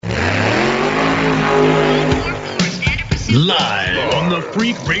Live on the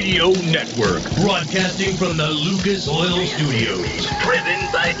Freak Radio Network. Broadcasting from the Lucas Oil Studios.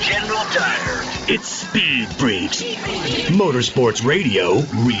 Driven by General Tire. It's Speed Freaks. Motorsports Radio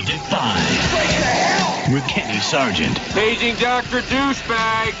redefined. With Kenny Sargent. Paging Dr.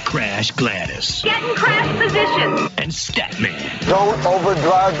 Douchebag. Crash Gladys. Getting crash position. And Statman. Don't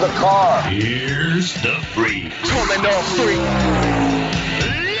overdrive the car. Here's the Freaks. Come on, they know I'm free.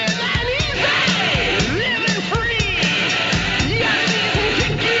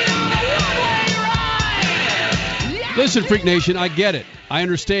 Listen, Freak Nation, I get it. I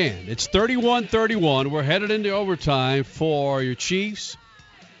understand. It's 31-31. We're headed into overtime for your Chiefs,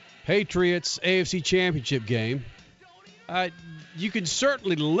 Patriots, AFC Championship game. You can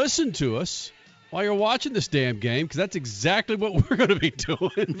certainly listen to us while you're watching this damn game, because that's exactly what we're going to be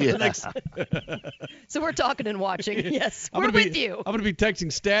doing. Yeah. So we're talking and watching. Yes, we're with you. I'm going to be texting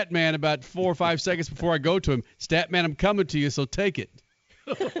Statman about 4 or 5 seconds before I go to him. Statman, I'm coming to you, so take it.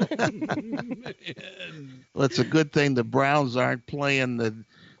 Well, it's a good thing the Browns aren't playing the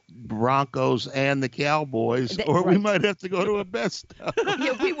Broncos and the Cowboys, or we might have to go to a best.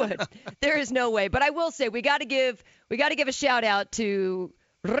 Yeah, we would. There is no way. But I will say we got to give a shout out to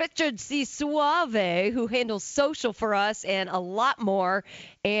Richard C. Suave, who handles social for us and a lot more,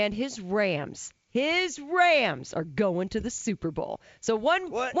 and his Rams. His Rams are going to the Super Bowl. So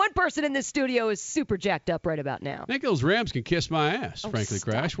one person in this studio is super jacked up right about now. I think those Rams can kiss my ass, frankly,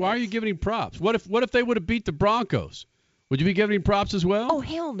 Crash. Why are you giving him props? What if they would have beat the Broncos? Would you be giving him props as well? Oh,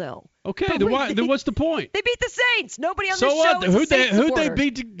 hell no. Okay, then what's the point? They beat the Saints. Nobody on so this show is a Saints Who'd supporter. they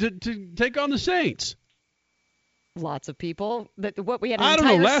beat to take on the Saints? Lots of people. What we had an I don't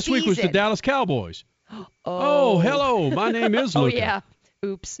know. entire Last week was the season. Dallas Cowboys. Oh, hello. My name is Luca. Oh, yeah.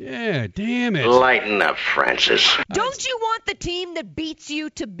 Oops. Yeah, damn it. Lighten up, Francis. Don't you want the team that beats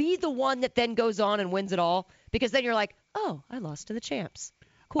you to be the one that then goes on and wins it all? Because then you're like, oh, I lost to the champs.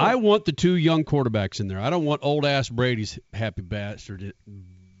 Cool. I want the two young quarterbacks in there. I don't want old-ass Brady's happy bastard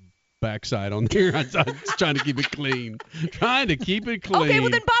backside on there. I'm trying to keep it clean. Okay, well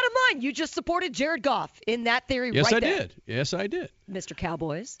then bottom line, you just supported Jared Goff in that theory yes, right I there. did. Yes, I did. Mr.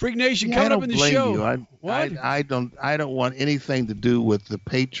 Cowboys. Freak Nation I coming don't up in the blame show. You. I don't want anything to do with the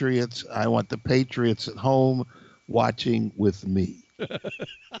Patriots. I want the Patriots at home watching with me.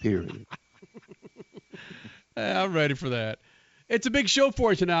 Period. I'm ready for that. It's a big show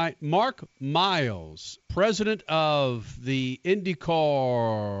for you tonight. Mark Miles, president of the IndyCar.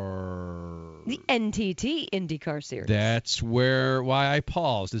 The NTT IndyCar Series. That's why I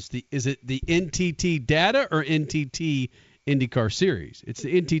paused. Is it the NTT Data or NTT IndyCar Series? It's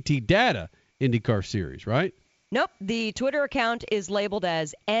the NTT Data IndyCar Series, right? Nope. The Twitter account is labeled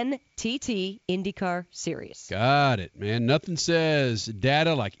as NTT IndyCar Series. Got it, man. Nothing says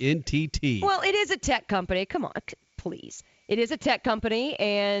data like NTT. Well, it is a tech company. Come on, please. It is a tech company,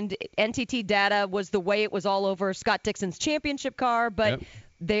 and NTT Data was the way it was all over Scott Dixon's championship car, but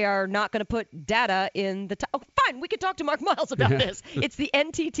they are not going to put data in the – oh, fine. We can talk to Mark Miles about this. It's the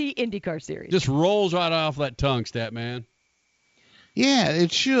NTT IndyCar Series. Just rolls right off that tongue, Statman. Yeah,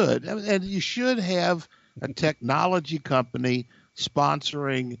 it should. And you should have a technology company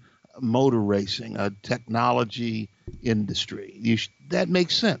sponsoring motor racing, a technology industry. That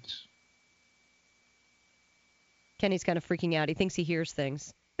makes sense. Kenny's kind of freaking out. He thinks he hears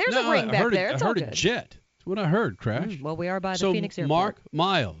things. There's a ring back there. It's all good. I heard a jet. That's what I heard, Crash. Well, we are by the so Phoenix Airport. Mark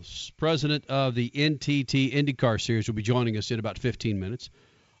Miles, president of the NTT IndyCar Series, will be joining us in about 15 minutes.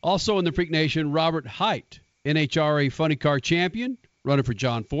 Also in the Freak Nation, Robert Height, NHRA Funny Car Champion, running for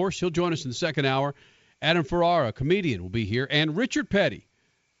John Force. He'll join us in the second hour. Adam Ferrara, comedian, will be here. And Richard Petty.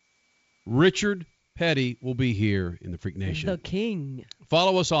 Richard Petty will be here in the Freak Nation. The king.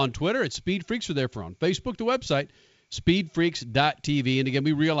 Follow us on Twitter at Speed Freaks. We're there for on Facebook, the website, speedfreaks.tv. And again,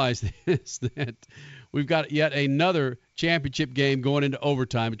 we realize this, that we've got yet another championship game going into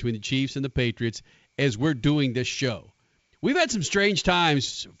overtime between the Chiefs and the Patriots as we're doing this show. We've had some strange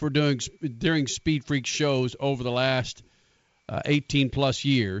times during Speed Freaks shows over the last 18-plus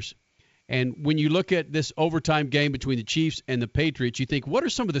years. And when you look at this overtime game between the Chiefs and the Patriots, you think, what are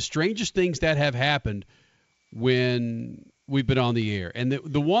some of the strangest things that have happened when we've been on the air? And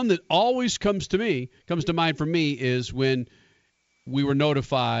the one that always comes to mind for me is when we were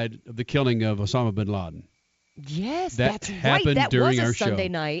notified of the killing of Osama bin Laden. Yes, that that's happened right. That during was a our Sunday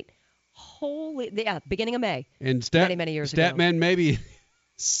show. night. Beginning of May. And many years ago. Statman, maybe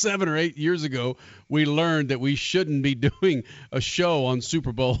 7 or 8 years ago, we learned that we shouldn't be doing a show on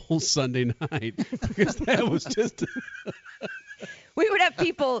Super Bowl Sunday night because that was just. We would have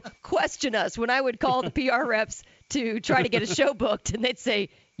people question us when I would call the PR reps to try to get a show booked, and they'd say,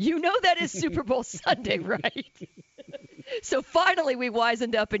 "You know that is Super Bowl Sunday, right?" So finally we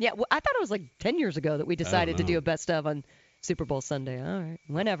wisened up, and I thought it was like 10 years ago that we decided to do a best of on Super Bowl Sunday. All right,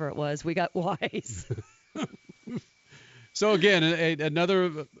 whenever it was, we got wise. So again,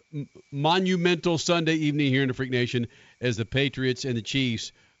 another monumental Sunday evening here in the Freak Nation as the Patriots and the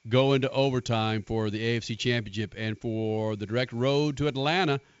Chiefs go into overtime for the AFC Championship and for the direct road to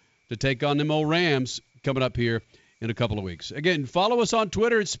Atlanta to take on them old Rams coming up here in a couple of weeks. Again, follow us on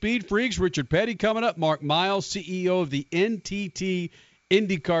Twitter at Speed Freaks. Richard Petty coming up. Mark Miles, CEO of the NTT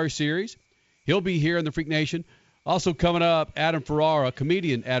IndyCar Series. He'll be here in the Freak Nation. Also coming up, Adam Ferrara,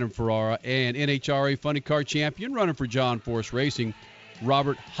 comedian Adam Ferrara, and NHRA Funny Car Champion, running for John Force Racing,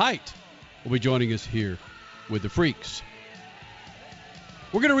 Robert Height, will be joining us here with the Freaks.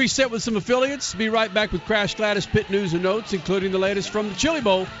 We're going to reset with some affiliates. Be right back with Crash Gladys Pit News and Notes, including the latest from the Chili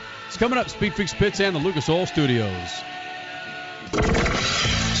Bowl. It's coming up, Speed Freaks Pits and the Lucas Oil Studios.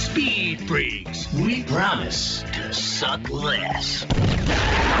 Speed Freaks, we promise to suck less.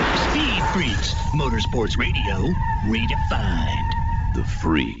 Speed Freaks, Motorsports Radio, redefined. The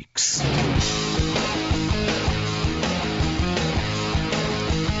Freaks.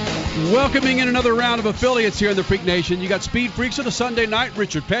 Welcoming in another round of affiliates here in the Freak Nation. You got Speed Freaks on a Sunday night.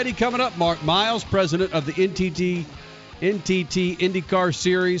 Richard Petty coming up. Mark Miles, president of the NTT IndyCar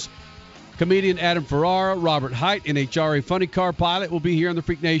Series. Comedian Adam Ferrara, Robert Height, NHRA Funny Car pilot, will be here in the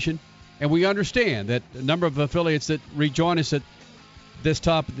Freak Nation. And we understand that a number of affiliates that rejoin us at this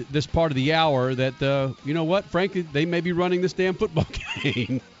part of the hour that, you know what, frankly, they may be running this damn football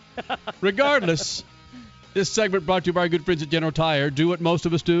game. Regardless, this segment brought to you by our good friends at General Tire. Do what most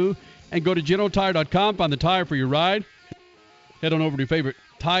of us do and go to GeneralTire.com, find the tire for your ride. Head on over to your favorite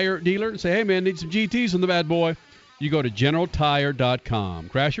tire dealer and say, hey, man, need some GTs on the bad boy. You go to GeneralTire.com.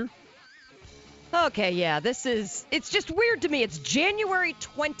 Crasher? Okay, yeah, it's just weird to me. It's January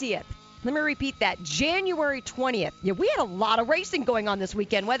 20th. Let me repeat that, January 20th. Yeah, we had a lot of racing going on this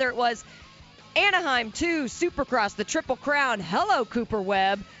weekend, whether it was Anaheim 2, Supercross, the Triple Crown, hello, Cooper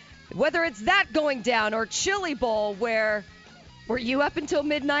Webb, whether it's that going down, or Chili Bowl, where were you up until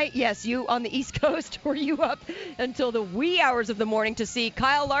midnight? Yes, you on the East Coast. Were you up until the wee hours of the morning to see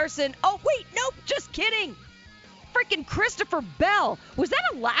Kyle Larson? Oh, wait, nope, just kidding. Freaking Christopher Bell. Was that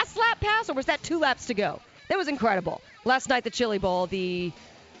a last lap pass or was that 2 laps to go? That was incredible. Last night, the Chili Bowl, the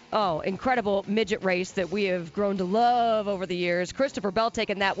incredible midget race that we have grown to love over the years. Christopher Bell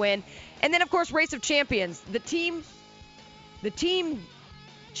taking that win. And then, of course, Race of Champions. The team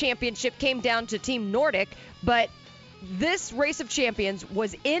championship came down to Team Nordic, but this Race of Champions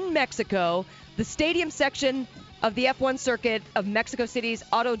was in Mexico, the stadium section of the F1 circuit of Mexico City's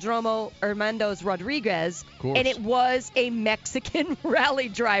Autodromo Hermanos Rodriguez, and it was a Mexican rally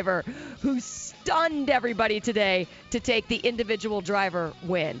driver who stunned everybody today to take the individual driver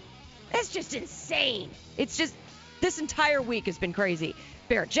win. That's just insane. It's just, this entire week has been crazy.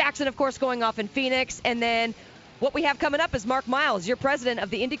 Barrett Jackson, of course, going off in Phoenix, and then what we have coming up is Mark Miles, your president of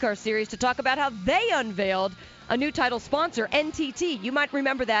the IndyCar Series, to talk about how they unveiled a new title sponsor, NTT. You might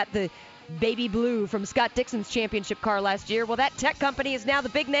remember that, the baby blue from Scott Dixon's championship car last year. Well, that tech company is now the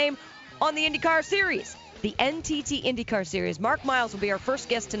big name on the IndyCar Series, the NTT IndyCar Series. Mark Miles will be our first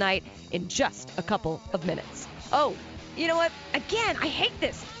guest tonight in just a couple of minutes. Oh, you know what? Again, I hate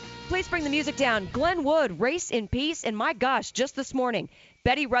this. Please bring the music down. Glenn Wood, Race in Peace. And my gosh, just this morning,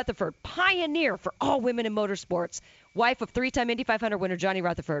 Betty Rutherford, pioneer for all women in motorsports, wife of 3-time Indy 500 winner Johnny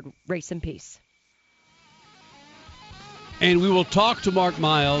Rutherford. Race in Peace. And we will talk to Mark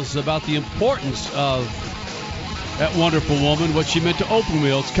Miles about the importance of that wonderful woman, what she meant to open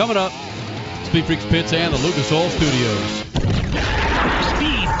wheels. Coming up, Speed Freaks Pits and the Lucas Oil Studios.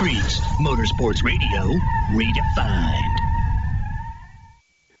 Speed Freaks, Motorsports Radio, redefined.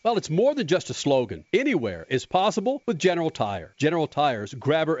 Well, it's more than just a slogan. Anywhere is possible with General Tire. General Tire's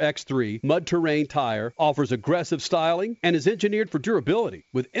Grabber X3 mud terrain tire offers aggressive styling and is engineered for durability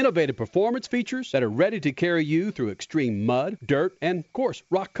with innovative performance features that are ready to carry you through extreme mud, dirt, and, of course,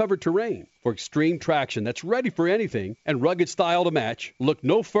 rock-covered terrain. For extreme traction that's ready for anything and rugged style to match, look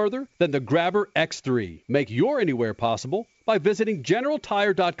no further than the Grabber X3. Make your anywhere possible by visiting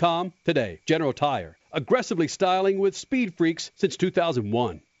GeneralTire.com today. General Tire, aggressively styling with Speed Freaks since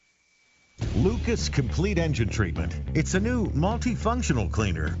 2001. Lucas Complete Engine Treatment. It's a new multifunctional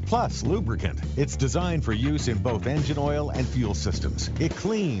cleaner, plus lubricant. It's designed for use in both engine oil and fuel systems. It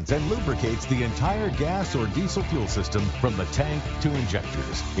cleans and lubricates the entire gas or diesel fuel system from the tank to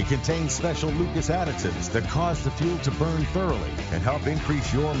injectors. It contains special Lucas additives that cause the fuel to burn thoroughly and help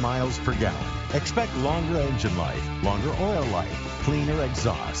increase your miles per gallon. Expect longer engine life, longer oil life, cleaner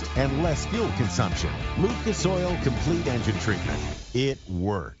exhaust, and less fuel consumption. Lucas Oil Complete Engine Treatment. It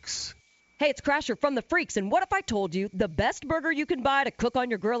works. Hey, it's Crasher from the Freaks, and what if I told you the best burger you can buy to cook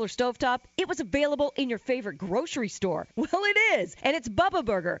on your grill or stovetop, it was available in your favorite grocery store? Well, it is, and it's Bubba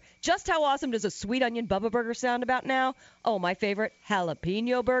Burger. Just how awesome does a sweet onion Bubba Burger sound about now? Oh, my favorite,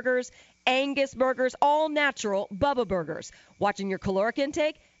 jalapeno burgers, Angus burgers, all natural Bubba Burgers. Watching your caloric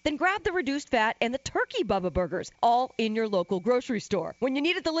intake? Then grab the reduced fat and the turkey Bubba Burgers, all in your local grocery store. When you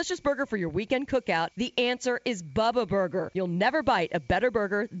need a delicious burger for your weekend cookout, the answer is Bubba Burger. You'll never bite a better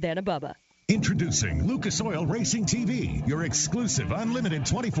burger than a Bubba. Introducing Lucas Oil Racing TV, your exclusive unlimited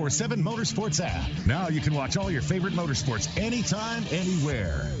 24/7 motorsports app. Now you can watch all your favorite motorsports anytime,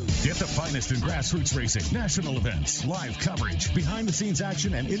 anywhere. Get the finest in grassroots racing, national events, live coverage, behind-the-scenes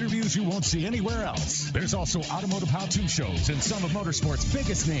action, and interviews you won't see anywhere else. There's also automotive how-to shows and some of motorsports'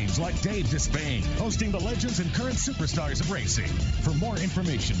 biggest names like Dave Despain, hosting the legends and current superstars of racing. For more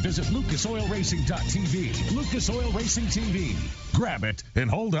information, visit lucasoilracing.tv. Lucas Oil Racing TV. Grab it and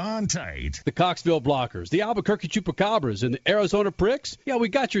hold on tight. The Coxville Blockers, the Albuquerque Chupacabras, and the Arizona Pricks. Yeah, we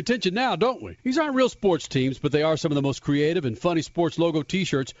got your attention now, don't we? These aren't real sports teams, but they are some of the most creative and funny sports logo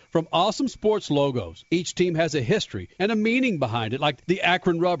T-shirts from Awesome Sports Logos. Each team has a history and a meaning behind it, like the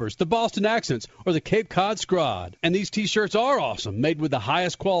Akron Rubbers, the Boston Accents, or the Cape Cod Scrod. And these T-shirts are awesome, made with the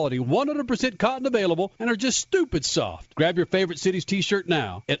highest quality, 100% cotton available, and are just stupid soft. Grab your favorite city's T-shirt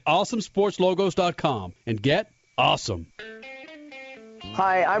now at awesomesportslogos.com and get awesome.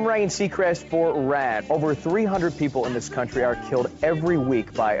 Hi, I'm Ryan Seacrest for RAD. Over 300 people in this country are killed every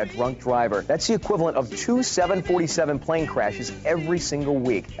week by a drunk driver. That's the equivalent of 2 747 plane crashes every single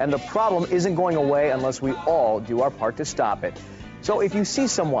week. And the problem isn't going away unless we all do our part to stop it. So if you see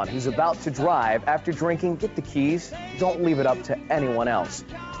someone who's about to drive after drinking, get the keys. Don't leave it up to anyone else.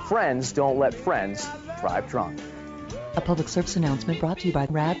 Friends don't let friends drive drunk. A public service announcement brought to you by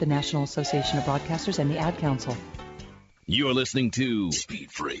RAD, the National Association of Broadcasters, and the Ad Council. You're listening to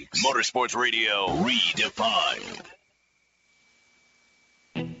Speed Freaks Motorsports Radio Redefined.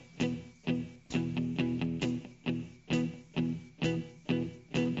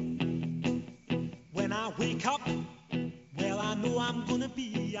 When I wake up, well, I know I'm gonna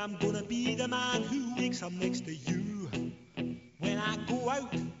be the man who wakes up next to you. When I go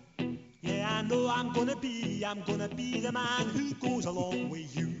out, yeah, I know I'm gonna be the man who goes along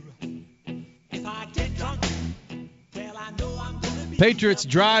with you. If I get drunk, Patriots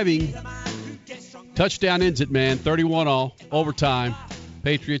driving. Touchdown ends it, man. 31-all. Overtime.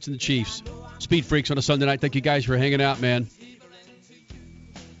 Patriots and the Chiefs. Speed Freaks on a Sunday night. Thank you guys for hanging out, man.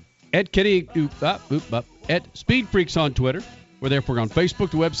 Ed Kenny, at Speed Freaks on Twitter. We're there for you on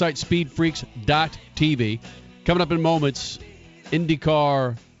Facebook. The website, speedfreaks.tv. Coming up in moments,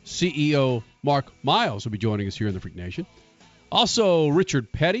 IndyCar CEO Mark Miles will be joining us here in the Freak Nation. Also,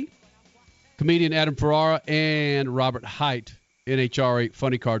 Richard Petty, comedian Adam Ferrara, and Robert Height, NHRA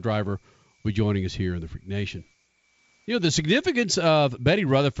funny car driver, will be joining us here in the Freak Nation. You know, the significance of Betty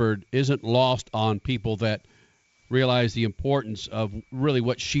Rutherford isn't lost on people that realize the importance of really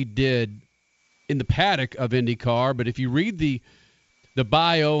what she did in the paddock of IndyCar. But if you read the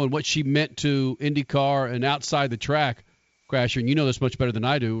bio and what she meant to IndyCar and outside the track, Crasher, and you know this much better than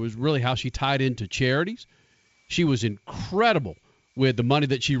I do, it was really how she tied into charities. She was incredible with the money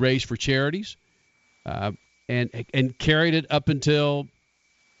that she raised for charities, and carried it up until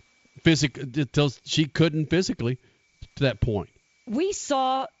she couldn't physically to that point. We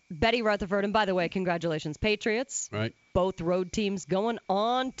saw Betty Rutherford, and by the way, congratulations, Patriots. Right. Both road teams going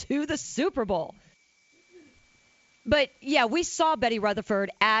on to the Super Bowl. But, yeah, we saw Betty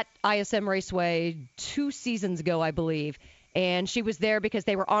Rutherford at ISM Raceway 2 seasons ago, I believe, and she was there because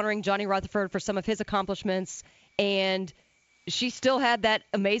they were honoring Johnny Rutherford for some of his accomplishments, and she still had that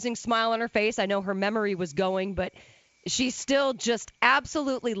amazing smile on her face. I know her memory was going, but she still just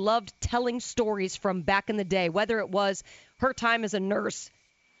absolutely loved telling stories from back in the day, whether it was her time as a nurse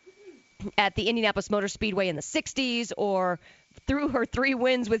at the Indianapolis Motor Speedway in the 60s, or through her 3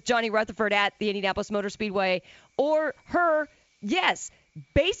 wins with Johnny Rutherford at the Indianapolis Motor Speedway, or her, yes,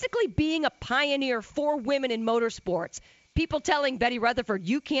 basically being a pioneer for women in motorsports. People telling Betty Rutherford,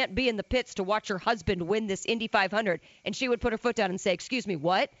 you can't be in the pits to watch your husband win this Indy 500. And she would put her foot down and say, excuse me,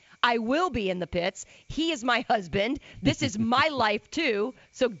 what? I will be in the pits. He is my husband. This is my life, too.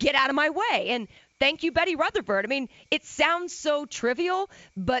 So get out of my way. And thank you, Betty Rutherford. I mean, it sounds so trivial,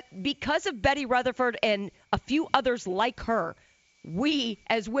 but because of Betty Rutherford and a few others like her, we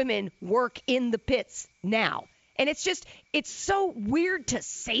as women work in the pits now. And it's so weird to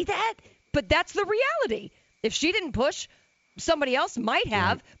say that, but that's the reality. If she didn't push, somebody else might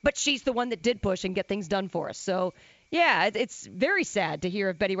have, but she's the one that did push and get things done for us. So, yeah, it's very sad to hear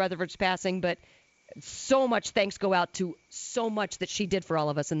of Betty Rutherford's passing, but so much thanks go out to so much that she did for all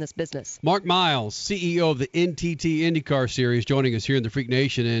of us in this business. Mark Miles, CEO of the NTT IndyCar Series, joining us here in the Freak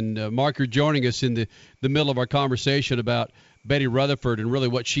Nation. And Mark, you're joining us in the middle of our conversation about Betty Rutherford and really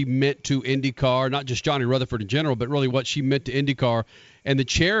what she meant to IndyCar, not just Johnny Rutherford in general, but really what she meant to IndyCar and the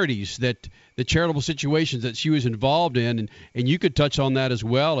charities the charitable situations that she was involved in. And you could touch on that as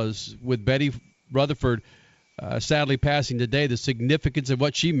well, as with Betty Rutherford sadly passing today, the significance of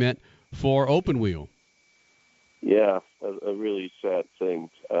what she meant for Open Wheel. Yeah, a really sad thing.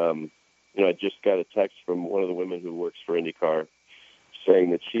 I just got a text from one of the women who works for IndyCar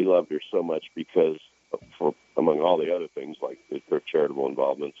saying that she loved her so much because, among all the other things like her charitable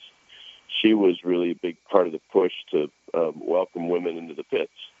involvements, she was really a big part of the push to welcome women into the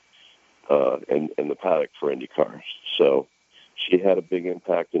pits and the paddock for IndyCar. So she had a big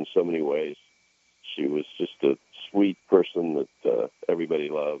impact in so many ways. She was just a sweet person that everybody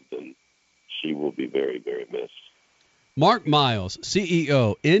loved, and she will be very, very missed. Mark Miles,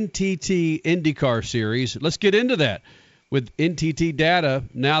 CEO, NTT IndyCar Series. Let's get into that. With NTT Data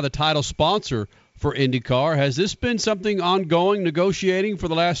now the title sponsor for IndyCar, has this been something ongoing, negotiating for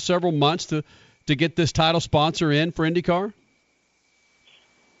the last several months to get this title sponsor in for IndyCar?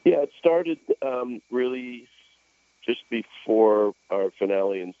 Yeah, it started really just before our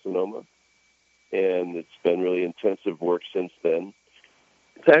finale in Sonoma, and it's been really intensive work since then.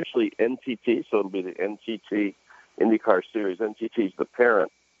 It's actually NTT, so it'll be the NTT IndyCar Series. NTT is the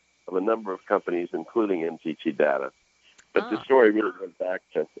parent of a number of companies, including NTT Data. But the story really went back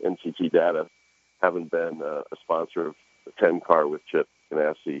to NTT Data, having been a sponsor of the 10 car with Chip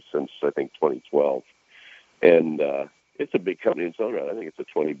Ganassi since, I think, 2012. And it's a big company in its own right. I think it's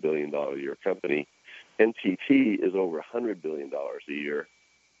a $20 billion a year company. NTT is over $100 billion a year.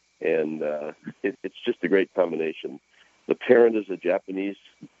 And it's just a great combination. The parent is a Japanese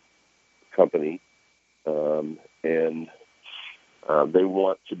company, and they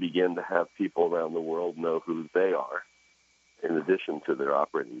want to begin to have people around the world know who they are, in addition to their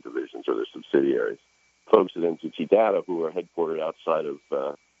operating divisions or their subsidiaries. Folks at NTT Data, who are headquartered outside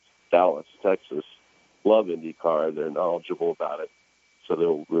of Dallas, Texas, love IndyCar. They're knowledgeable about it, so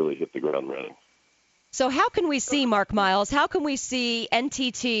they'll really hit the ground running. So how can we see, Mark Miles, how can we see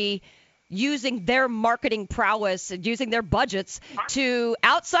NTT using their marketing prowess, using their budgets to,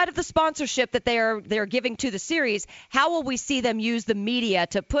 outside of the sponsorship that they're giving to the series, how will we see them use the media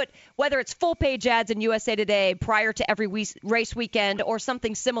to put, whether it's full-page ads in USA Today prior to every race weekend or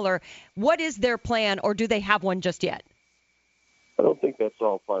something similar? What is their plan, or do they have one just yet? I don't think that's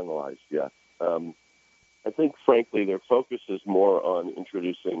all finalized yet. I think, frankly, their focus is more on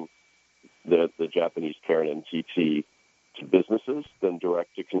introducing the Japanese parent NTT to businesses than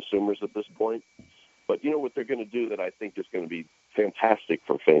direct to consumers at this point. But what they're going to do that I think is going to be fantastic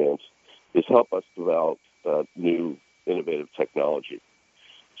for fans is help us develop new innovative technology.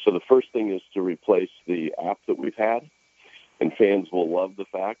 So the first thing is to replace the app that we've had, and fans will love the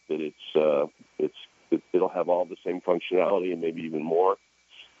fact that it'll have all the same functionality and maybe even more,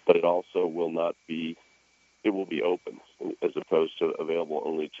 but it also will be open as opposed to available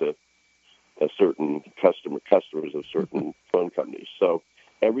only to certain customers of certain phone companies. So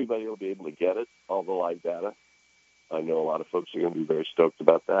everybody will be able to get it, all the live data. I know a lot of folks are going to be very stoked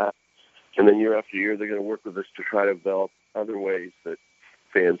about that. And then year after year, they're going to work with us to try to develop other ways that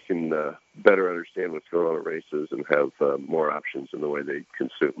fans can better understand what's going on at races and have more options in the way they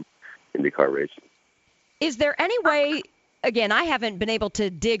consume IndyCar racing. Is there any way, again, I haven't been able to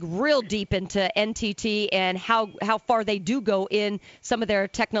dig real deep into NTT and how far they do go in some of their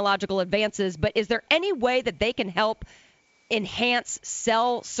technological advances, but is there any way that they can help enhance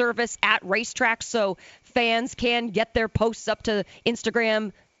cell service at racetracks so fans can get their posts up to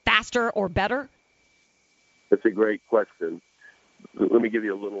Instagram faster or better? That's a great question. Let me give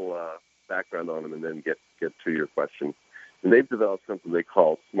you a little background on them and then get to your question. And they've developed something they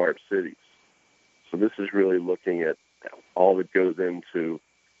call smart cities. So this is really looking at all that goes into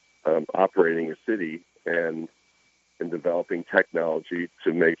operating a city and developing technology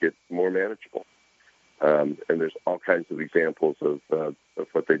to make it more manageable. And there's all kinds of examples of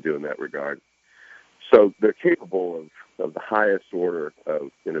what they do in that regard. So they're capable of the highest order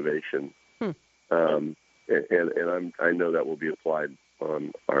of innovation. And I know that will be applied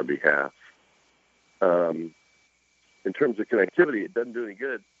on our behalf. In terms of connectivity, it doesn't do any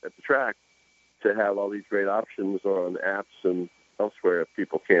good at the track to have all these great options on apps and elsewhere if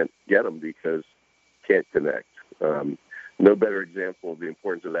people can't get them because can't connect. No better example of the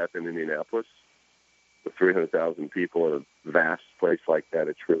importance of that than Indianapolis. With 300,000 people in a vast place like that,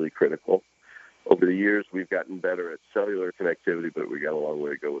 it's really critical. over the years, we've gotten better at cellular connectivity, but we got a long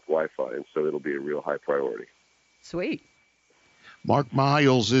way to go with Wi-Fi, and so it'll be a real high priority. Sweet. Mark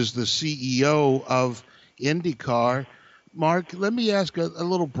Miles is the CEO of IndyCar. Mark, let me ask a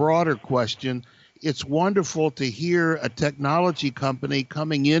little broader question. It's wonderful to hear a technology company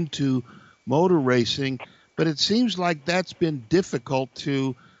coming into motor racing, but it seems like that's been difficult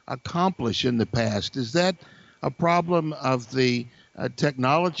to accomplish in the past. Is that a problem of the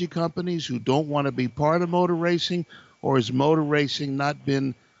technology companies who don't want to be part of motor racing, or has motor racing not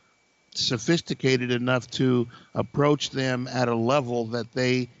been sophisticated enough to approach them at a level that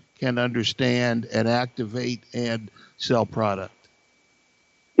they can understand and activate and sell product?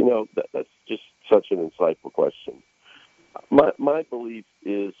 You know, that's just such an insightful question. My belief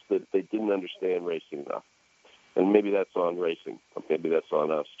is that they didn't understand racing enough. And maybe that's on racing, or maybe that's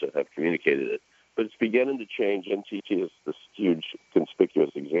on us to have communicated it. But it's beginning to change. NTT is this huge,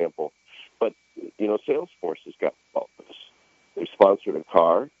 conspicuous example. But, you know, Salesforce has got involved with this. They've sponsored a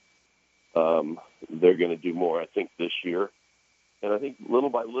car. They're going to do more, I think, this year. And I think little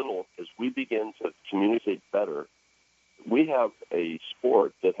by little, as we begin to communicate better, we have a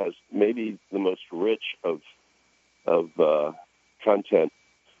sport that has maybe the most rich of content,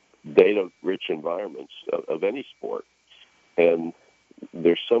 data-rich environments of any sport. And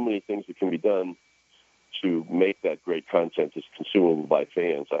there's so many things that can be done to make that great content as consumable by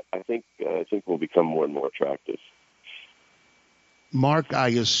fans. I think will become more and more attractive. Mark, I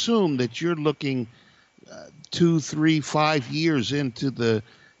assume that you're looking 2, 3, 5 years into the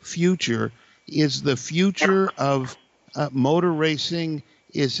future. Is the future of motor racing,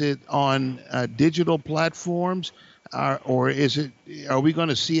 is it on digital platforms, or are we going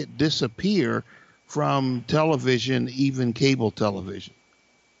to see it disappear from television, even cable television?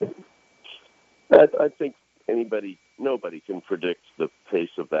 I think nobody can predict the pace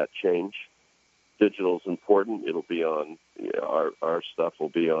of that change. Digital is important. It'll be on, our stuff will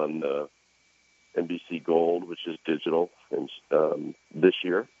be on NBC Gold, which is digital, and this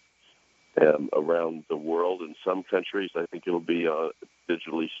year. Around the world, in some countries, I think it'll be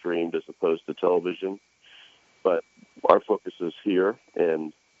digitally streamed as opposed to television. But our focus is here,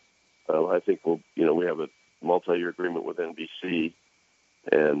 and I think we have a multi-year agreement with NBC,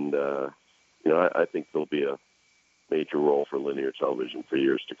 and I think there'll be a major role for linear television for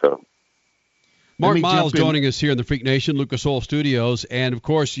years to come. Mark Miles joining us here in the Freak Nation, Lucas Oil Studios, and of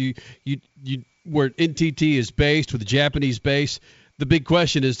course, you where NTT is based with the Japanese base. The big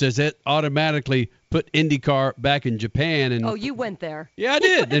question is, does it automatically put IndyCar back in Japan? And you went there. Yeah, I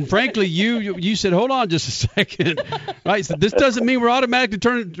did. And frankly, you said, hold on just a second, right? So this doesn't mean we're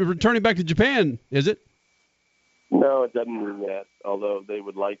automatically returning back to Japan, is it? No, it doesn't mean that, although they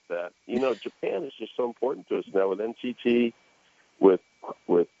would like that. You know, Japan is just so important to us now with NTT, with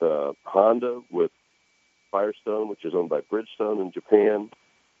Honda, with Firestone, which is owned by Bridgestone in Japan,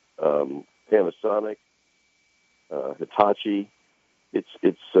 Panasonic, Hitachi.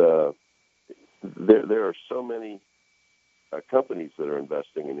 There are so many companies that are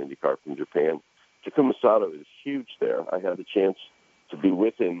investing in IndyCar from Japan. Takuma Sato is huge there. I had the chance to be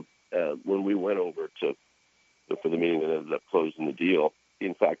with him when we went over for the meeting that ended up closing the deal. He,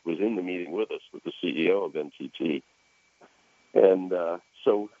 in fact, was in the meeting with us, with the CEO of NTT. And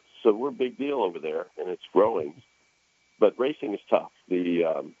so we're a big deal over there, and it's growing. But racing is tough.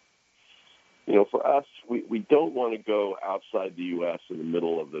 For us, we don't want to go outside the U.S. in the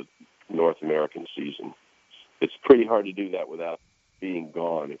middle of the North American season. It's pretty hard to do that without being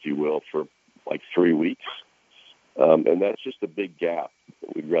gone, if you will, for like 3 weeks. And that's just a big gap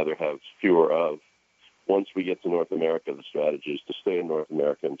that we'd rather have fewer of. Once we get to North America, the strategy is to stay in North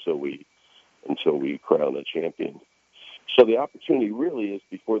America until we crown a champion. So the opportunity really is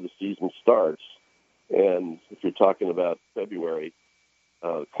before the season starts. And if you're talking about February,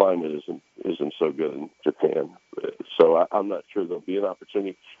 the climate isn't so good in Japan. So I'm not sure there'll be an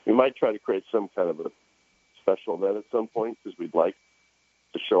opportunity. We might try to create some kind of a special event at some point because we'd like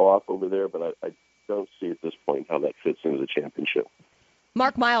to show off over there, but I don't see at this point how that fits into the championship.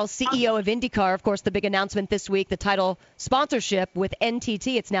 Mark Miles, CEO of IndyCar, of course, the big announcement this week, the title sponsorship with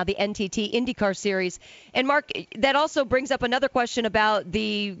NTT. It's now the NTT IndyCar Series. And, Mark, that also brings up another question about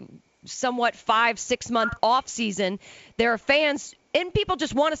the somewhat 5-6 month off season. There are fans and people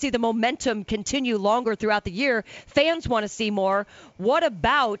just want to see the momentum continue longer throughout the year. Fans want to see more. What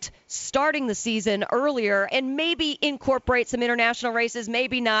about starting the season earlier and maybe incorporate some international races,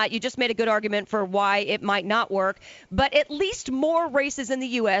 maybe not? You just made a good argument for why it might not work, but at least more races in the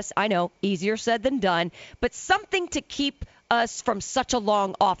U.S. I know, easier said than done, but something to keep us from such a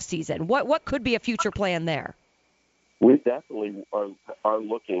long off season. What could be a future plan there? We definitely are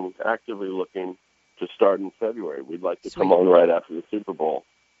actively looking to start in February. We'd like to come on right after the Super Bowl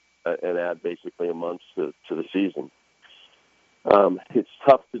and add basically a month to the season. It's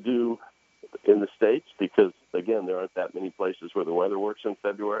tough to do in the States because, again, there aren't that many places where the weather works in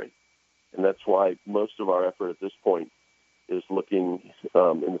February. And that's why most of our effort at this point is looking in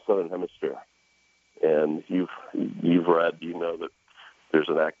the Southern Hemisphere. And you've read, you know that there's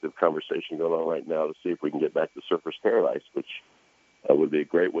an active conversation going on right now to see if we can get back to Surfer's Paradise, which would be a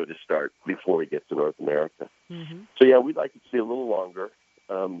great way to start before we get to North America. Mm-hmm. So, yeah, we'd like to see a little longer.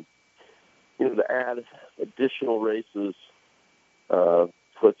 To add additional races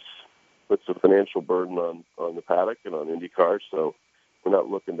puts a financial burden on the paddock and on IndyCar, so we're not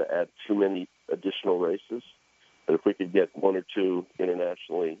looking to add too many additional races. But if we could get one or two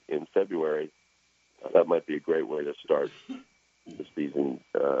internationally in February, that might be a great way to start the season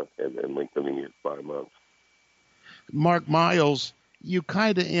and lengthening it by a month. Mark Miles, you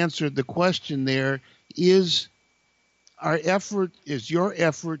kind of answered the question there. Is your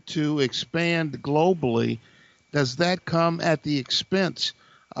effort to expand globally, does that come at the expense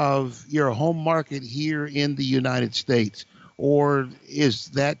of your home market here in the United States? Or is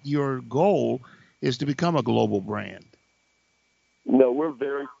that your goal, is to become a global brand? No,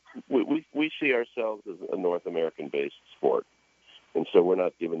 we see ourselves as a North American-based sport, and so we're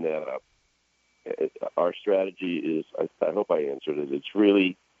not giving that up. Our strategy is, I hope I answered it, it's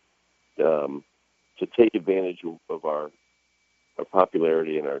really to take advantage of our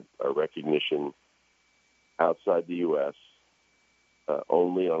popularity and our recognition outside the U.S.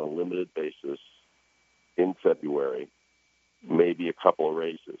 Only on a limited basis in February, maybe a couple of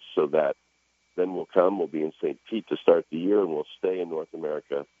races, so that then we'll be in St. Pete to start the year, and we'll stay in North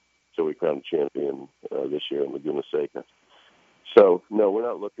America till we crown a champion this year in Laguna Seca. So, no, we're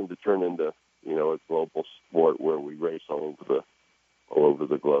not looking to turn into, a global sport where we race all over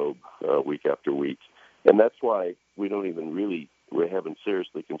the globe week after week. And that's why we haven't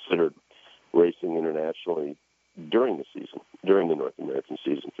seriously considered racing internationally during the season, during the North American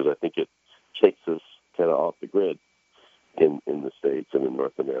season, because I think it takes us kind of off the grid in the States and in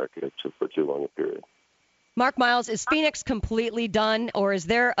North America for too long a period. Mark Miles, is Phoenix completely done, or is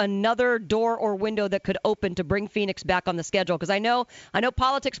there another door or window that could open to bring Phoenix back on the schedule? Because I know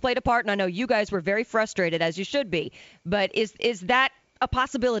politics played a part, and I know you guys were very frustrated, as you should be. But is that a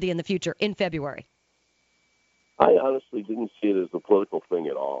possibility in the future, in February? I honestly didn't see it as a political thing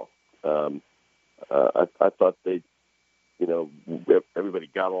at all. I thought everybody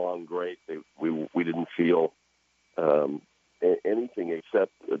got along great. We didn't feel anything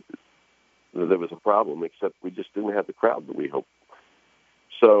except there was a problem, except we just didn't have the crowd that we hoped.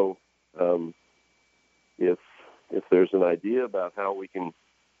 So if there's an idea about how we can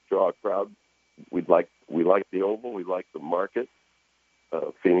draw a crowd, we like the Oval, we like the market.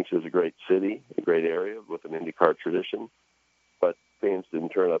 Phoenix is a great city, a great area with an IndyCar tradition, but fans didn't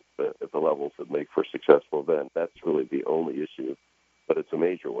turn up at the levels that make for a successful event. That's really the only issue, but it's a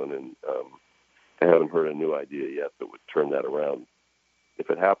major one, and I haven't heard a new idea yet that would turn that around. If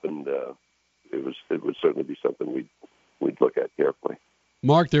it happened, it would certainly be something we'd look at carefully.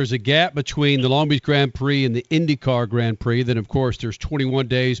 Mark, there's a gap between the Long Beach Grand Prix and the IndyCar Grand Prix. Then, of course, there's 21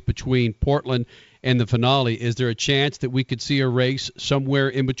 days between Portland and the finale. Is there a chance that we could see a race somewhere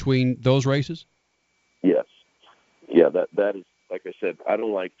in between those races? Yes. Yeah, that is, like I said, I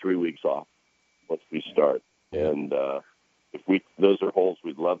don't like 3 weeks off once we start. And those are holes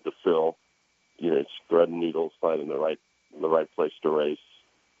we'd love to fill. It's threading needles, finding the right place to race,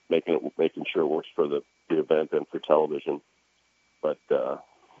 making sure it works for the event and for television. But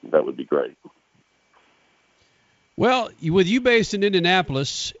that would be great. Well, with you based in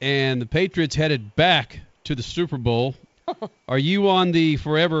Indianapolis and the Patriots headed back to the Super Bowl, are you on the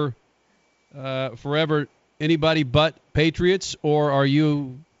forever anybody but Patriots, or are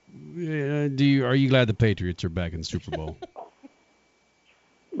you glad the Patriots are back in the Super Bowl?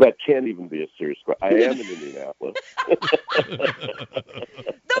 That can't even be a serious question. I am in Indianapolis.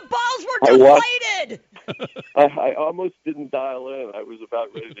 The balls were deflated. I almost didn't dial in. I was about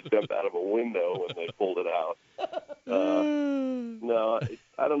ready to jump out of a window when they pulled it out. No,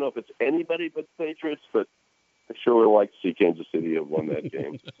 I don't know if it's anybody but the Patriots, but I sure would like to see Kansas City have won that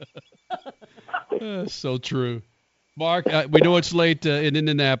game. So true. Mark, we know it's late in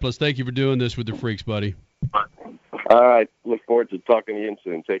Indianapolis. Thank you for doing this with the Freaks, buddy. All right. Look forward to talking to you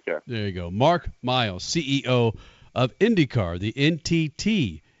soon. Take care. There you go. Mark Miles, CEO of IndyCar, the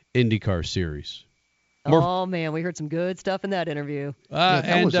NTT IndyCar Series. Oh, man, we heard some good stuff in that interview.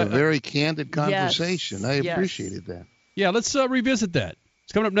 That was a very candid conversation. Yes, I appreciated that. Yeah, let's revisit that.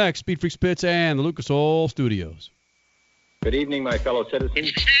 It's coming up next, Speed Freaks Pits and the Lucas Oil Studios. Good evening, my fellow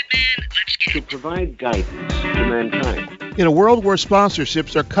citizens. To provide guidance to mankind. In a world where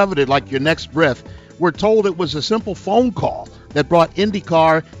sponsorships are coveted like your next breath, we're told it was a simple phone call that brought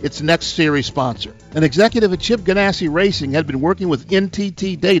IndyCar its next series sponsor. An executive at Chip Ganassi Racing had been working with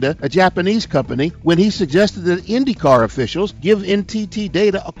NTT Data, a Japanese company, when he suggested that IndyCar officials give NTT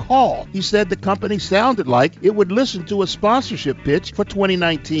Data a call. He said the company sounded like it would listen to a sponsorship pitch for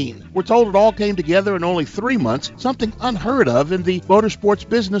 2019. We're told it all came together in only 3 months, something unheard of in the motorsports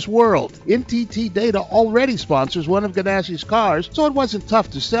business world. NTT Data already sponsors one of Ganassi's cars, so it wasn't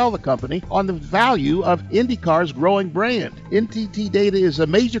tough to sell the company on the value of IndyCar's growing brand. NTT Data is a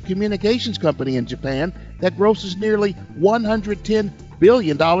major communications company in Japan that grosses nearly $110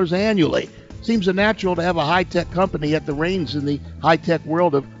 billion annually. Seems natural to have a high-tech company at the reins in the high-tech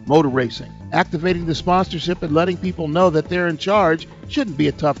world of motor racing. Activating the sponsorship and letting people know that they're in charge shouldn't be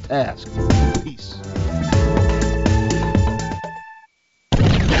a tough task. Peace.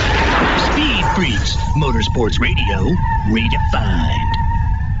 Speed Freaks, Motorsports Radio, redefined.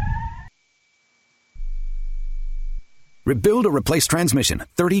 Rebuild or replace transmission,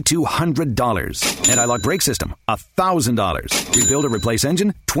 $3,200. Anti-lock brake system, $1,000. Rebuild or replace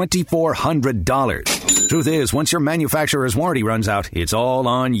engine, $2,400. Truth is, once your manufacturer's warranty runs out, it's all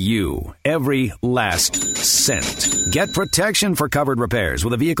on you. Every last cent. Get protection for covered repairs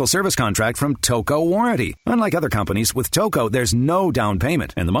with a vehicle service contract from Toco Warranty. Unlike other companies, with Toco, there's no down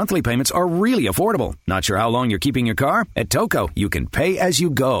payment, and the monthly payments are really affordable. Not sure how long you're keeping your car? At Toco, you can pay as you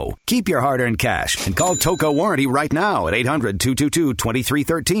go. Keep your hard-earned cash and call Toco Warranty right now at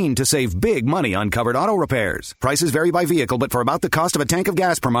 800-222-2313 to save big money on covered auto repairs. Prices vary by vehicle, but for about the cost of a tank of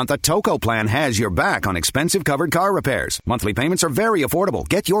gas per month, a Toco plan has your back on expensive covered car repairs. Monthly payments are very affordable.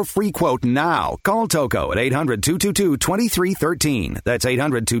 Get your free quote now. Call Toco at 800-222-2313. That's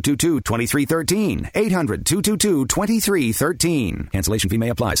 800-222-2313. 800-222-2313. Cancellation fee may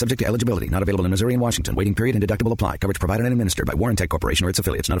apply. Subject to eligibility. Not available in Missouri and Washington. Waiting period and deductible apply. Coverage provided and administered by Warrantech Corporation or its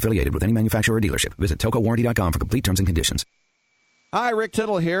affiliates. Not affiliated with any manufacturer or dealership. Visit TocoWarranty.com for complete terms and conditions. Hi, Rick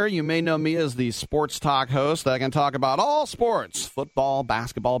Tittle here. You may know me as the sports talk host that can talk about all sports: football,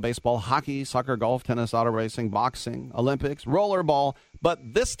 basketball, baseball, hockey, soccer, golf, tennis, auto racing, boxing, Olympics, rollerball.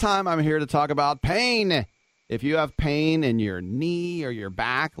 But this time I'm here to talk about pain. If you have pain in your knee or your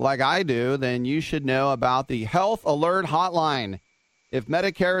back like I do, then you should know about the Health Alert Hotline. If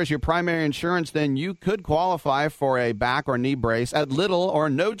Medicare is your primary insurance, then you could qualify for a back or knee brace at little or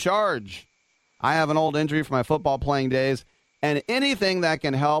no charge. I have an old injury from my football playing days, and anything that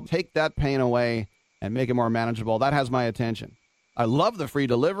can help take that pain away and make it more manageable, that has my attention. I love the free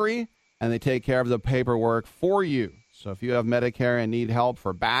delivery, and they take care of the paperwork for you. So if you have Medicare and need help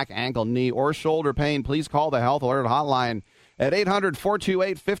for back, ankle, knee, or shoulder pain, please call the Health Alert Hotline at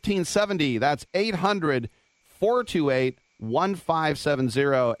 800-428-1570. That's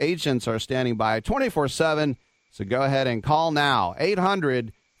 800-428-1570. Agents are standing by 24/7, so go ahead and call now.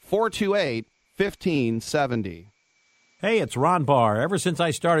 800-428-1570. Hey, it's Ron Barr. Ever since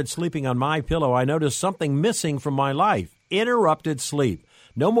I started sleeping on MyPillow, I noticed something missing from my life: interrupted sleep.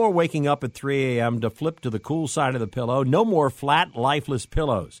 No more waking up at 3 a.m. to flip to the cool side of the pillow. No more flat, lifeless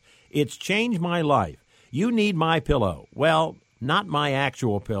pillows. It's changed my life. You need MyPillow. Well, not my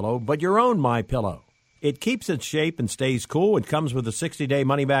actual pillow, but your own MyPillow. It keeps its shape and stays cool. It comes with a 60-day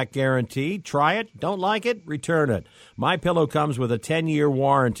money-back guarantee. Try it. Don't like it? Return it. MyPillow comes with a 10-year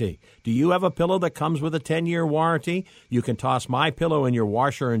warranty. Do you have a pillow that comes with a 10-year warranty? You can toss MyPillow in your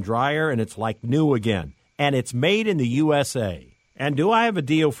washer and dryer, and it's like new again. And it's made in the USA. And do I have a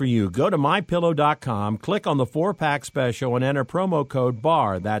deal for you? Go to MyPillow.com, click on the 4-pack special, and enter promo code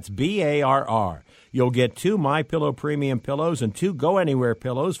BARR. That's BARR. You'll get 2 MyPillow premium pillows and 2 Go Anywhere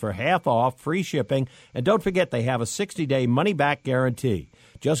pillows for half off, free shipping. And don't forget, they have a 60-day money-back guarantee.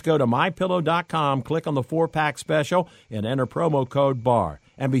 Just go to MyPillow.com, click on the 4-pack special, and enter promo code BARR.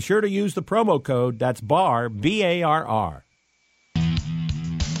 And be sure to use the promo code, that's BARR, B-A-R-R.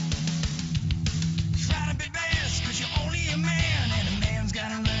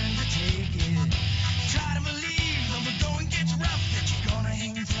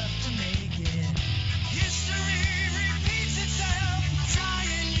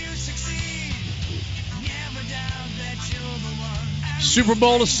 Super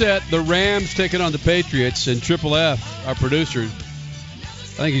Bowl is set. The Rams taking on the Patriots, and Triple F, our producer,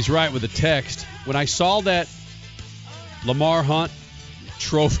 I think he's right with the text. When I saw that Lamar Hunt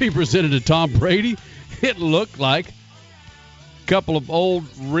trophy presented to Tom Brady, it looked like a couple of old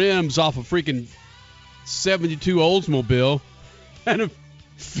rims off a freaking 72 Oldsmobile kind of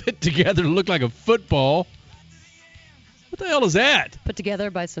fit together to look like a football. What the hell is that? Put together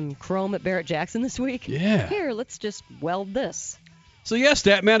by some chrome at Barrett-Jackson this week. Yeah. Here, let's just weld this. So, yes,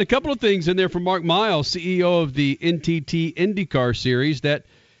 Statman, a couple of things in there from Mark Miles, CEO of the NTT IndyCar Series, that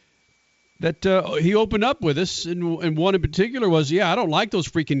he opened up with us, and one in particular was, I don't like those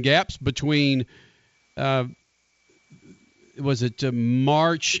freaking gaps between, March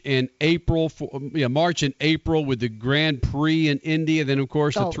and April? March and April with the Grand Prix in Indy, and then, of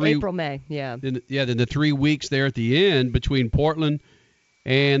course, April, May, yeah. Then the 3 weeks there at the end between Portland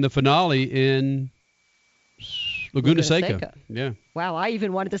and the finale in Laguna Seca. Yeah. Wow, I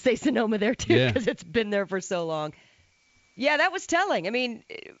even wanted to say Sonoma there, too, because it's been there for so long. Yeah, that was telling. I mean,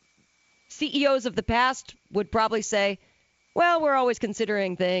 CEOs of the past would probably say, well, we're always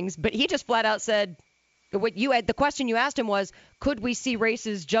considering things. But he just flat out said, the question you asked him was, could we see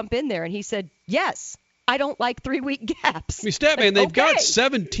races jump in there? And he said, yes. I don't like 3-week gaps. I mean, Statman, they've got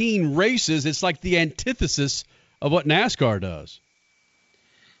 17 races. It's like the antithesis of what NASCAR does.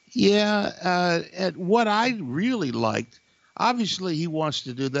 Yeah, and what I really liked, obviously he wants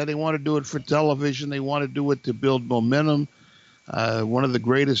to do that. They want to do it for television. They want to do it to build momentum. One of the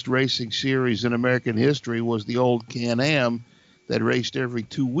greatest racing series in American history was the old Can-Am that raced every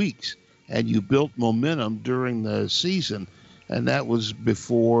 2 weeks, and you built momentum during the season, and that was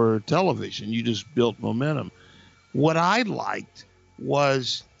before television. You just built momentum. What I liked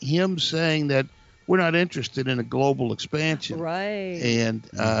was him saying that we're not interested in a global expansion. Right. And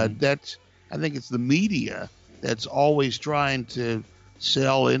I think it's the media that's always trying to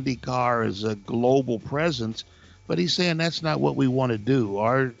sell IndyCar as a global presence. But he's saying that's not what we want to do.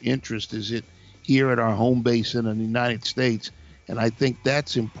 Our interest is here at our home base in the United States. And I think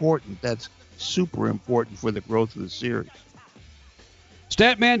that's important. That's super important for the growth of the series.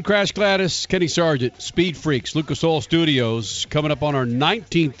 Statman, Crash Gladys, Kenny Sargent, Speed Freaks, Lucas Oil Studios, coming up on our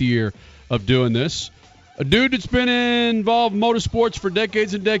 19th year of doing this. A dude that's been involved in motorsports for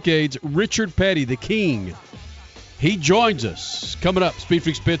decades and decades, Richard Petty, the king. He joins us. Coming up, Speed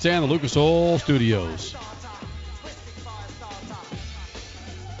Freaks Pits and the Lucas Oil Studios.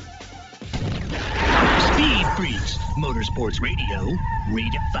 Speed Freaks, Motorsports Radio,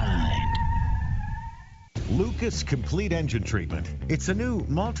 redefined. Lucas Complete Engine Treatment. It's a new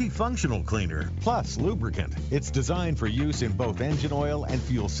multifunctional cleaner plus lubricant. It's designed for use in both engine oil and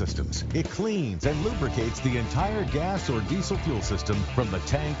fuel systems. It cleans and lubricates the entire gas or diesel fuel system from the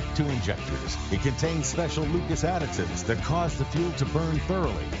tank to injectors. It contains special Lucas additives that cause the fuel to burn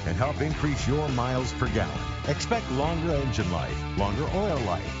thoroughly and help increase your miles per gallon. Expect longer engine life, longer oil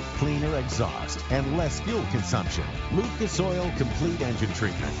life, cleaner exhaust, and less fuel consumption. Lucas Oil Complete Engine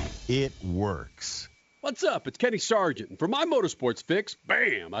Treatment. It works. What's up? It's Kenny Sargent. And for my motorsports fix,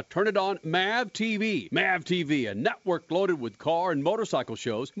 bam, I turn it on MAV TV. MAV TV, a network loaded with car and motorcycle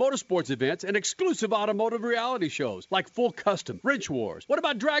shows, motorsports events, and exclusive automotive reality shows like Full Custom, Wrench Wars. What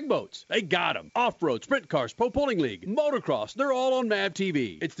about drag boats? They got them. Off-road, sprint cars, Pro Pulling League, motocross, they're all on MAV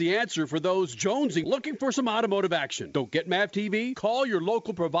TV. It's the answer for those jonesing looking for some automotive action. Don't get MAV TV? Call your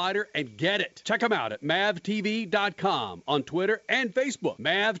local provider and get it. Check them out at mavtv.com on Twitter and Facebook.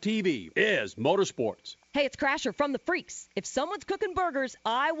 MAV TV is motorsports. Hey, it's Crasher from the Freaks. If someone's cooking burgers,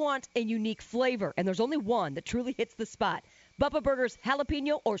 I want a unique flavor, and there's only one that truly hits the spot. Bubba Burgers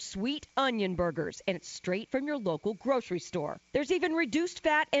jalapeno or sweet onion burgers, and it's straight from your local grocery store. There's even reduced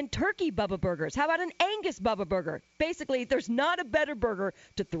fat and turkey Bubba Burgers. How about an Angus Bubba Burger? Basically, there's not a better burger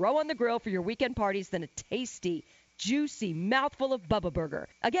to throw on the grill for your weekend parties than a tasty, juicy mouthful of Bubba Burger.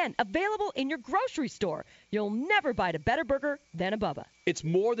 Again, available in your grocery store. You'll never bite a better burger than a Bubba. It's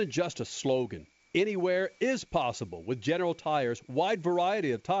more than just a slogan. Anywhere is possible with General Tire's wide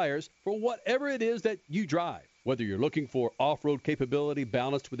variety of tires for whatever it is that you drive. Whether you're looking for off-road capability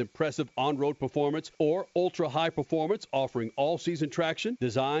balanced with impressive on-road performance or ultra-high performance offering all-season traction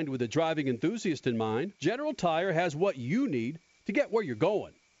designed with a driving enthusiast in mind, General Tire has what you need to get where you're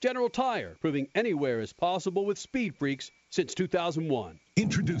going. General Tire, proving anywhere is possible with Speed Freaks since 2001.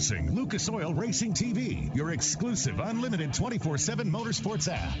 Introducing Lucas Oil Racing TV, your exclusive unlimited 24/7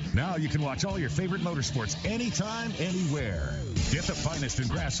 motorsports app. Now you can watch all your favorite motorsports anytime, anywhere. Get the finest in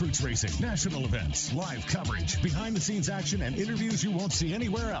grassroots racing, national events, live coverage, behind-the-scenes action, and interviews you won't see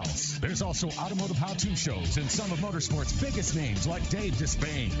anywhere else. There's also automotive how-to shows and some of motorsports' biggest names like Dave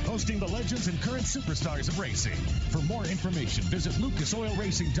Despain, hosting the legends and current superstars of racing. For more information, visit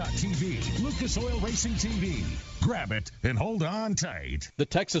lucasoilracing.tv. Lucas Oil Racing TV. Grab it and hold on tight. The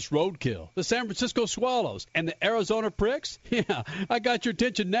Texas Roadkill, the San Francisco Swallows, and the Arizona Pricks? Yeah, I got your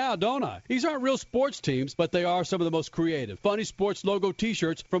attention now, don't I? These aren't real sports teams, but they are some of the most creative, funny sports logo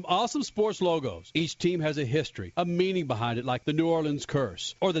T-shirts from Awesome Sports Logos. Each team has a history, a meaning behind it, like the New Orleans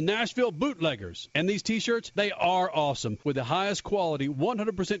Curse or the Nashville Bootleggers. And these T-shirts, they are awesome, with the highest quality,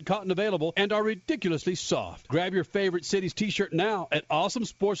 100% cotton available, and are ridiculously soft. Grab your favorite city's T-shirt now at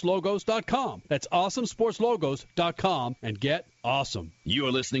awesomesportslogos.com. That's awesomesportslogos.com and get awesome.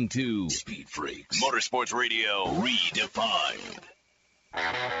 You're listening to Speed Freaks Motorsports Radio Redefined. It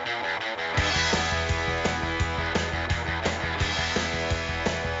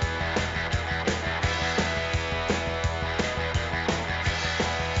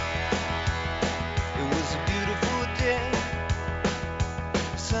was a beautiful day,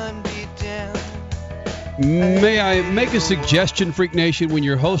 sun beat down. May I make a suggestion, Freak Nation, when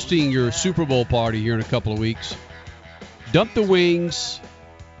you're hosting your Super Bowl party here in a couple of weeks? Dump the wings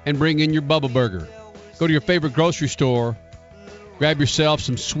and bring in your Bubba Burger. Go to your favorite grocery store, grab yourself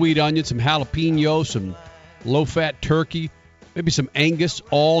some sweet onion, some jalapeno, some low-fat turkey, maybe some Angus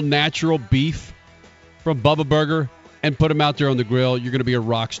all-natural beef from Bubba Burger, and put them out there on the grill. You're going to be a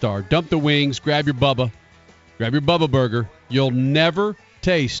rock star. Dump the wings, grab your Bubba Burger. You'll never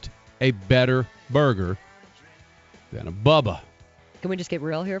taste a better burger than a Bubba. Can we just get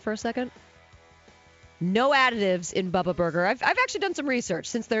real here for a second? No additives in Bubba Burger. I've actually done some research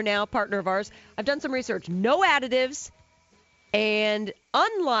since they're now a partner of ours. I've done some research. No additives. And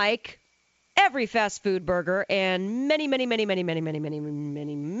unlike every fast food burger and many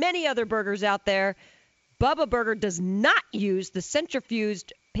other burgers out there, Bubba Burger does not use the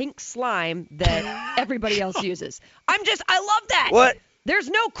centrifuged pink slime that everybody else uses. I love that. What? There's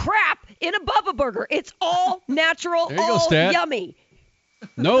no crap in a Bubba Burger. It's all natural, There you go, all Stat. yummy.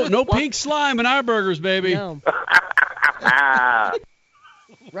 No pink slime in our burgers, baby. No.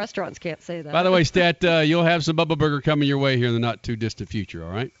 Restaurants can't say that. By the way, Stat, you'll have some Bubba Burger coming your way here in the not-too-distant future, all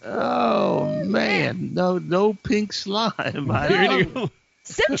right? Oh, man. No pink slime. Here you go.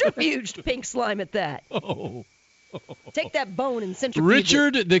 Centrifuged pink slime at that. Oh. Take that bone and centrifuge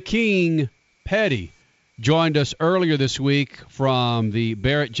Richard it. the King Petty joined us earlier this week from the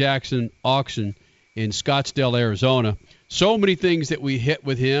Barrett-Jackson auction in Scottsdale, Arizona. So many things that we hit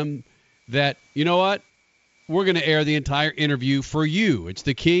with him that, you know what? We're going to air the entire interview for you. It's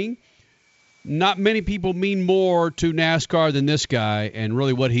the King. Not many people mean more to NASCAR than this guy and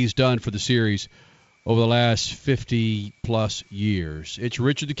really what he's done for the series over the last 50-plus years. It's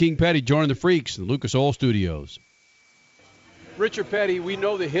Richard the King Petty joining the Freaks in the Lucas Oil Studios. Richard Petty, we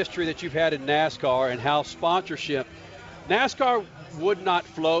know the history that you've had in NASCAR and how sponsorship. NASCAR would not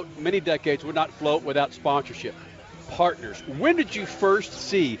float, many decades would not float without sponsorship. Partners. When did you first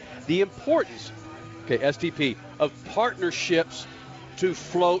see the importance, STP, of partnerships to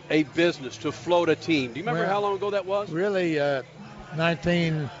float a business, to float a team? Do you remember how long ago that was? Really,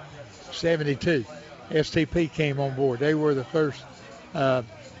 1972, STP came on board. They were the first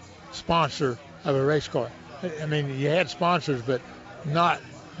sponsor of a race car. I mean, you had sponsors, but not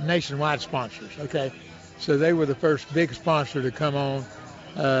nationwide sponsors, okay? So they were the first big sponsor to come on.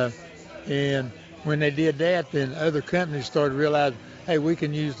 And when they did that, then other companies started realizing, hey, we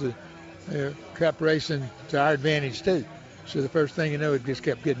can use the cup racing to our advantage too. So the first thing you know, it just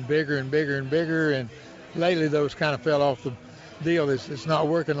kept getting bigger and bigger and bigger. And lately, those kind of fell off the deal. It's not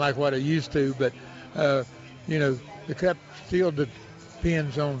working like what it used to. But, the cup still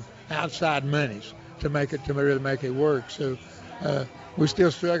depends on outside monies to really make it work. So we're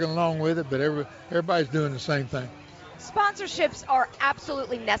still struggling along with it, but everybody's doing the same thing. Sponsorships are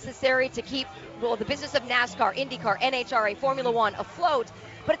absolutely necessary to keep the business of NASCAR, IndyCar, NHRA, Formula One afloat.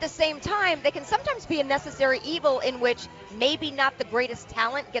 But at the same time, they can sometimes be a necessary evil in which maybe not the greatest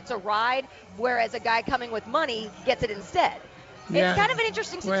talent gets a ride, whereas a guy coming with money gets it instead. Yeah. It's kind of an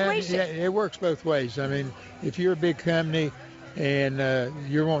interesting situation. Well, yeah, it works both ways. I mean, if you're a big company and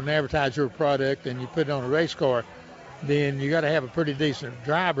you're wanting to advertise your product and you put it on a race car, then you got to have a pretty decent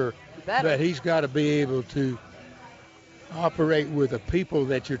driver. But he's got to be able to operate with the people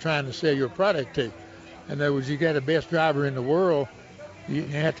that you're trying to sell your product to. In other words, you got the best driver in the world. You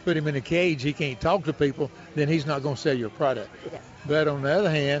have to put him in a cage. He can't talk to people. Then he's not going to sell your product. Yeah. But on the other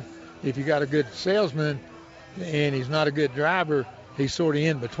hand, if you got a good salesman and he's not a good driver, he's sort of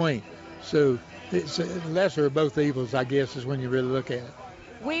in between. So it's lesser of both evils, I guess, is when you really look at it.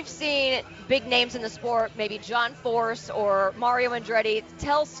 We've seen big names in the sport, maybe John Force or Mario Andretti,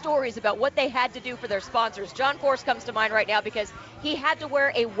 tell stories about what they had to do for their sponsors. John Force comes to mind right now because he had to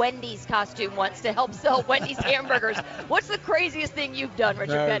wear a Wendy's costume once to help sell Wendy's hamburgers. What's the craziest thing you've done,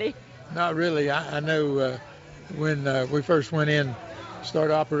 Richard Petty? Not really. I know when we first went in,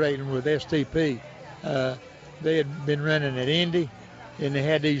 started operating with STP, they had been running at Indy, and they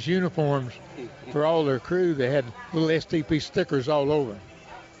had these uniforms for all their crew. They had little STP stickers all over.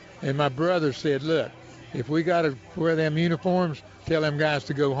 And my brother said, look, if we got to wear them uniforms, tell them guys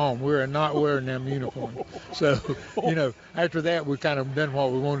to go home. We're not wearing them uniforms. So, after that, we kind of done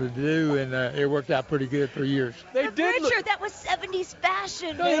what we wanted to do, and it worked out pretty good for years. They did. Richard, that was 70s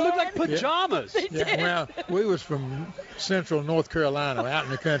fashion, No, man. they looked like pajamas. They did. Well, we was from central North Carolina, out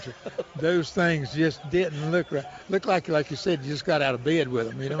in the country. Those things just didn't look right. Looked like you said, you just got out of bed with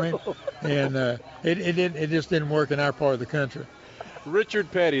them, you know what I mean? And it just didn't work in our part of the country. Richard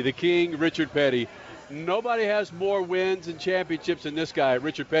Petty, the King, Richard Petty. Nobody has more wins and championships than this guy,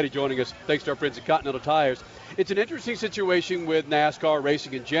 Richard Petty, joining us thanks to our friends at Continental Tires. It's an interesting situation with NASCAR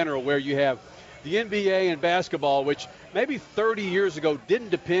racing in general, where you have the NBA and basketball, which maybe 30 years ago didn't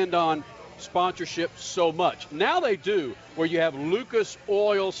depend on sponsorship so much. Now they do, where you have Lucas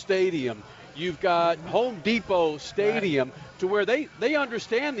Oil Stadium. You've got Home Depot Stadium, to where they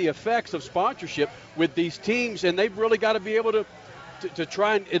understand the effects of sponsorship with these teams, and they've really got to be able to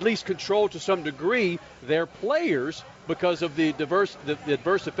try and at least control to some degree their players because of the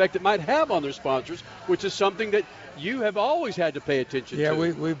adverse effect it might have on their sponsors, which is something that you have always had to pay attention to. Yeah,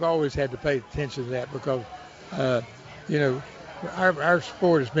 we've always had to pay attention to that because, our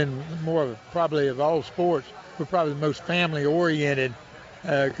sport has been more probably of all sports, we're probably the most family oriented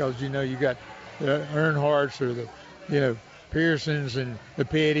because, you got the Earnhardts or the, Pearsons and the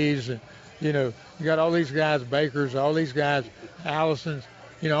Petties and, you got all these guys, Bakers, all these guys, Allisons,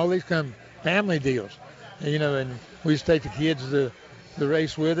 all these come family deals, and we used to take the kids to the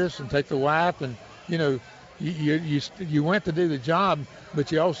race with us and take the wife, and, you went to do the job,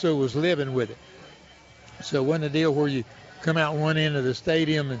 but you also was living with it. So it wasn't a deal where you come out one end of the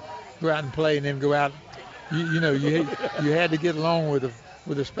stadium and go out and play and then go out. You had to get along with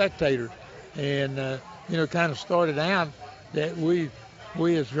the spectators, and, kind of started out that we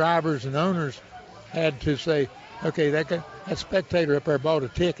as drivers and owners had to say, okay, that spectator up there bought a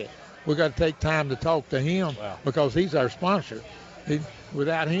ticket. We got to take time to talk to him because he's our sponsor.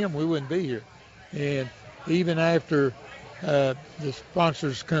 Without him, we wouldn't be here. And even after the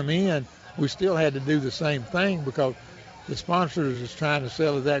sponsors come in, we still had to do the same thing because the sponsors is trying to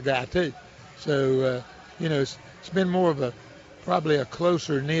sell to that guy too. So, it's been more of probably a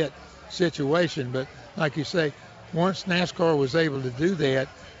closer knit situation. But like you say, once NASCAR was able to do that,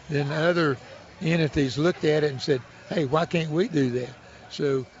 then other entities looked at it and said, hey, why can't we do that?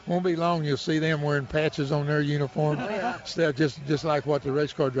 So won't be long you'll see them wearing patches on their uniform, stuff just like what the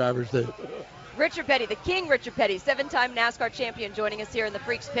race car drivers do. Richard Petty, the King Richard Petty, 7-time NASCAR champion, joining us here in the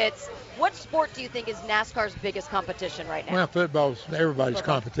Freaks Pits. What sport do you think is NASCAR's biggest competition right now? Well, football's everybody's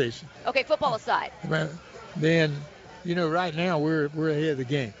competition. Okay, football aside. Well, then, right now we're ahead of the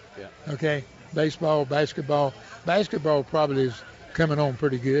game. Yeah. Okay, baseball, basketball. Basketball probably is coming on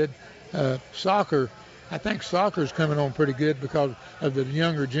pretty good. Soccer, I think soccer is coming on pretty good because of the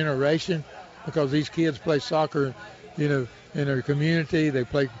younger generation, because these kids play soccer, in their community. They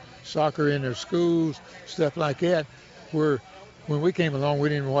play soccer in their schools, stuff like that. When we came along, we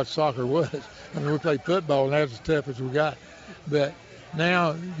didn't know what soccer was. I mean, we played football, and that's as tough as we got. But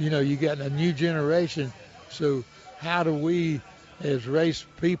now, you got a new generation. So how do we, as race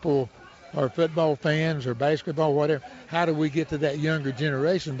people, or football fans, or basketball, whatever, how do we get to that younger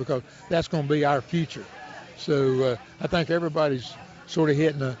generation? Because that's going to be our future. So I think everybody's sort of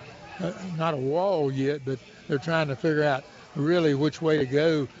hitting not a wall yet, but they're trying to figure out really which way to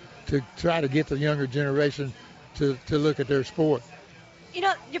go to try to get the younger generation to look at their sport.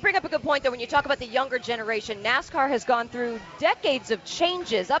 You bring up a good point, though, when you talk about the younger generation. NASCAR has gone through decades of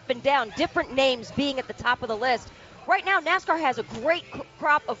changes, up and down, different names being at the top of the list. Right now, NASCAR has a great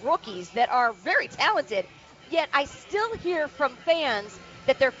crop of rookies that are very talented, yet I still hear from fans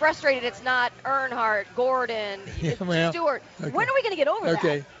that they're frustrated it's not Earnhardt, Gordon, Stewart. Okay. When are we going to get over that?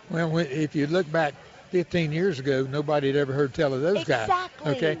 Okay, well, if you look back 15 years ago, nobody had ever heard tell of those guys.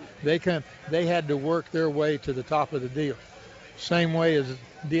 Exactly. Okay, they had to work their way to the top of the deal. Same way as it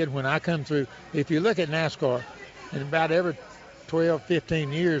did when I come through. If you look at NASCAR, in about every 12,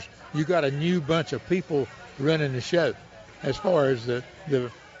 15 years, you got a new bunch of people running the show as far as the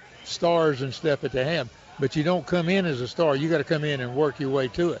stars and stuff that they have. But you don't come in as a star. You got to come in and work your way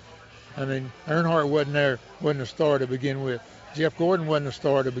to it. I mean, Earnhardt wasn't a star to begin with. Jeff Gordon wasn't a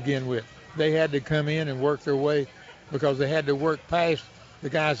star to begin with. They had to come in and work their way because they had to work past the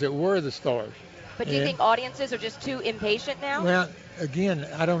guys that were the stars. But do you think audiences are just too impatient now? Well, again,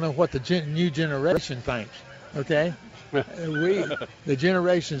 I don't know what the new generation thinks, okay? The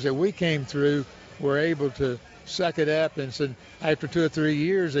generations that we came through were able to suck it up and said after 2 or 3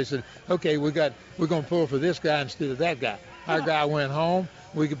 years they said, okay, we're going to pull for this guy instead of that guy. Our guy went home.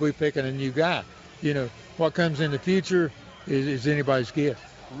 We could be picking a new guy. You know, what comes in the future is anybody's guess.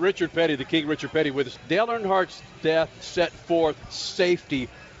 Richard Petty, the King Richard Petty with us. Dale Earnhardt's death set forth safety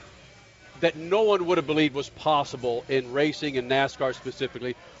that no one would have believed was possible in racing and NASCAR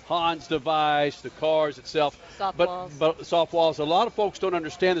specifically. Hans device, the cars itself. But soft walls. A lot of folks don't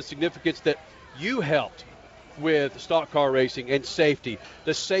understand the significance that you helped with stock car racing and safety,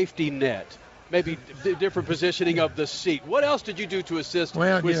 the safety net, maybe different positioning of the seat. What else did you do to assist?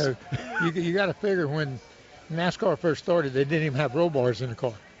 Well, you got to figure when NASCAR first started, they didn't even have roll bars in the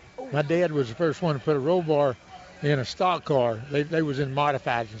car. My dad was the first one to put a roll bar in a stock car. They was in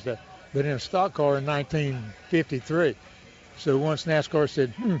modifieds and stuff, but in a stock car in 1953. So once NASCAR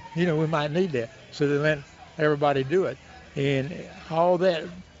said, we might need that, so they let everybody do it. And all that,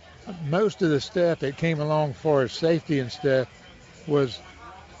 most of the stuff that came along for safety and stuff was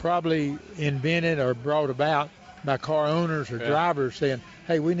probably invented or brought about by car owners or drivers saying,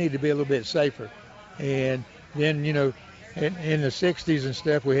 hey, we need to be a little bit safer. And then, in the 60s and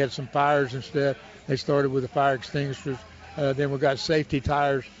stuff, we had some fires and stuff. They started with the fire extinguishers. Then we got safety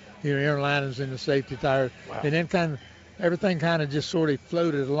tires, air linings in the safety tires. Wow. And then everything kind of just sort of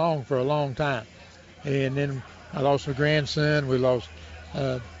floated along for a long time. And then I lost my grandson. We lost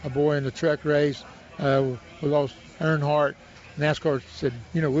a boy in the truck race. We lost Earnhardt. NASCAR said,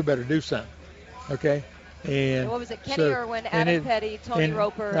 we better do something. Okay? And what was it, Kenny Irwin, Adam Petty, Tony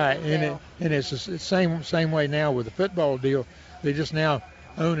Roper? Right, and it's the same way now with the football deal. They just now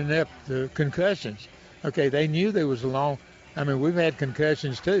owning up the concussions. Okay, they knew there was we've had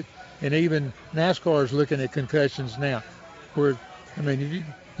concussions too, and even NASCAR is looking at concussions now. Where, if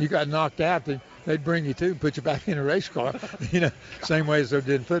you got knocked out, they'd bring you to and put you back in a race car. Same way as they did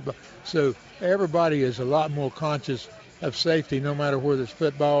in football. So everybody is a lot more conscious of safety, no matter whether it's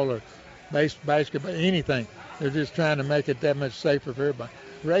football or basketball, anything. They're just trying to make it that much safer for everybody.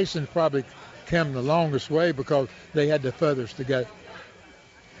 Racing's probably come the longest way because they had the furthest to go.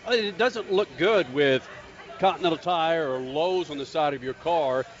 It doesn't look good with Continental Tire or Lowe's on the side of your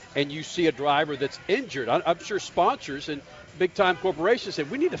car and you see a driver that's injured. I'm sure sponsors and big-time corporations say,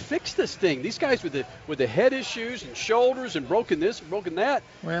 we need to fix this thing. These guys with the head issues and shoulders and broken this and broken that,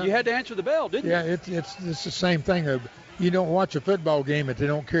 you had to answer the bell, didn't you? Yeah, it's the same thing. You don't watch a football game if they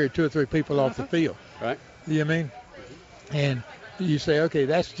don't carry 2 or 3 people off the field. Right. You know what I mean? And you say, okay,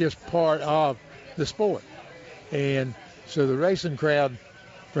 that's just part of the sport. And so the racing crowd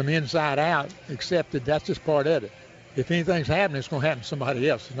from inside out accepted that's just part of it. If anything's happening, it's going to happen to somebody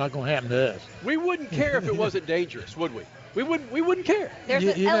else. It's not going to happen to us. We wouldn't care if it wasn't dangerous, would we? We wouldn't care. There's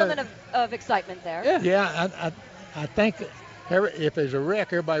an element of excitement there. Yeah, I think if there's a wreck,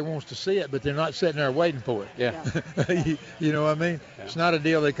 everybody wants to see it, but they're not sitting there waiting for it. Yeah. You know what I mean? Yeah. It's not a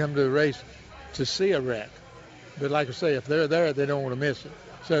deal they come to the race to see a wreck. But like I say, if they're there, they don't want to miss it.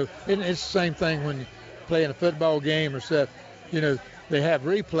 So it's the same thing when you play in a football game or stuff. They have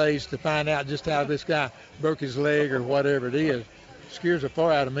replays to find out just how this guy broke his leg or whatever it is. It scares the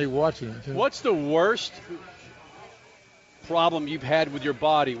far out of me watching it. What's the worst problem you've had with your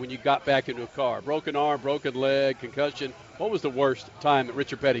body when you got back into a car? Broken arm, broken leg, concussion. What was the worst time that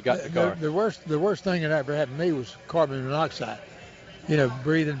Richard Petty got in the car? The worst thing that ever happened to me was carbon monoxide.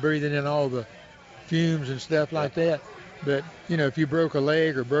 Breathing in all the fumes and stuff like that. But, if you broke a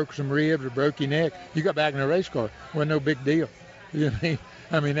leg or broke some ribs or broke your neck, you got back in a race car. It wasn't no big deal. You know what I mean?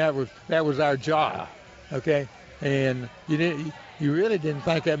 I mean, that was our job, okay? And you really didn't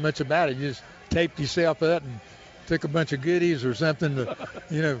think that much about it. You just taped yourself up and took a bunch of goodies or something to,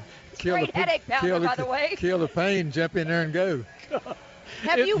 kill the pain, jump in there and go.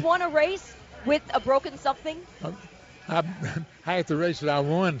 Have you won a race with a broken something? Half the race that I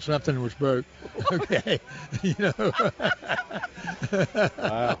won, something was broke. Okay,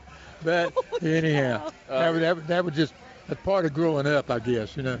 Wow. But anyhow, that was just a part of growing up, I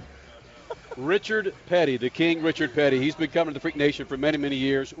guess. Richard Petty, the King Richard Petty. He's been coming to the Freak Nation for many, many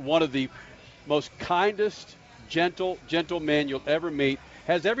years. One of the most kindest, gentle men you'll ever meet.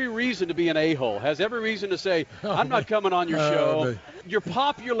 Has every reason to be an a-hole. Has every reason to say, I'm not coming on your show. Your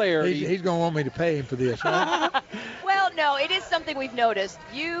popularity. He's going to want me to pay him for this, right? Well, no, it is something we've noticed.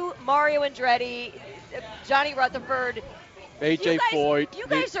 You, Mario Andretti, Johnny Rutherford, AJ Foyt. You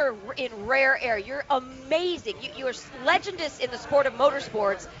guys are in rare air. You're amazing. You are legendous in the sport of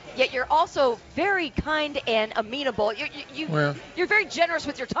motorsports, yet you're also very kind and amenable. You're very generous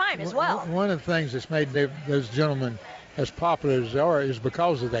with your time as well. One of the things that's made those gentlemen as popular as they are is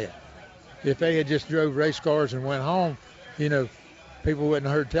because of that. If they had just drove race cars and went home, people wouldn't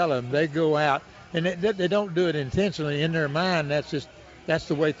have heard tell of them. They go out and they don't do it intentionally. In their mind, that's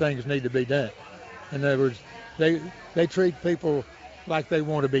the way things need to be done. In other words, they treat people like they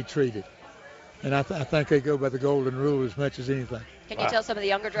want to be treated, and I think they go by the golden rule as much as anything. Can you tell some of the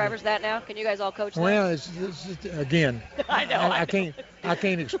younger drivers that now? Can you guys all coach them? Well, it's again, I know. I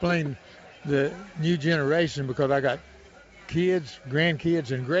can't explain the new generation because I got kids,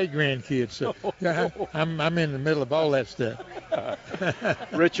 grandkids, and great-grandkids. So I'm in the middle of all that stuff.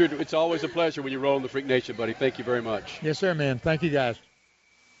 Richard, it's always a pleasure when you roll in the Freak Nation, buddy. Thank you very much. Yes, sir, man. Thank you, guys.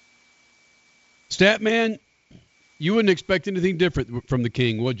 Statman, you wouldn't expect anything different from the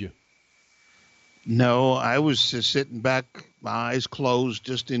King, would you? No, I was just sitting back, my eyes closed,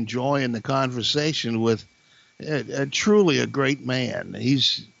 just enjoying the conversation with truly a great man.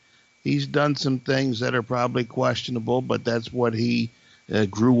 He's done some things that are probably questionable, but that's what he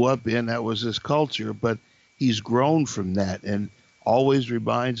grew up in. That was his culture. But he's grown from that, and always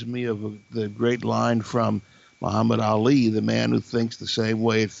reminds me of the great line from Muhammad Ali: the man who thinks the same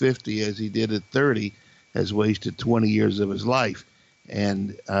way at 50 as he did at 30 has wasted 20 years of his life.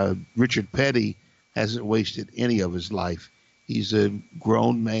 And Richard Petty hasn't wasted any of his life. He's a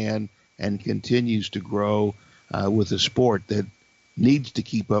grown man and continues to grow with a sport that needs to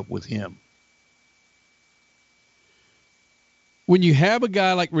keep up with him. When you have a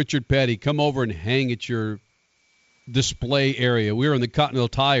guy like Richard Petty come over and hang at your display area, we were in the Continental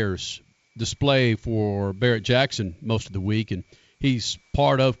Tires display for Barrett Jackson most of the week, and he's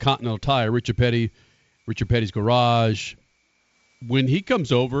part of Continental Tire, Richard Petty's Garage. When he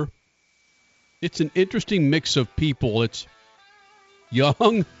comes over, it's an interesting mix of people. It's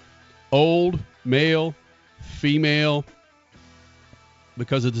young, old, male, female,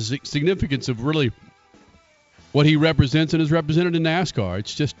 because of the significance of really what he represents and is represented in NASCAR.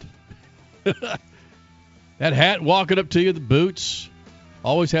 It's just that hat walking up to you, the boots,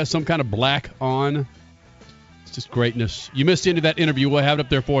 always has some kind of black on. It's just greatness. You missed any of that interview. We'll have it up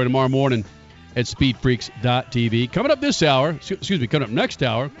there for you tomorrow morning at speedfreaks.tv. Coming up next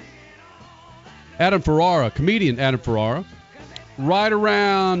hour, Adam Ferrara, comedian Adam Ferrara. Right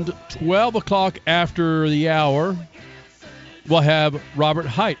around 12 o'clock after the hour, we'll have Robert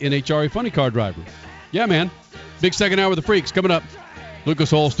Height, NHRA funny car driver. Yeah, man. Big second hour with the Freaks coming up.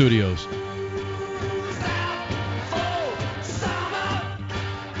 Lucas Oil Studios.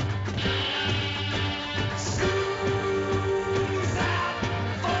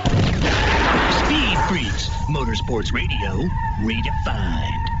 Speed Freaks, Motorsports Radio,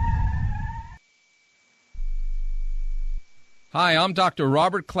 redefined. Hi, I'm Dr.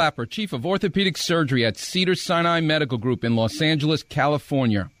 Robert Clapper, Chief of Orthopedic Surgery at Cedars-Sinai Medical Group in Los Angeles,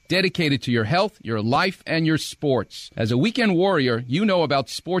 California. Dedicated to your health, your life, and your sports. As a weekend warrior, you know about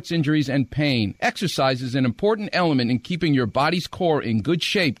sports injuries and pain. Exercise is an important element in keeping your body's core in good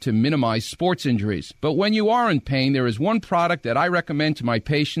shape to minimize sports injuries. But when you are in pain, there is one product that I recommend to my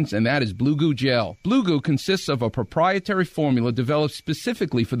patients, and that is Blue Goo Gel. Blue Goo consists of a proprietary formula developed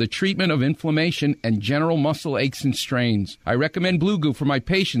specifically for the treatment of inflammation and general muscle aches and strains. I recommend Blue Goo for my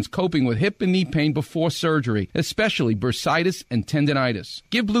patients coping with hip and knee pain before surgery, especially bursitis and tendinitis.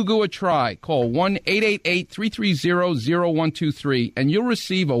 Give Blue Goo a try. Call 1-888-330-0123 and you'll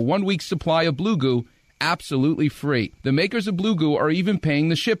receive a 1-week supply of Blue Goo absolutely free. The makers of Blue Goo are even paying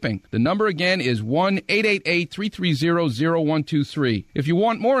the shipping. The number again is 1-888-330-0123. If you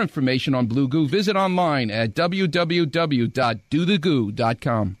want more information on Blue Goo, visit online at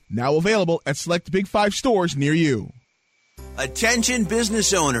www.dothegoo.com. Now available at select Big 5 stores near you. Attention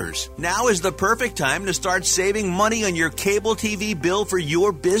business owners. Now is the perfect time to start saving money on your cable TV bill for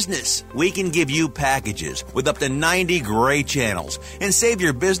your business. We can give you packages with up to 90 great channels and save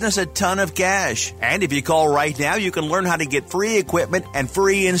your business a ton of cash. And if you call right now, you can learn how to get free equipment and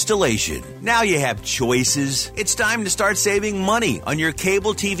free installation. Now you have choices. It's time to start saving money on your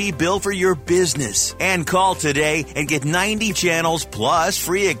cable TV bill for your business. And call today and get 90 channels plus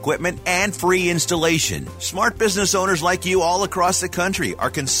free equipment and free installation. Smart business owners like you all across the country are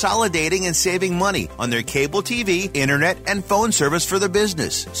consolidating and saving money on their cable TV, internet, and phone service for their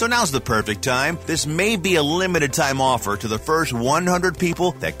business. So now's the perfect time. This may be a limited time offer to the first 100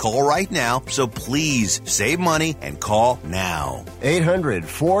 people that call right now, so please save money and call now.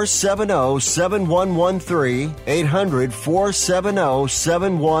 800-470-7113.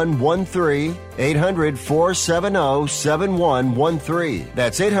 800-470-7113. 800-470-7113.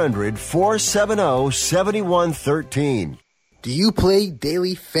 That's 800-470-7113. Do you play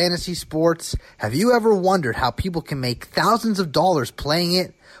daily fantasy sports? Have you ever wondered how people can make thousands of dollars playing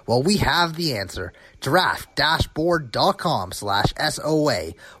it? Well, we have the answer.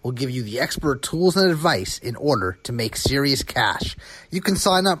 Draft-board.com/SOA will give you the expert tools and advice in order to make serious cash. You can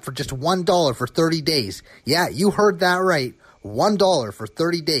sign up for just $1 for 30 days. Yeah, you heard that right. $1 for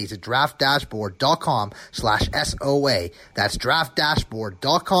 30 days at draft-board.com/SOA. That's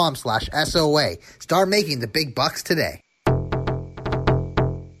draft-board.com/SOA. Start making the big bucks today.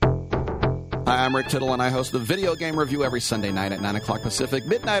 Hi, I'm Rick Tittle, and I host the Video Game Review every Sunday night at 9 o'clock Pacific,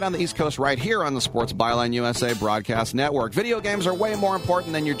 midnight on the East Coast, right here on the Sports Byline USA Broadcast Network. Video games are way more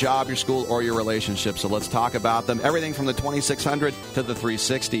important than your job, your school, or your relationship, so let's talk about them. Everything from the 2600 to the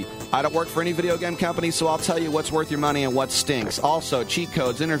 360. I don't work for any video game company, so I'll tell you what's worth your money and what stinks. Also, cheat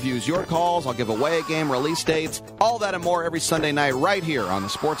codes, interviews, your calls. I'll give away a game, release dates, all that and more every Sunday night right here on the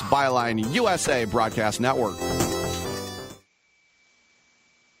Sports Byline USA Broadcast Network.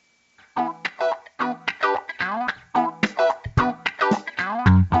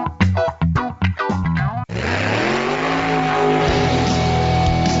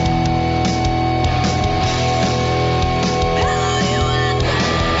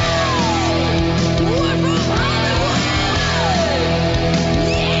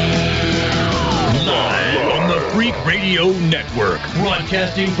 Network,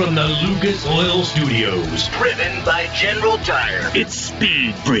 broadcasting from the Lucas Oil Studios. Driven by General Tire. It's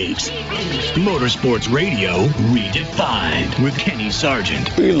Speed Freaks. Motorsports Radio redefined with Kenny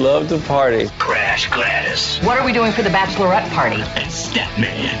Sargent. We love to party. Crash Gladys. What are we doing for the bachelorette party? And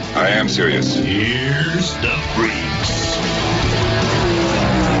Statman. I am serious. Here's the Freaks.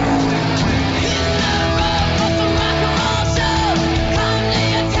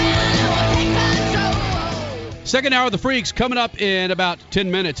 Second hour of the Freaks coming up in about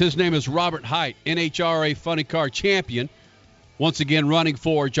 10 minutes. His name is Robert Hight, NHRA Funny Car Champion. Once again running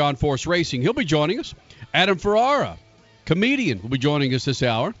for John Force Racing. He'll be joining us. Adam Ferrara, comedian, will be joining us this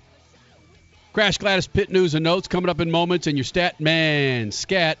hour. Crash Gladys Pit News and Notes coming up in moments. And your Stat Man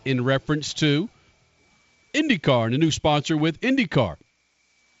Scat in reference to IndyCar and a new sponsor with IndyCar.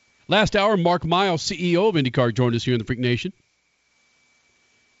 Last hour, Mark Miles, CEO of IndyCar, joined us here in the Freak Nation.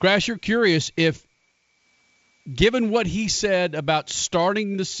 Crash, you're curious if, given what he said about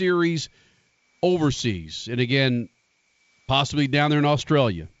starting the series overseas, and again, possibly down there in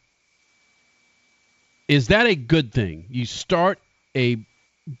Australia, is that a good thing? You start a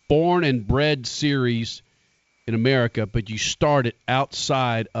born and bred series in America, but you start it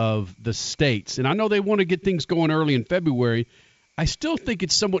outside of the States. And I know they want to get things going early in February. I still think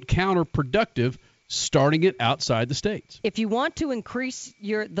it's somewhat counterproductive starting it outside the States. If you want to increase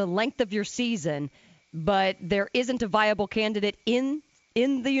the length of your season, but there isn't a viable candidate in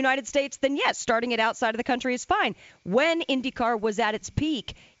the United States, then yes, starting it outside of the country is fine. When IndyCar was at its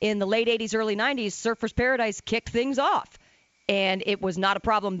peak in the late 80s, early 90s, Surfers Paradise kicked things off, and it was not a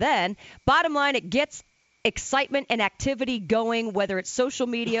problem then. Bottom line, it gets excitement and activity going, whether it's social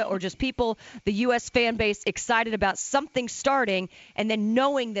media or just people, the U.S. fan base, excited about something starting, and then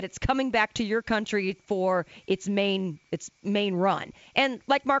knowing that it's coming back to your country for its main run. And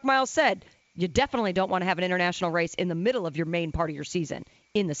like Mark Miles said, you definitely don't want to have an international race in the middle of your main part of your season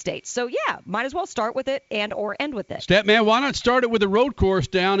in the States. So, yeah, might as well start with it and or end with it. Statman, why not start it with a road course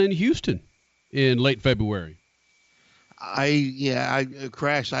down in Houston in late February?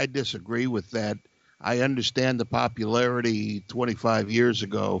 Crash, I disagree with that. I understand the popularity 25 years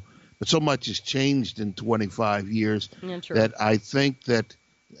ago, but so much has changed in 25 years that I think that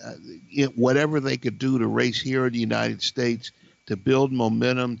whatever they could do to race here in the United States, to build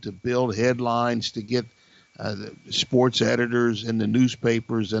momentum, to build headlines, to get the sports editors and the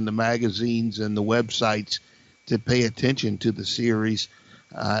newspapers and the magazines and the websites to pay attention to the series.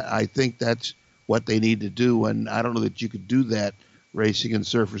 I think that's what they need to do, and I don't know that you could do that racing in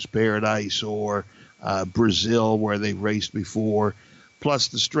Surfers Paradise or Brazil, where they've raced before. Plus,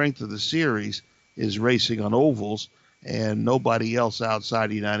 the strength of the series is racing on ovals, and nobody else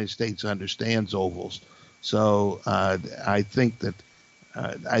outside the United States understands ovals. So I think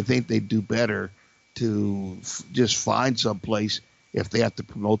they do better to just find some place if they have to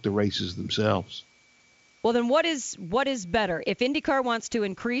promote the races themselves. Well, then what is better? If IndyCar wants to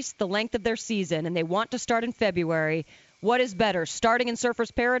increase the length of their season and they want to start in February, what is better, starting in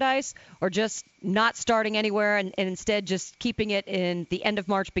Surfers Paradise or just not starting anywhere and instead just keeping it in the end of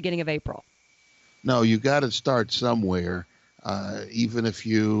March, beginning of April? No, you got to start somewhere, even if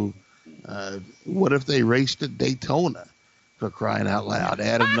you what if they raced at Daytona, for crying out loud?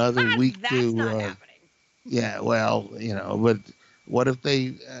 Add another week to. Yeah, well, but what if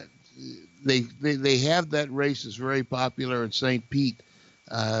they they have that race that's very popular in St. Pete,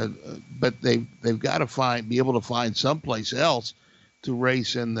 but they've got to be able to find someplace else to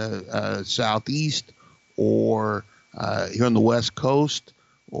race in the southeast or here on the West Coast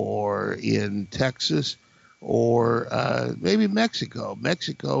or in Texas or maybe Mexico.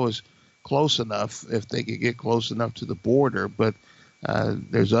 Mexico is close enough if they could get close enough to the border, but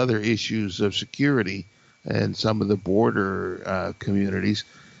there's other issues of security in some of the border communities.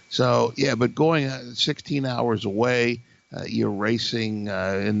 So, yeah, but going 16 hours away, you're racing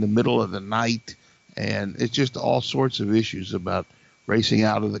in the middle of the night, and it's just all sorts of issues about racing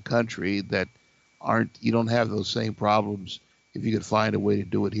out of the country that you don't have those same problems if you could find a way to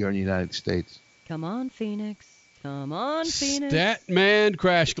do it here in the United States. Come on, Phoenix. Come on, Phoenix. Statman,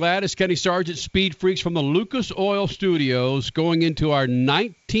 Crash Gladys, Kenny Sargent, Speed Freaks from the Lucas Oil Studios, going into our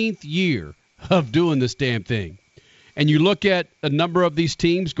 19th year of doing this damn thing. And you look at a number of these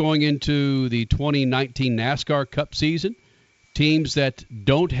teams going into the 2019 NASCAR Cup season, teams that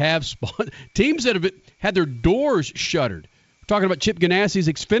don't have teams that have had their doors shuttered. We're talking about Chip Ganassi's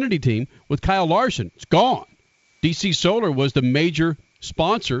Xfinity team with Kyle Larson. It's gone. DC Solar was the major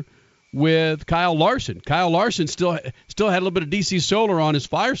sponsor with Kyle Larson. Kyle Larson still had a little bit of DC Solar on his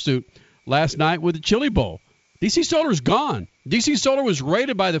fire suit last night with the Chili Bowl. DC Solar's gone. DC Solar was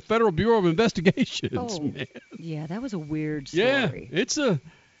raided by the Federal Bureau of Investigations. Oh, man. Yeah, that was a weird story. Yeah,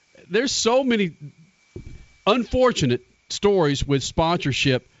 there's so many unfortunate stories with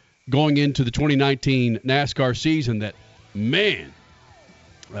sponsorship going into the 2019 NASCAR season that, man,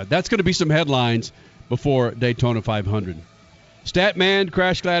 that's going to be some headlines before Daytona 500. Statman,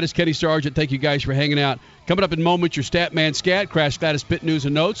 Crash Gladys, Kenny Sargent, thank you guys for hanging out. Coming up in moments, your Statman Scat, Crash Gladys Pit News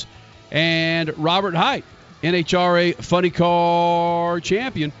and Notes, and Robert Height, NHRA Funny Car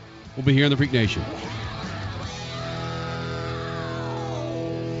Champion, will be here in the Freak Nation.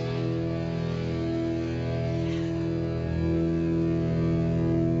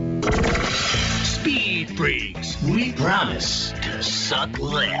 Speed Freaks, we promise to suck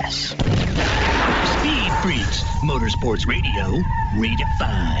less. Speed Freaks, Motorsports Radio,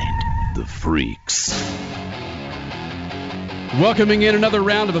 redefined. The Freaks. Welcoming in another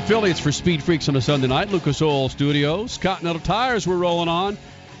round of affiliates for Speed Freaks on a Sunday night. Lucas Oil Studios. Continental Tires we're rolling on,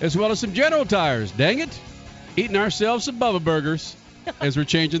 as well as some General Tires. Dang it. Eating ourselves some Bubba Burgers as we're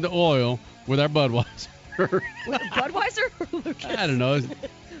changing the oil with our Budweiser. Budweiser or Lucas? I don't know.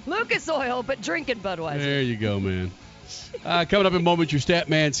 Lucas Oil, but drinking Budweiser. There you go, man. Coming up in a moment, your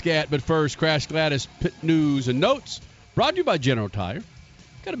Statman Scat. But first, Crash Gladys Pit News and Notes. Brought to you by General Tire.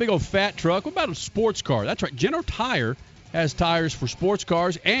 Got a big old fat truck. What about a sports car? That's right. General Tire has tires for sports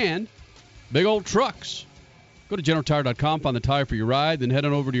cars and big old trucks. Go to GeneralTire.com, find the tire for your ride, then head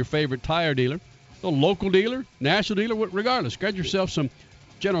on over to your favorite tire dealer, a local dealer, national dealer, regardless. Grab yourself some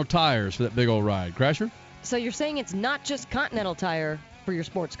General Tires for that big old ride. Crasher? So you're saying it's not just Continental Tire for your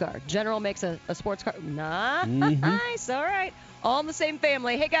sports car. General makes a sports car. Nice. Mm-hmm. All right. All in the same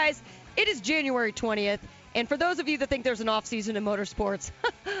family. Hey, guys, it is January 20th. And for those of you that think there's an off-season in motorsports,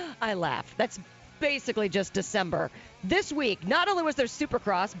 I laugh. That's basically just December. This week, not only was there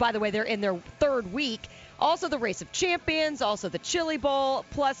Supercross, by the way, they're in their third week, also the Race of Champions, also the Chili Bowl,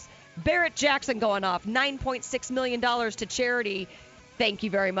 plus Barrett Jackson going off $9.6 million to charity. Thank you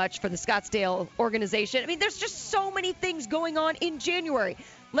very much for the Scottsdale organization. I mean, there's just so many things going on in January.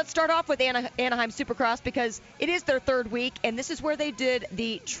 Let's start off with Anaheim Supercross because it is their third week, and this is where they did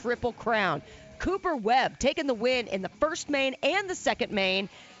the Triple Crown. Cooper Webb taking the win in the first main and the second main,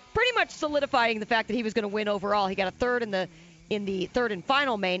 pretty much solidifying the fact that he was going to win overall. He got a third in the third and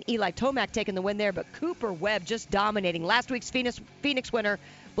final main. Eli Tomac taking the win there, but Cooper Webb just dominating. Last week's Phoenix winner,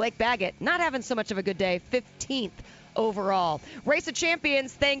 Blake Baggett, not having so much of a good day, 15th overall. Race of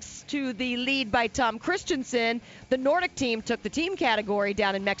Champions, thanks to the lead by Tom Christensen. The Nordic team took the team category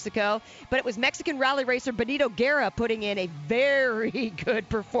down in Mexico, but it was Mexican rally racer Benito Guerra putting in a very good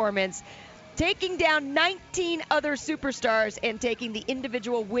performance, taking down 19 other superstars and taking the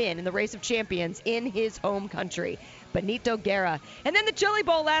individual win in the Race of Champions in his home country. Benito Guerra. And then the Chili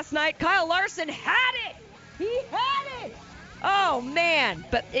Bowl last night, Kyle Larson had it! He had it! Oh, man.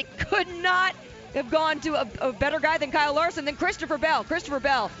 But it could not have gone to a better guy than Kyle Larson than Christopher Bell. Christopher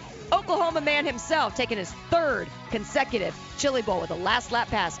Bell, Oklahoma man himself, taking his third consecutive Chili Bowl with a last lap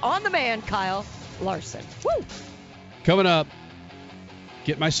pass on the man, Kyle Larson. Woo! Coming up,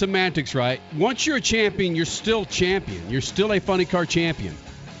 get my semantics right. Once you're a champion, you're still champion. You're still a funny car champion.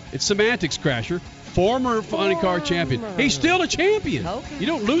 It's semantics, Crasher. Former funny car champion. He's still a champion. Okay. You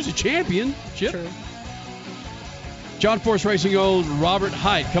don't lose a champion. Chip. True. John Force Racing old Robert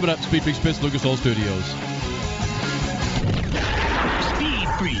Height coming up. Speed Freaks Pits, Lucas Oil Studios. Speed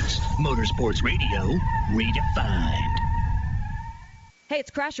Freaks, Motorsports Radio, redefined. Hey, it's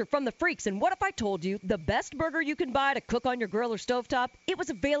Crasher from the Freaks, and what if I told you the best burger you can buy to cook on your grill or stovetop, it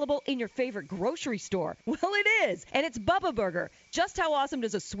was available in your favorite grocery store? Well, it is, and it's Bubba Burger. Just how awesome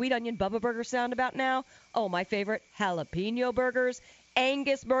does a sweet onion Bubba Burger sound about now? Oh, my favorite, jalapeno burgers,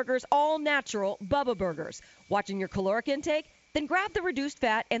 Angus burgers, all natural Bubba Burgers. Watching your caloric intake? Then grab the reduced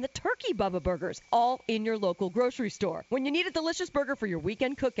fat and the turkey Bubba Burgers, all in your local grocery store. When you need a delicious burger for your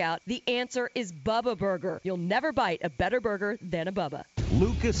weekend cookout, the answer is Bubba Burger. You'll never bite a better burger than a Bubba.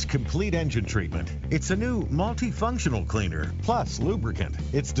 Lucas Complete Engine Treatment. It's a new multifunctional cleaner plus lubricant.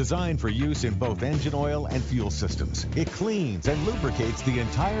 It's designed for use in both engine oil and fuel systems. It cleans and lubricates the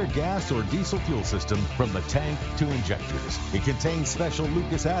entire gas or diesel fuel system from the tank to injectors. It contains special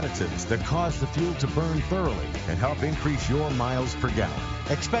Lucas additives that cause the fuel to burn thoroughly and help increase your miles per gallon.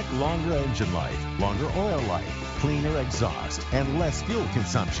 Expect longer engine life, longer oil life, cleaner exhaust, and less fuel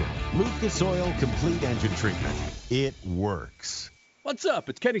consumption. Lucas Oil Complete Engine Treatment. It works. What's up?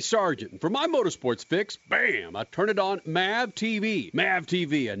 It's Kenny Sargent. And for my motorsports fix, bam, I turn it on MAV TV. MAV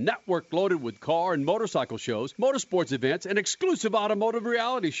TV, a network loaded with car and motorcycle shows, motorsports events, and exclusive automotive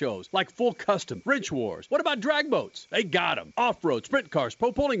reality shows like Full Custom, Wrench Wars. What about drag boats? They got them. Off-road, sprint cars,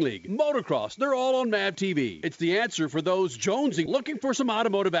 pro pulling league, motocross, they're all on MAV TV. It's the answer for those jonesing looking for some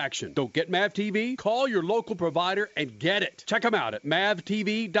automotive action. Don't get MAV TV? Call your local provider and get it. Check them out at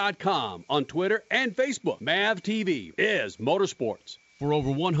mavtv.com on Twitter and Facebook. MAV TV is motorsports. For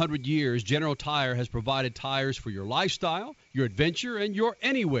over 100 years, General Tire has provided tires for your lifestyle, your adventure, and your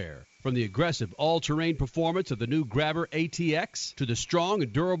anywhere. From the aggressive all-terrain performance of the new Grabber ATX to the strong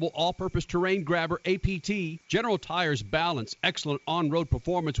and durable all-purpose terrain Grabber APT, General Tire's balance excellent on-road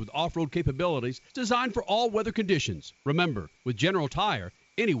performance with off-road capabilities designed for all weather conditions. Remember, with General Tire,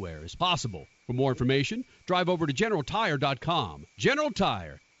 anywhere is possible. For more information, drive over to GeneralTire.com. General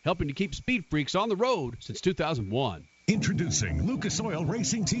Tire, helping to keep speed freaks on the road since 2001. Introducing Lucas Oil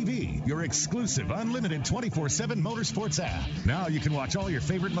Racing TV, your exclusive unlimited 24/7 motorsports app. Now you can watch all your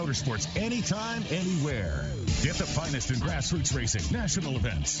favorite motorsports anytime, anywhere. Get the finest in grassroots racing, national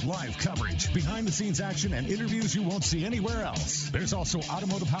events, live coverage, behind-the-scenes action, and interviews you won't see anywhere else. There's also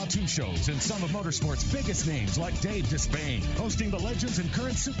automotive how-to shows and some of motorsports' biggest names like Dave Despain, hosting the legends and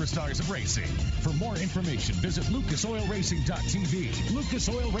current superstars of racing. For more information, visit lucasoilracing.tv. Lucas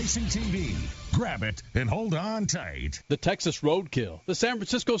Oil Racing TV. Grab it and hold on tight. The Texas Roadkill, the San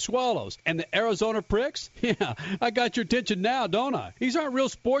Francisco Swallows, and the Arizona Pricks? Yeah, I got your attention now, don't I? These aren't real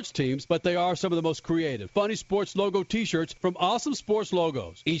sports teams, but they are some of the most creative, funny sports logo t-shirts from Awesome Sports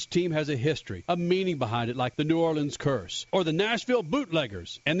Logos. Each team has a history, a meaning behind it, like the New Orleans Curse or the Nashville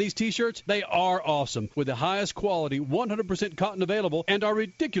Bootleggers. And these t-shirts, they are awesome, with the highest quality, 100% cotton available, and are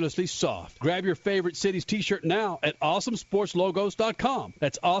ridiculously soft. Grab your favorite city's t-shirt now at awesomesportslogos.com.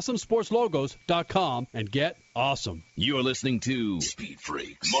 That's awesomesportslogos.com and get awesome. You're listening to Speed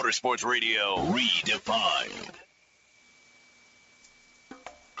Freaks, Motorsports Radio, redefined.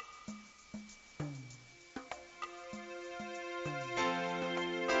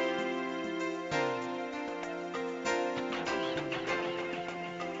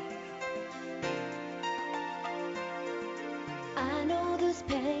 I know this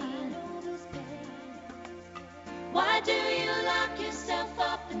pain. Why do you lock yourself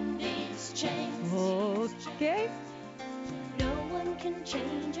up in these chains? Okay. No one can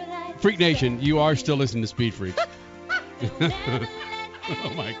change your life. Freak Nation, you are still listening to Speed Freaks.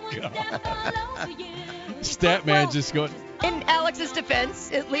 Oh, my God. Statman just going. In Alex's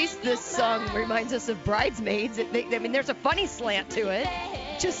defense, at least this song reminds us of Bridesmaids. I mean, there's a funny slant to it.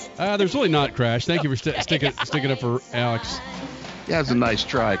 Just. There's really not, Crash. Thank you for sticking up for Alex. Yeah, it's a nice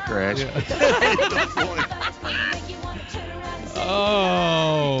try, Crash. Yeah.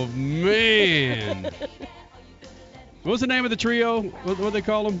 Oh, man. What was the name of the trio? What do they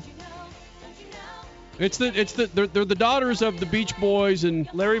call them? They're the daughters of the Beach Boys and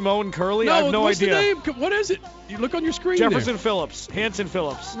Larry Moe and Curly. No, I have no what's idea. The name? What is it? You look on your screen. Jefferson there. Phillips, Hanson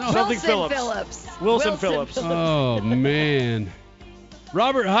Phillips, No. something Wilson Phillips. Phillips. Wilson Phillips. Oh man.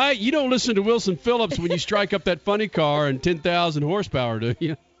 Robert Hite, you don't listen to Wilson Phillips when you strike up that funny car and 10,000 horsepower, do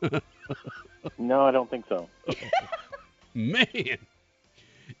you? No, I don't think so. Man.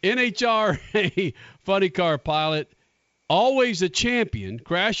 NHRA funny car pilot, always a champion.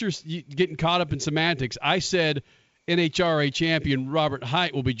 Crasher's getting caught up in semantics. I said NHRA champion Robert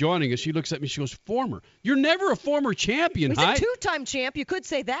Hite will be joining us. She looks at me. She goes, former. You're never a former champion, He's Hite. a two-time champ. You could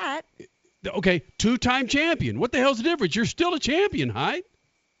say that. Okay, two-time champion. What the hell's the difference? You're still a champion, Hite.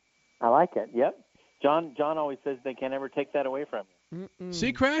 I like it. Yep. John always says they can't ever take that away from you.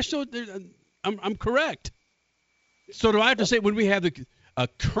 See, Crash, so I'm correct. So do I have to say when we have the a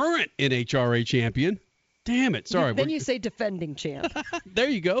current NHRA champion. Damn it. Sorry. Then you say defending champ. There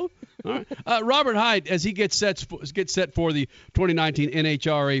you go. All right. Robert Hyde, as he gets set for the 2019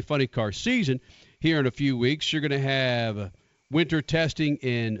 NHRA Funny Car season here in a few weeks, you're going to have winter testing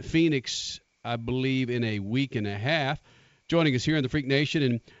in Phoenix, I believe, in a week and a half. Joining us here in the Freak Nation.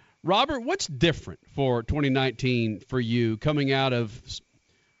 And Robert, what's different for 2019 for you coming out of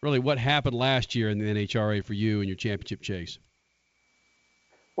really what happened last year in the NHRA for you and your championship chase?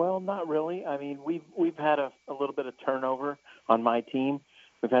 Well, not really. I mean, we've had a little bit of turnover on my team.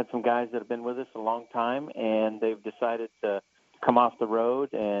 We've had some guys that have been with us a long time, and they've decided to come off the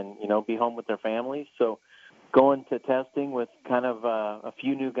road and, be home with their families. So going to testing with kind of a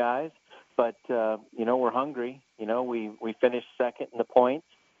few new guys, but, we're hungry. We finished second in the points,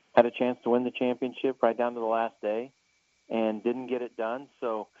 had a chance to win the championship right down to the last day, and didn't get it done.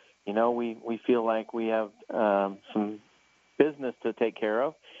 So, we feel like we have some business to take care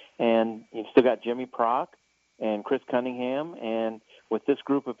of. And you've still got Jimmy Prock and Chris Cunningham, and with this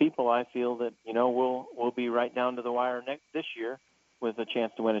group of people, I feel that we'll be right down to the wire this year with a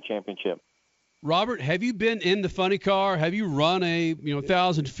chance to win a championship. Robert, have you been in the funny car? Have you run a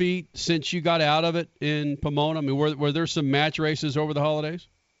 1,000 feet since you got out of it in Pomona? I mean, were there some match races over the holidays?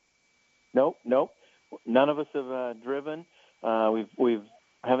 Nope. None of us have driven. We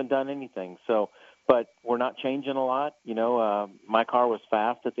haven't done anything. So, but we're not changing a lot. My car was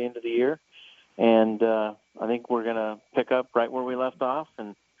fast at the end of the year, and I think we're going to pick up right where we left off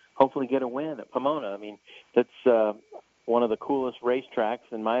and hopefully get a win at Pomona. I mean, that's one of the coolest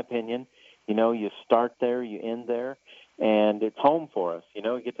racetracks, in my opinion. You start there, you end there, and it's home for us.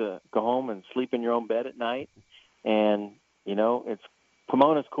 You get to go home and sleep in your own bed at night, and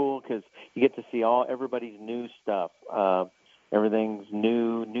Pomona's cool because you get to see everybody's new stuff. Everything's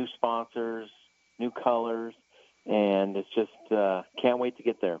new sponsors, new colors, and it's just can't wait to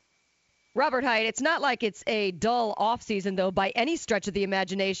get there. Robert Hyde, it's not like it's a dull off season, though, by any stretch of the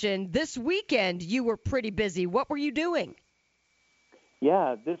imagination. This weekend, you were pretty busy. What were you doing?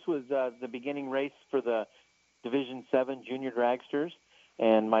 Yeah, this was the beginning race for the Division 7 Junior Dragsters,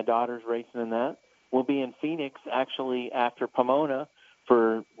 and my daughter's racing in that. We'll be in Phoenix, actually, after Pomona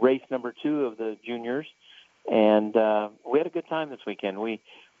for race number 2 of the juniors, and we had a good time this weekend. We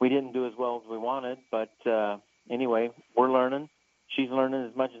didn't do as well as we wanted, but anyway, we're learning. She's learning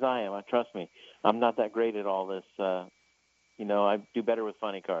as much as I am. Trust me. I'm not that great at all this. I do better with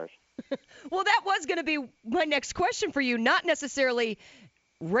funny cars. Well, that was going to be my next question for you, not necessarily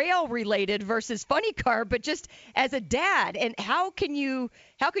rail-related versus funny car, but just as a dad. And how can you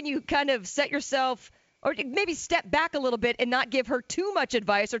kind of set yourself or maybe step back a little bit and not give her too much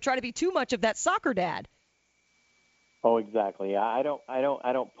advice or try to be too much of that soccer dad? Oh, exactly. I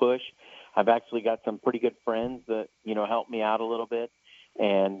don't push. I've actually got some pretty good friends that, help me out a little bit.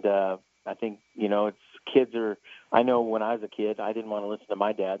 And I think, I know when I was a kid, I didn't want to listen to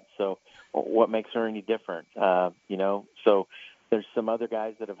my dad. So what makes her any different? So there's some other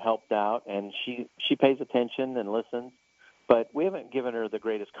guys that have helped out, and she pays attention and listens, but we haven't given her the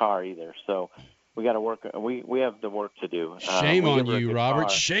greatest car either. So we got to work. We have the work to do. Shame on you, Robert. Car.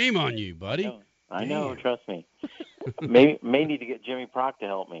 Shame on you, buddy. I know. Trust me. may need to get Jimmy Prock to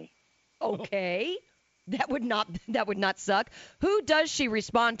help me. Okay. That would not suck. Who does she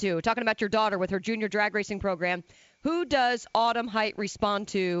respond to? Talking about your daughter with her junior drag racing program, who does Autumn Height respond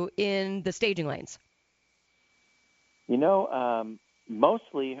to in the staging lanes?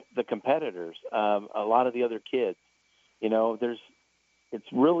 Mostly the competitors. A lot of the other kids. It's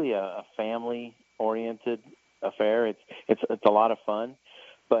really a family-oriented affair. It's a lot of fun,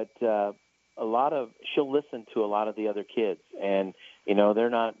 but she'll listen to a lot of the other kids, and they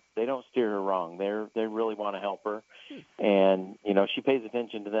don't steer her wrong. They really want to help her, and she pays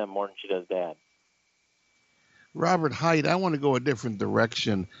attention to them more than she does Dad. Robert Hyde, I want to go a different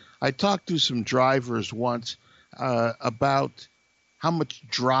direction. I talked to some drivers once about how much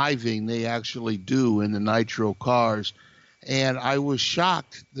driving they actually do in the nitro cars, and I was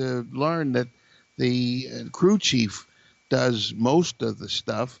shocked to learn that the crew chief does most of the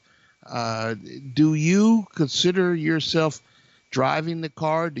stuff. Do you consider yourself driving the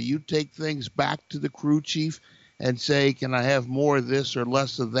car? Do you take things back to the crew chief and say, can I have more of this or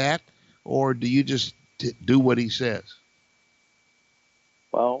less of that? Or do you just do what he says?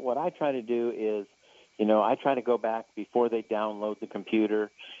 Well, what I try to do is, I try to go back before they download the computer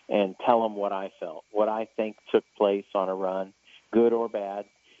and tell them what I felt, what I think took place on a run, good or bad.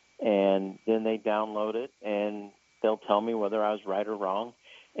 And then they download it and they'll tell me whether I was right or wrong.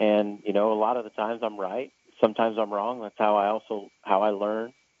 And, a lot of the times I'm right. Sometimes I'm wrong. That's how I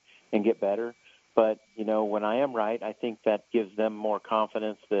learn and get better. But, when I am right, I think that gives them more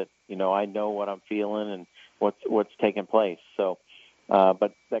confidence that, I know what I'm feeling and what's taking place. So,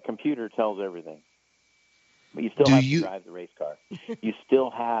 but that computer tells everything. But you still have to drive the race car. You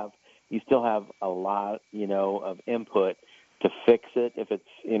still have a lot, of input to fix it if it's,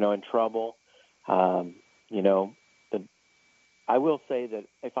 in trouble. I will say that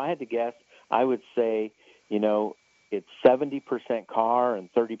if I had to guess, I would say, it's 70% car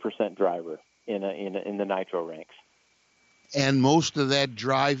and 30% driver in the nitro ranks. And most of that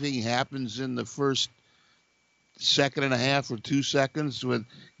driving happens in the first second and a half or 2 seconds with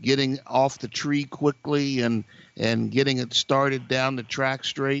getting off the tree quickly and getting it started down the track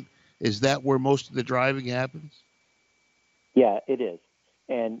straight. Is that where most of the driving happens? Yeah, it is.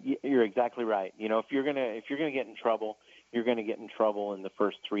 And you're exactly right. If you're gonna get in trouble, you're gonna get in trouble in the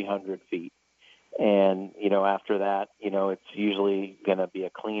first 300 feet. And after that, it's usually gonna be a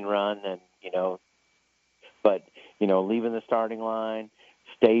clean run, and but leaving the starting line,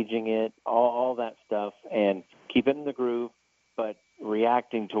 staging it, all that stuff, and keep it in the groove, but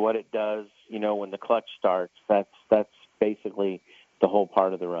reacting to what it does, when the clutch starts. That's basically the whole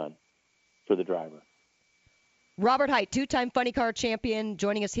part of the run for the driver. Robert Hight, two-time Funny Car champion,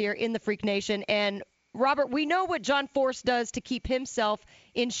 joining us here in the Freak Nation. And Robert, we know what John Force does to keep himself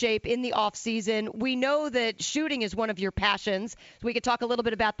in shape in the off-season. We know that shooting is one of your passions, so we could talk a little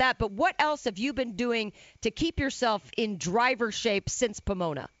bit about that. But what else have you been doing to keep yourself in driver shape since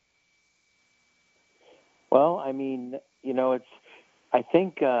Pomona? Well, I mean, I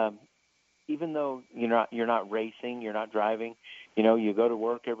think even though you're not racing, you're not driving, you go to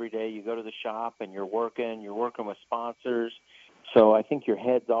work every day, you go to the shop, and you're working with sponsors. So I think your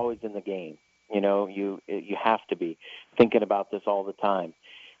head's always in the game. You have to be thinking about this all the time.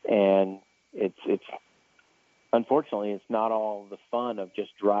 And it's unfortunately, it's not all the fun of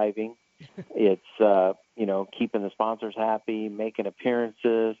just driving. It's, keeping the sponsors happy, making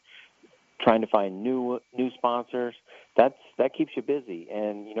appearances, trying to find new sponsors. That keeps you busy,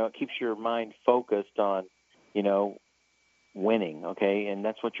 and it keeps your mind focused on winning. Okay, and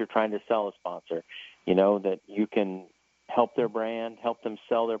that's what you're trying to sell a sponsor. That you can help their brand, help them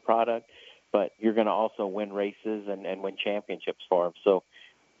sell their product, but you're going to also win races and win championships for them. So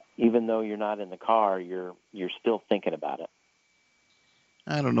even though you're not in the car, you're still thinking about it.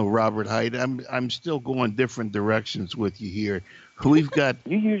 I don't know, Robert Hight. I'm still going different directions with you here. We've got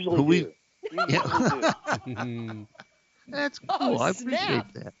you usually do. That's cool. I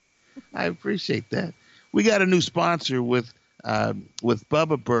appreciate that. We got a new sponsor with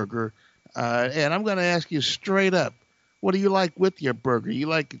Bubba Burger, and I'm going to ask you straight up, what do you like with your burger? You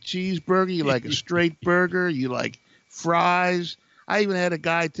like a cheeseburger? You like a straight burger? You like fries? I even had a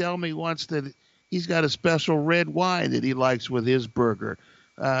guy tell me once that he's got a special red wine that he likes with his burger.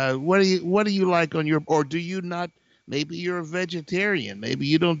 What do you like on your, or do you not? Maybe you're a vegetarian. Maybe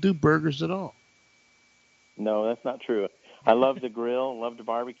you don't do burgers at all. No, that's not true. I love to grill, love to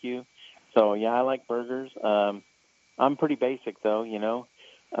barbecue. So, yeah, I like burgers. I'm pretty basic, though,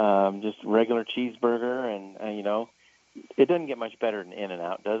 just regular cheeseburger. And, it doesn't get much better than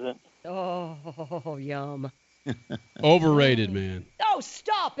In-N-Out, does it? Oh, yum. Overrated, man. Oh,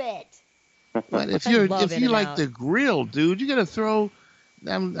 stop it. But if you like the grill, dude, you got to throw.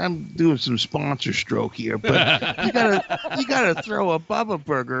 I'm doing some sponsor stroke here, but you gotta throw a Bubba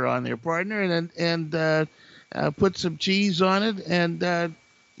Burger on there, partner, and put some cheese on it, and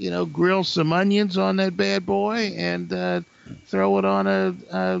grill some onions on that bad boy, and throw it on a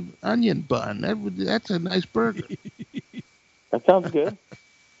onion bun. That's a nice burger. That sounds good.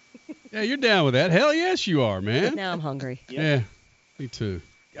 Yeah, you're down with that. Hell yes, you are, man. Now I'm hungry. Yeah, me too.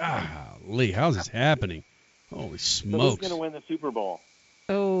 Golly, how's this happening? Holy smokes! So who's gonna win the Super Bowl?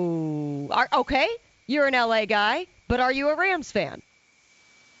 Oh, okay. You're an LA guy, but are you a Rams fan?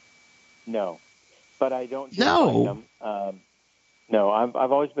 No, but I don't dislike them. No,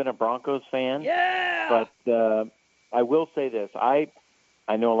 I've always been a Broncos fan. Yeah. But I will say this: I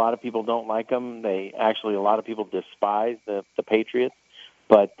know a lot of people don't like them. A lot of people despise the Patriots.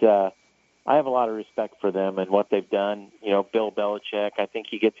 But I have a lot of respect for them and what they've done. Bill Belichick. I think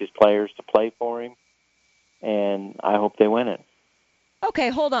he gets his players to play for him, and I hope they win it. Okay,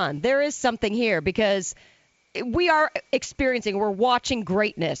 hold on. There is something here because we're watching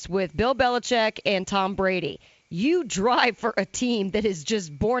greatness with Bill Belichick and Tom Brady. You drive for a team that is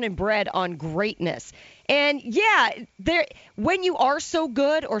just born and bred on greatness. And, yeah, when you are so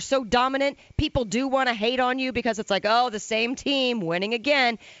good or so dominant, people do want to hate on you because it's like, oh, the same team winning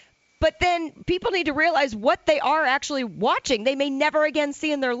again. But then people need to realize what they are actually watching. They may never again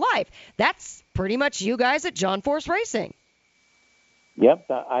see in their life. That's pretty much you guys at John Force Racing. Yep,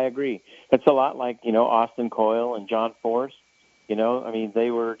 I agree. It's a lot like, Austin Coyle and John Force.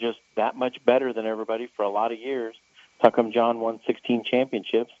 They were just that much better than everybody for a lot of years. How come John won 16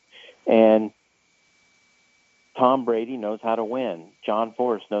 championships? And Tom Brady knows how to win. John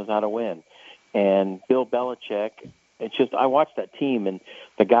Force knows how to win. And Bill Belichick, it's just, I watched that team, and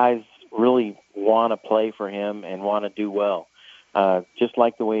the guys really want to play for him and want to do well, just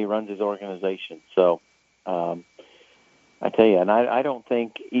like the way he runs his organization. So I tell you, and I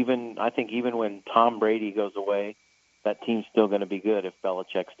think even when Tom Brady goes away, that team's still going to be good if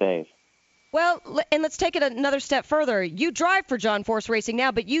Belichick stays. Well, and let's take it another step further. You drive for John Force Racing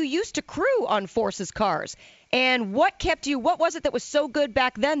now, but you used to crew on Force's cars. And what was it that was so good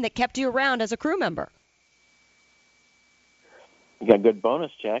back then that kept you around as a crew member? You got good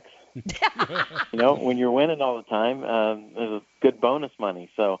bonus checks. When you're winning all the time, there's a good bonus money.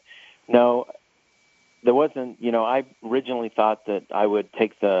 So, no, there wasn't, I originally thought that I would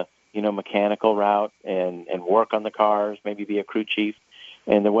take the, mechanical route and work on the cars, maybe be a crew chief.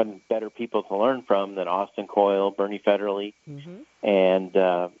 And there wasn't better people to learn from than Austin Coyle, Bernie Federle. Mm-hmm. And,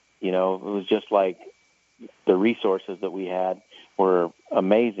 it was just like the resources that we had were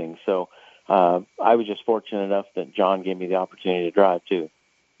amazing. So I was just fortunate enough that John gave me the opportunity to drive, too.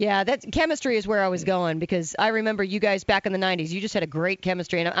 Yeah, that chemistry is where I was going, because I remember you guys back in the 90s, you just had a great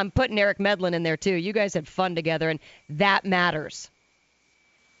chemistry. And I'm putting Eric Medlin in there, too. You guys had fun together, and that matters.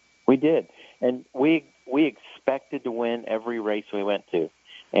 We did. And we expected to win every race we went to.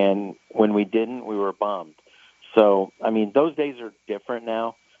 And when we didn't, we were bummed. So, those days are different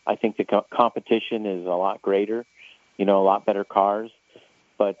now. I think the competition is a lot greater, a lot better cars.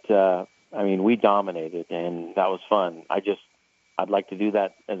 But, we dominated, and that was fun. I'd like to do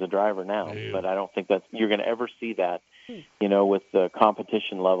that as a driver now, but I don't think you're going to ever see that, with the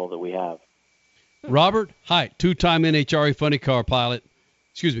competition level that we have. Robert Hight, two-time NHRA funny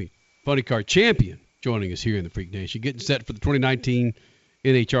car champion, joining us here in the Freak Nation, getting set for the 2019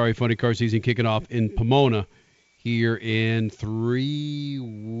 NHRA funny car season, kicking off in Pomona here in 3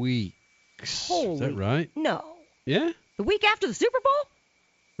 weeks. Holy, is that right? No. Yeah? The week after the Super Bowl?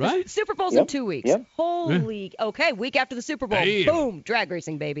 Right. The Super Bowl's in 2 weeks. Yep. Holy. Yeah. Okay, week after the Super Bowl. Damn. Boom, drag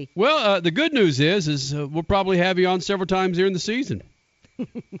racing, baby. Well, the good news is we'll probably have you on several times during the season.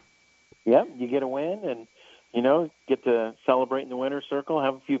 Yep, you get a win and, get to celebrate in the winner's circle,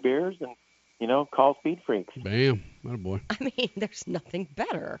 have a few beers, and, call Speed Freaks. Bam. Attaboy. There's nothing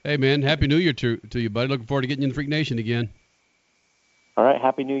better. Hey, man, Happy New Year to you, buddy. Looking forward to getting you in the Freak Nation again. All right,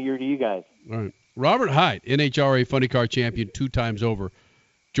 Happy New Year to you guys. All right. Robert Hight, NHRA funny car champion 2 times over,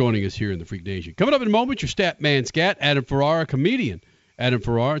 joining us here in the Freak Nation. Coming up in a moment, your stat man scat, Adam Ferrara, comedian Adam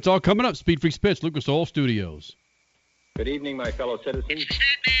Ferrara. It's all coming up. Speed Freaks Pits, Lucas Oil Studios. Good evening, my fellow citizens.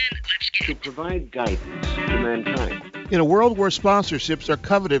 To provide guidance to mankind. In a world where sponsorships are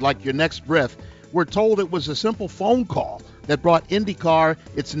coveted like your next breath, we're told it was a simple phone call that brought IndyCar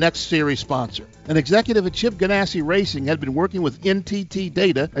its next series sponsor. An executive at Chip Ganassi Racing had been working with NTT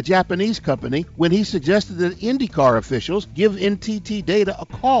Data, a Japanese company, when he suggested that IndyCar officials give NTT Data a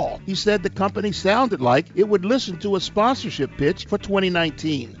call. He said the company sounded like it would listen to a sponsorship pitch for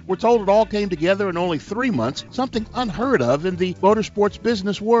 2019. We're told it all came together in only 3 months, something unheard of in the motorsports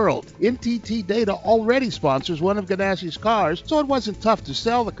business world. NTT Data already sponsors one of Ganassi's cars, so it wasn't tough to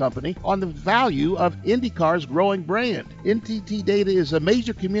sell the company on the value of IndyCar's growing brand. NTT Data is a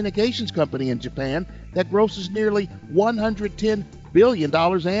major communications company in Japan that grosses nearly $110 billion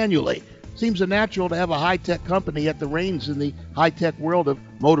annually. Seems natural to have a high-tech company at the reins in the high-tech world of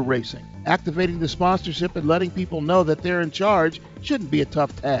motor racing. Activating the sponsorship and letting people know that they're in charge shouldn't be a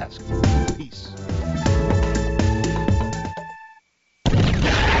tough task. Peace.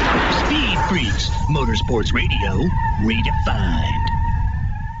 Speed Freaks, Motorsports Radio, redefined.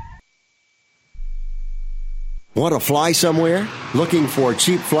 Want to fly somewhere? Looking for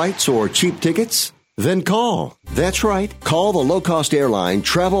cheap flights or cheap tickets? Then call. That's right. Call the low-cost airline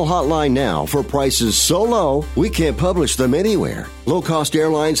travel hotline now for prices so low we can't publish them anywhere. Low Cost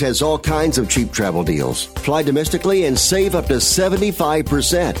Airlines has all kinds of cheap travel deals. Fly domestically and save up to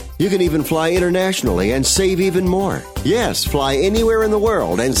 75%. You can even fly internationally and save even more. Yes, fly anywhere in the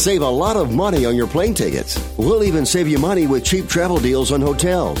world and save a lot of money on your plane tickets. We'll even save you money with cheap travel deals on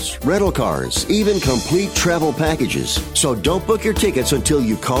hotels, rental cars, even complete travel packages. So don't book your tickets until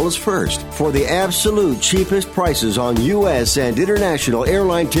you call us first for the absolute cheapest prices on U.S. and international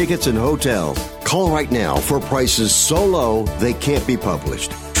airline tickets and hotels. Call right now for prices so low they can't be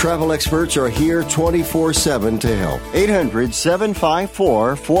published. travel experts are here 24/7 to help.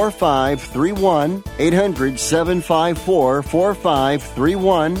 800-754-4531.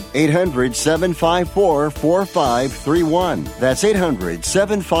 800-754-4531. 800-754-4531. That's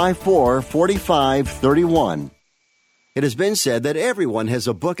 800-754-4531. It has been said that everyone has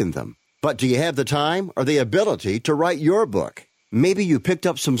a book in them. But do you have the time or the ability to write your book? Maybe you picked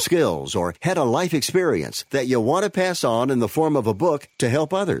up some skills or had a life experience that you want to pass on in the form of a book to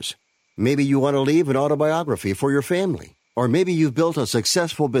help others. Maybe you want to leave an autobiography for your family. Or maybe you've built a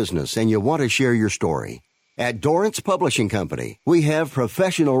successful business and you want to share your story. At Dorrance Publishing Company, we have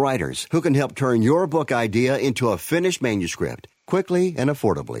professional writers who can help turn your book idea into a finished manuscript quickly and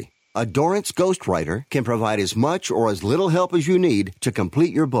affordably. A Dorrance ghostwriter can provide as much or as little help as you need to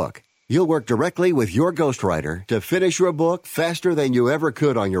complete your book. You'll work directly with your ghostwriter to finish your book faster than you ever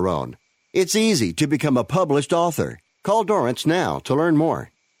could on your own. It's easy to become a published author. Call Dorrance now to learn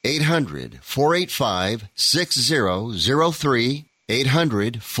more. 800-485-6003.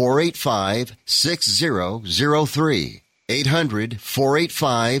 800-485-6003.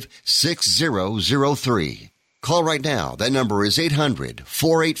 800-485-6003. Call right now. That number is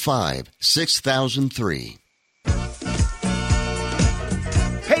 800-485-6003.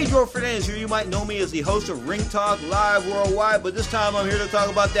 Hey, Joe Fernandez here. You might know me as the host of Ring Talk Live Worldwide, but this time I'm here to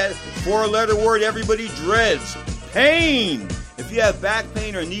talk about that four-letter word everybody dreads, pain. If you have back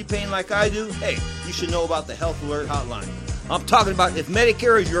pain or knee pain like I do, hey, you should know about the Health Alert Hotline. I'm talking about if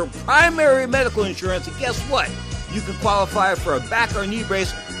Medicare is your primary medical insurance, and guess what? You can qualify for a back or knee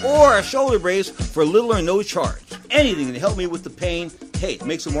brace or a shoulder brace for little or no charge. Anything to help me with the pain, hey,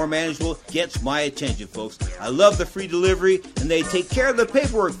 makes it more manageable, gets my attention, folks. I love the free delivery, and they take care of the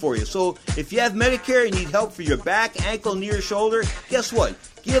paperwork for you. So if you have Medicare and need help for your back, ankle, knee, or shoulder, guess what?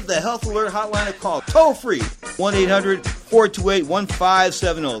 Give the Health Alert Hotline a call, toll-free,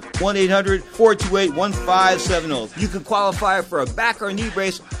 1-800-428-1570. 1-800-428-1570. You can qualify for a back or knee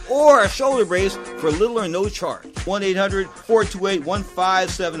brace or a shoulder brace for little or no charge.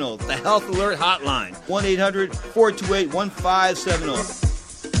 1-800-428-1570. The Health Alert Hotline. 1-800-428-1570.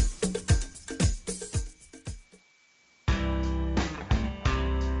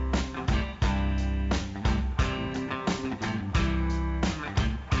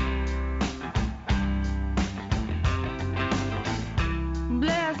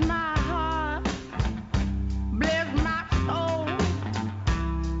 Bless my heart, bless my soul.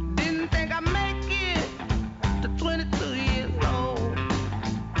 Didn't think I'd make it to 22 years old.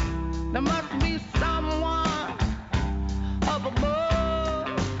 There must be someone up above.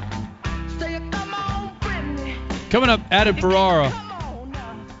 Say, come on, Brittany. Coming up, Adam Ferrara,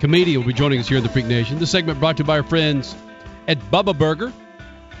 comedian, will be joining us here in the Freak Nation. This segment brought to you by our friends at Bubba Burger.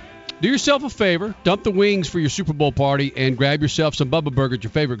 Do yourself a favor, dump the wings for your Super Bowl party, and grab yourself some Bubba Burger at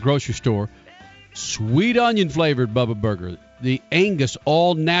your favorite grocery store. Sweet onion flavored Bubba Burger, the Angus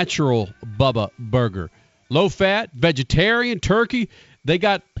all-natural Bubba Burger. Low fat, vegetarian, turkey, they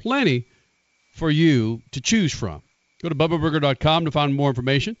got plenty for you to choose from. Go to BubbaBurger.com to find more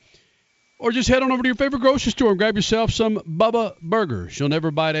information. Or just head on over to your favorite grocery store and grab yourself some Bubba Burgers. You'll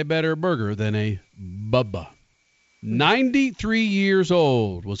never bite a better burger than a Bubba. 93 years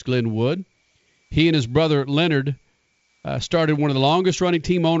old was Glenn Wood. He and his brother Leonard started one of the longest-running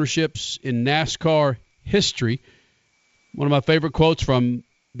team ownerships in NASCAR history. One of my favorite quotes from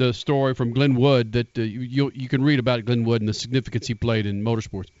the story from Glenn Wood that you can read about Glenn Wood and the significance he played in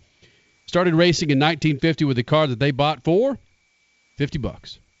motorsports. Started racing in 1950 with a car that they bought for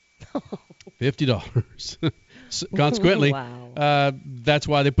 $50. $50. Consequently, wow. That's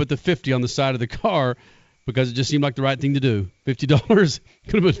why they put the 50 on the side of the car, because it just seemed like the right thing to do. $50,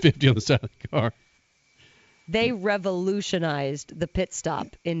 could have put 50 on the side of the car. They revolutionized the pit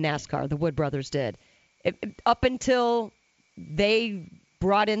stop in NASCAR, the Wood brothers did. Up until they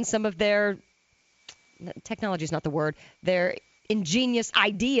brought in some of their, technology is not the word, their ingenious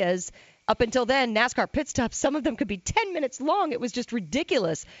ideas. Up until then, NASCAR pit stops, some of them could be 10 minutes long. It was just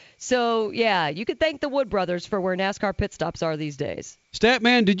ridiculous. So, yeah, you could thank the Wood brothers for where NASCAR pit stops are these days.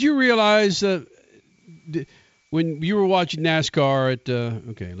 Statman, did you realize when you were watching NASCAR at,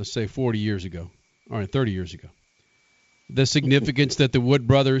 let's say 40 years ago, all right, 30 years ago, the significance that the Wood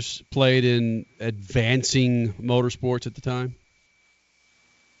brothers played in advancing motorsports at the time?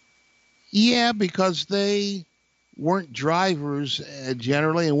 Yeah, because they weren't drivers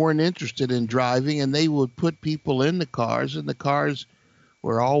generally and weren't interested in driving, and they would put people in the cars, and the cars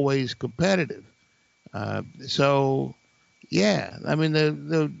were always competitive. So, yeah, I mean,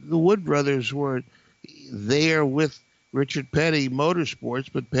 the Wood brothers were there with Richard Petty Motorsports,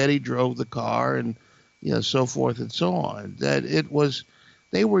 but Petty drove the car and, so forth and so on. That it was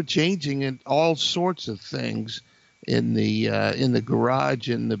they were changing all sorts of things in the garage,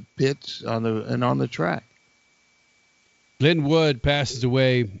 in the pits, on the track. Glenn Wood passes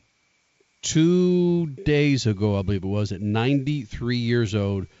away 2 days ago, I believe it was, at 93 years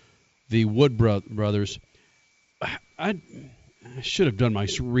old. The Wood brothers. I should have done my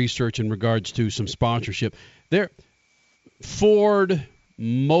research in regards to some sponsorship. Ford,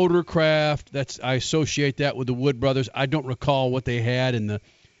 Motorcraft. I associate that with the Wood brothers. I don't recall what they had in the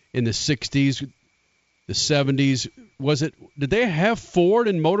 60s, the 70s. Did they have Ford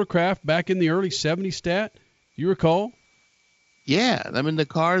and Motorcraft back in the early 70s? Stat? Do you recall? Yeah, I mean the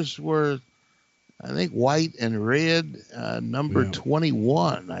cars were, I think, white and red. Number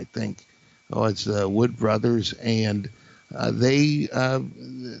 21, I think. Oh, it's the Wood brothers, and they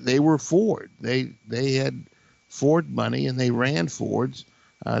were Ford. They had Ford money, and they ran Fords.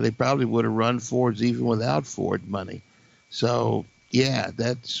 They probably would have run Fords even without Ford money. So yeah,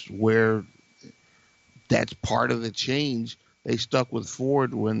 that's part of the change. They stuck with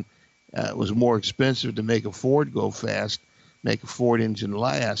Ford when it was more expensive to make a Ford go fast, make a Ford engine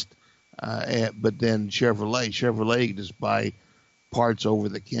last. But then Chevrolet could just buy parts over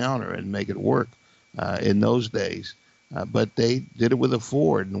the counter and make it work in those days. But they did it with a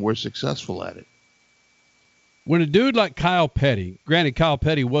Ford and were successful at it. When a dude like Kyle Petty, granted Kyle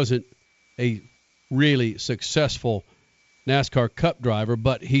Petty wasn't a really successful NASCAR Cup driver,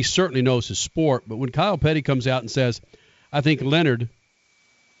 but he certainly knows his sport. But when Kyle Petty comes out and says, I think Leonard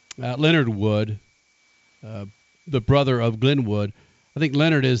Wood, the brother of Glenn Wood, I think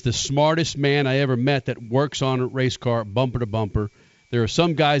Leonard is the smartest man I ever met that works on a race car bumper to bumper. There are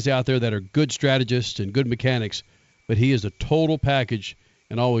some guys out there that are good strategists and good mechanics, but he is a total package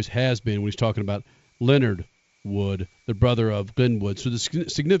and always has been when he's talking about Leonard Wood, the brother of Glenn Wood. So the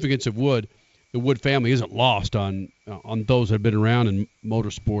significance of Wood, the Wood family, isn't lost on those that have been around in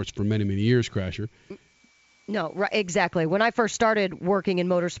motorsports for many, many years, Crasher. No, right, exactly. When I first started working in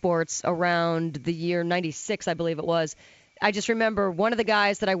motorsports around the year 96, I believe it was, I just remember one of the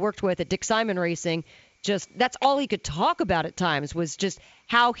guys that I worked with at Dick Simon Racing, that's all he could talk about at times was just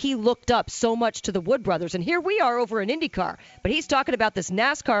how he looked up so much to the Wood brothers. And here we are over in IndyCar, but he's talking about this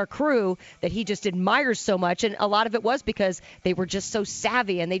NASCAR crew that he just admires so much. And a lot of it was because they were just so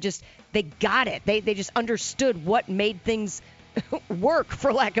savvy and they got it. They just understood what made things work,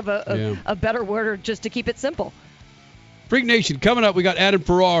 for lack of a better word, or just to keep it simple. Freak Nation, coming up, we got Adam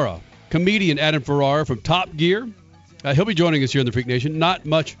Ferrara, comedian Adam Ferrara from Top Gear. He'll be joining us here in the Freak Nation. Not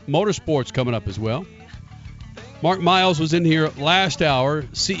much motorsports coming up as well. Mark Miles was in here last hour,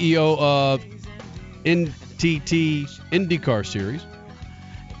 CEO of NTT IndyCar Series.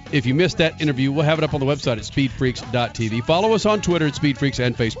 If you missed that interview, we'll have it up on the website at speedfreaks.tv. Follow us on Twitter at SpeedFreaks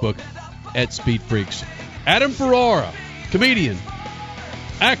and Facebook at SpeedFreaks. Adam Ferrara, comedian,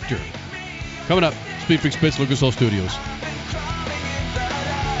 actor, coming up. Speed Freaks Pits, Lucas Oil Studios.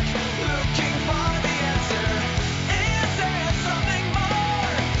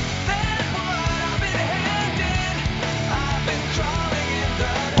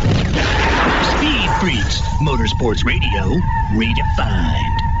 Freaks, Motorsports Radio,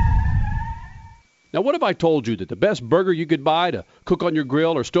 redefined. Now, what if I told you that the best burger you could buy to cook on your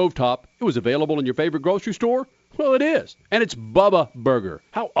grill or stovetop, it was available in your favorite grocery store? Well, it is. And it's Bubba Burger.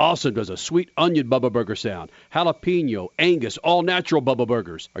 How awesome does a sweet onion Bubba Burger sound? Jalapeno, Angus, all-natural Bubba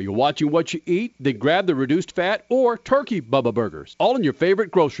Burgers. Are you watching what you eat? Then grab the reduced fat or turkey Bubba Burgers. All in your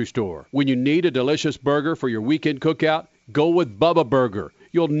favorite grocery store. When you need a delicious burger for your weekend cookout, go with Bubba Burger.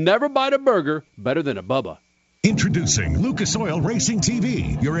 You'll never bite a burger better than a Bubba. Introducing Lucas Oil Racing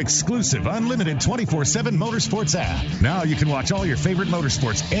TV, your exclusive unlimited 24/7 motorsports app. Now you can watch all your favorite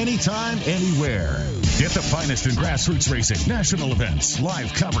motorsports anytime, anywhere. Get the finest in grassroots racing, national events,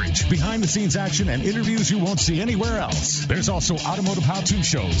 live coverage, behind-the-scenes action, and interviews you won't see anywhere else. There's also automotive how-to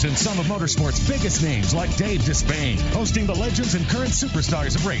shows and some of motorsports' biggest names like Dave Despain, hosting the legends and current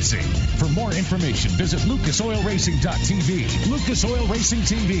superstars of racing. For more information, visit lucasoilracing.tv. Lucas Oil Racing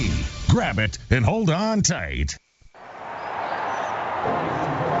TV. Grab it and hold on tight.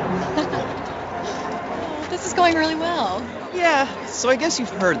 This is going really well. Yeah, so I guess you've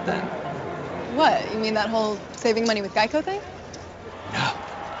heard then. What? You mean that whole saving money with Geico thing? No,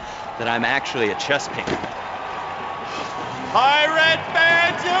 that I'm actually a chess painter. Pirate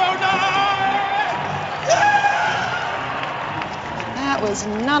Fans Unite! That was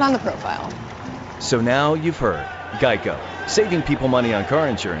not on the profile. So now you've heard. Geico, saving people money on car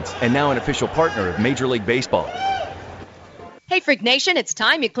insurance, and now an official partner of Major League Baseball. Hey, Freak Nation, it's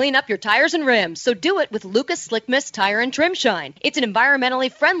time you clean up your tires and rims, so do it with Lucas Slick Mist Tire and Trim Shine. It's an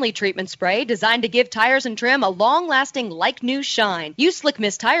environmentally friendly treatment spray designed to give tires and trim a long-lasting, like-new shine. Use Slick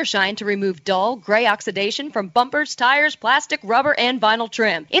Mist Tire Shine to remove dull, gray oxidation from bumpers, tires, plastic, rubber, and vinyl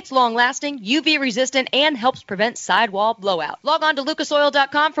trim. It's long-lasting, UV-resistant, and helps prevent sidewall blowout. Log on to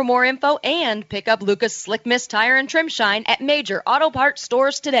lucasoil.com for more info and pick up Lucas Slick Mist Tire and Trim Shine at major auto parts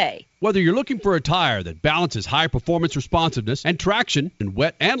stores today. Whether you're looking for a tire that balances high-performance responsiveness and traction in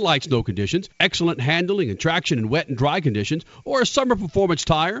wet and light snow conditions, excellent handling and traction in wet and dry conditions, or a summer performance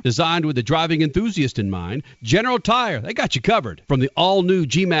tire designed with the driving enthusiast in mind, General Tire, they got you covered. From the all-new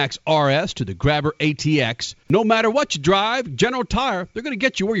G-Max RS to the Grabber ATX, no matter what you drive, General Tire, they're going to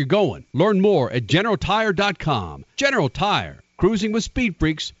get you where you're going. Learn more at GeneralTire.com. General Tire, cruising with Speed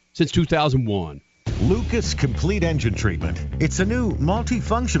Freaks since 2001. Lucas Complete Engine Treatment. It's a new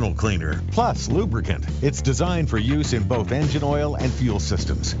multifunctional cleaner plus lubricant. It's designed for use in both engine oil and fuel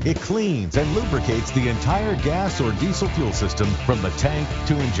systems. It cleans and lubricates the entire gas or diesel fuel system from the tank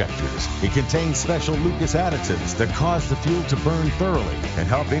to injectors. It contains special Lucas additives that cause the fuel to burn thoroughly and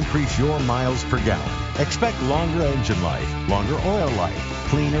help increase your miles per gallon. Expect longer engine life, longer oil life,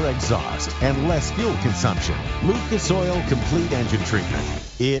 cleaner exhaust, and less fuel consumption. Lucas Oil Complete Engine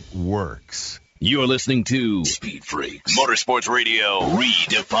Treatment. It works. You're listening to Speed Freaks, Motorsports Radio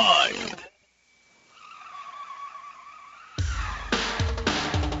Redefined.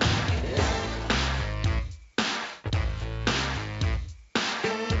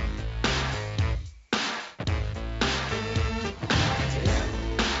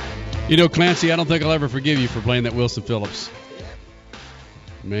 You know, Clancy, I don't think I'll ever forgive you for playing that Wilson Phillips.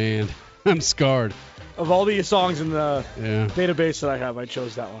 Man, I'm scarred. Of all the songs in the database that I have, I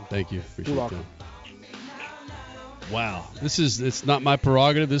chose that one. Thank you. Appreciate You're welcome. that. Wow. It's not my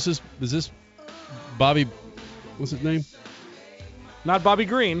prerogative. Is this Bobby, what's his name? Not Bobby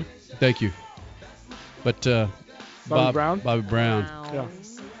Green. Thank you. But Bobby Brown? Bobby Brown. Wow. Yeah.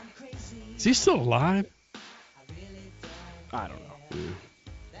 Is he still alive? I don't know.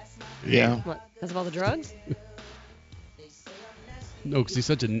 Yeah. What, because of all the drugs? No, because he's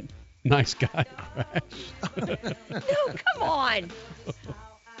such a nice guy. No, come on.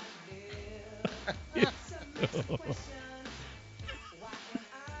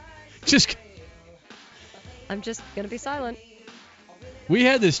 I'm just going to be silent. We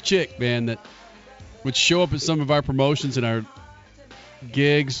had this chick, man, that would show up at some of our promotions and our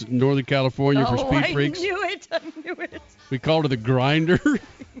gigs in Northern California for Speed Freaks. I knew it. We called her the Grinder.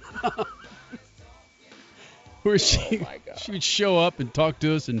 Where she would show up and talk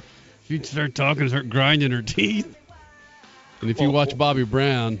to us, and she'd start talking and start grinding her teeth. And if you watch Bobby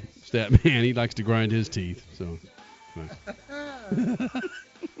Brown, that man, he likes to grind his teeth. So,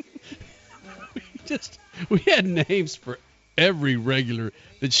 we had names for every regular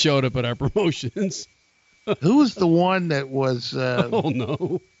that showed up at our promotions. Who was the one that was? Oh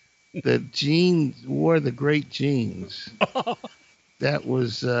no, the jeans wore the great jeans. That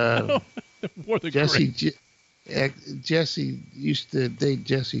was Jesse. Jesse used to date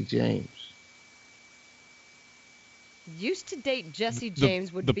Jesse James. Used to date Jesse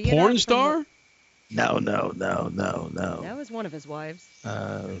James would the be porn star? No. That was one of his wives.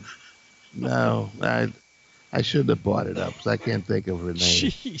 No, I shouldn't have brought it up because I can't think of her name.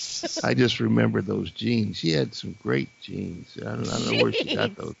 Jeez. I just remember those jeans. She had some great jeans. I don't know where she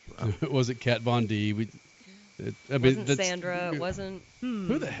got those from. Was it Kat Von D? It wasn't Sandra. It wasn't.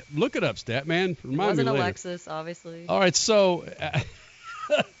 Who the heck? Look it up, Stat Man. It wasn't Alexis, obviously. All right, so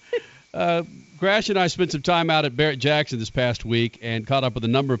Grash and I spent some time out at Barrett Jackson this past week and caught up with a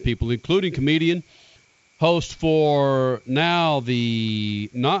number of people, including comedian, host for now was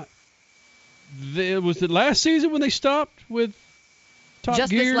it last season when they stopped with Top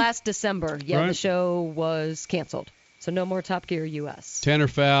Just Gear? This last December. Yeah, Right. The show was canceled. So no more Top Gear US. Tanner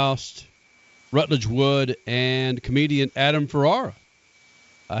Faust, Rutledge Wood, and comedian Adam Ferrara.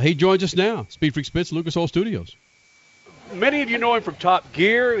 He joins us now. Speed Freak Spitz, Lucas Oil Studios. Many of you know him from Top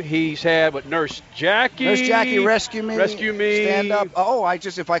Gear. He's had Nurse Jackie. Nurse Jackie, Rescue Me. Stand Up. Oh,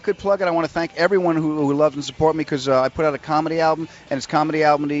 if I could plug it, I want to thank everyone who loves and support me because I put out a comedy album, and it's Comedy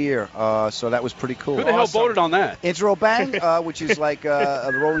Album of the Year. So that was pretty cool. Who the hell voted on that? Intro Bang, which is like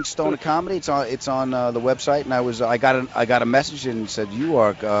the Rolling Stone of comedy. It's on the website, and I got a message and said you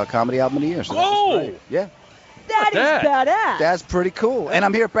are Comedy Album of the Year. So that was great. Yeah. That is badass. That's pretty cool. And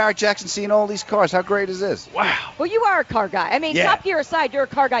I'm here at Barrett Jackson seeing all these cars. How great is this? Wow. Well, you are a car guy. I mean, Top Gear aside, you're a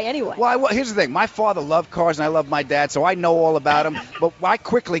car guy anyway. Well, here's the thing. My father loved cars, and I love my dad, so I know all about them. But I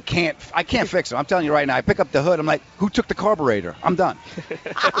quickly can't fix them. I'm telling you right now. I pick up the hood. I'm like, who took the carburetor? I'm done.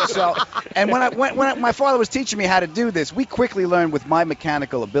 And when my father was teaching me how to do this, we quickly learned with my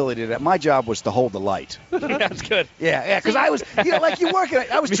mechanical ability that my job was to hold the light. That's good. Yeah, because I was, like you working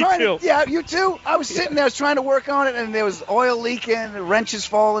it. I was trying to. Yeah, you too. I was sitting there, I was trying to work on it, and there was oil leaking, wrenches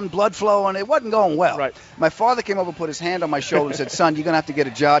falling, blood flowing. It wasn't going well. Right. My father came over and put his hand on my shoulder and said, "Son, you're gonna have to get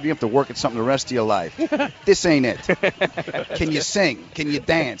a job. You have to work at something the rest of your life. This ain't it. Can you sing? Can you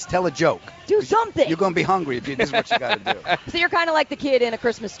dance? Tell a joke. Do something. You're gonna be hungry if you. This is what you got to do." So you're kind of like the kid in A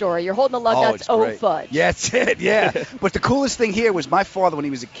Christmas Story. You're holding the lug nuts. Oh, fudge. Yeah, that's it. Yeah. But the coolest thing here was my father, when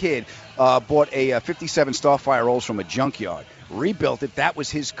he was a kid, bought a 57 Starfire Rolls from a junkyard. Rebuilt it. That was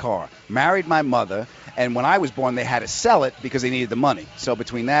his car. Married my mother. And when I was born, they had to sell it because they needed the money. So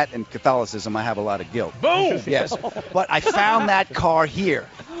between that and Catholicism, I have a lot of guilt. Boom! Yes. But I found that car here.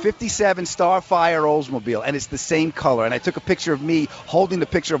 57 Starfire Oldsmobile, and it's the same color. And I took a picture of me holding the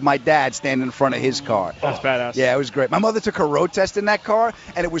picture of my dad standing in front of his car. That's badass. Yeah, it was great. My mother took her road test in that car,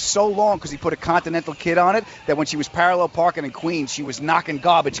 and it was so long because he put a Continental kit on it that when she was parallel parking in Queens, she was knocking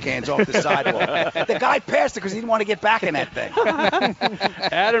garbage cans off the sidewalk. The guy passed her because he didn't want to get back in that thing.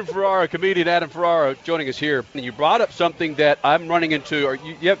 Adam Ferrara, comedian Adam Ferrara, joining us here. And you brought up something that I'm running into.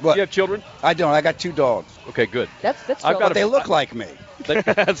 You have children? I don't. I got 2 dogs. Okay, good. That's But they look like me.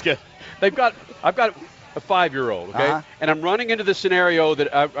 That's good. I've got a 5-year-old, okay? Uh-huh. And I'm running into the scenario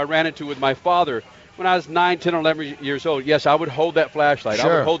that I ran into with my father when I was 9, 10, 11 years old. Yes, I would hold that flashlight.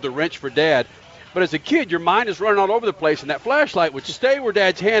 Sure. I would hold the wrench for Dad. But as a kid, your mind is running all over the place, and that flashlight would stay where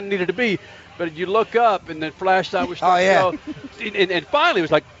Dad's hand needed to be. But you look up, and the flashlight was starting to go. And finally, it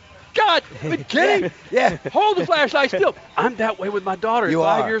was like, God, Kenny, hold the flashlight still. I'm that way with my daughter at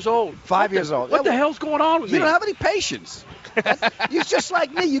 5 years old. 5 years old. What the hell's going on with me? You don't have any patience. You're just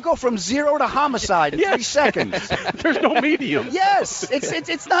like me. You go from 0 to homicide in 3 seconds. There's no medium. Yes,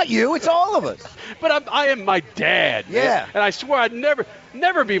 it's not you. It's all of us. But I am my dad. Yeah. And I swear I'd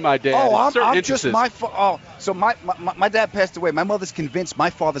never be my dad. Oh, in certain I'm instances. just so my dad passed away. My mother's convinced my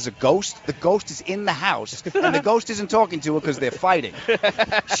father's a ghost. The ghost is in the house, and the ghost isn't talking to her because they're fighting.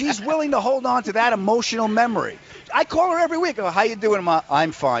 She's willing to hold on to that emotional memory. I call her every week. I go, "How you doing, Ma?"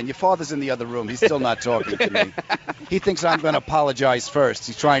 "I'm fine. Your father's in the other room. He's still not talking to me. He thinks I'm going to apologize first.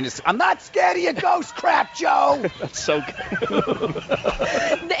 He's trying to. I'm not scared of your ghost crap, Joe." That's so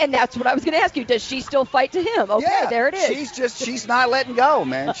good. And that's what I was going to ask you. Does she still fight to him? Okay, Yeah, there it is. She's not letting go,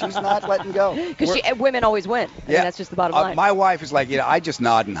 man. She's not letting go. Because women always win. I mean, that's just the bottom line. My wife is like, I just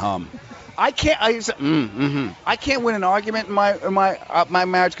nod and hum. I can't. I can't win an argument in my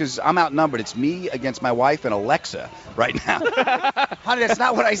marriage because I'm outnumbered. It's me against my wife and Alexa right now. Honey, that's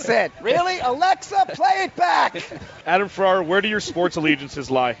not what I said. Really, Alexa, play it back. Adam Ferrara, where do your sports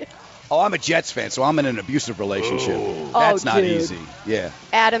allegiances lie? Oh, I'm a Jets fan, so I'm in an abusive relationship. That's not dude. easy. Yeah.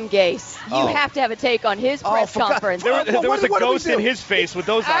 Adam Gase. You have to have a take on his press conference. There was a ghost in his face with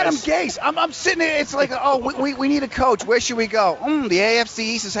those Adam eyes. Gase. I'm sitting there. It's like, we need a coach. Where should we go? The AFC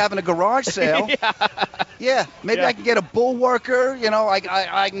East is having a garage sale. Yeah. Maybe I can get a bull worker.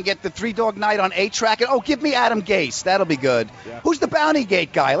 I can get the 3-dog night on 8-track. And, give me Adam Gase. That'll be good. Yeah. Who's the Bounty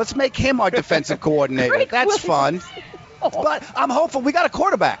Gate guy? Let's make him our defensive coordinator. That's fun. But I'm hopeful. We got a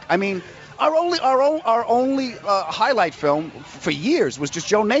quarterback. I mean, our only highlight film for years was just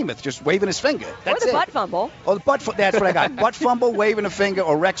Joe Namath just waving his finger. That's or the it. butt fumble. Oh, that's what I got. Butt fumble, waving a finger,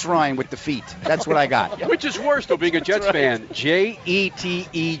 or Rex Ryan with the feet. That's what I got. Which is worse, though, being a Jets fan?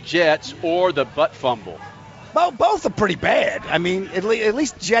 Jette Jets or the butt fumble? Well, both are pretty bad. I mean, at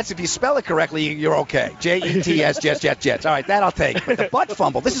least Jets, if you spell it correctly, you're okay. Jets, Jets. All right, that I'll take. But the butt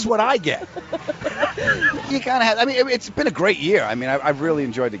fumble, this is what I get. You kind of have. I mean, it's been a great year. I mean, I've really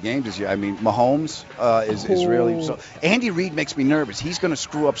enjoyed the games this year. I mean, Mahomes is really so. Andy Reid makes me nervous. He's going to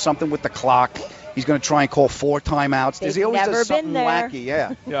screw up something with the clock. He's going to try and call 4 timeouts. He always does something wacky.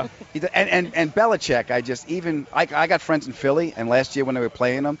 Yeah. And Belichick, I got friends in Philly, and last year when they were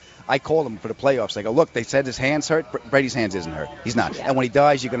playing him, I called him for the playoffs. I go, look, they said his hand's hurt. Brady's hands isn't hurt. He's not. And when he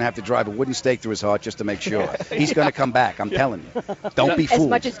dies, you're going to have to drive a wooden stake through his heart just to make sure. He's going to come back. I'm telling you. Don't be fooled. As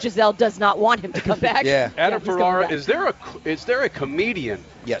much as Giselle does not want him to come back. Yeah. Adam Ferrara, is there a comedian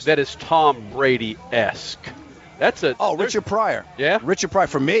that is Tom Brady-esque? That's a. Oh, Richard Pryor. Yeah? Richard Pryor.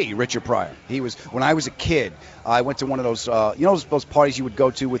 For me, Richard Pryor. He was, when I was a kid, I went to one of those, those parties you would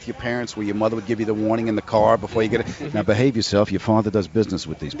go to with your parents where your mother would give you the warning in the car before you get it. Now behave yourself. Your father does business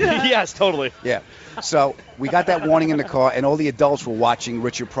with these people. Yes, totally. Yeah. So we got that warning in the car, and all the adults were watching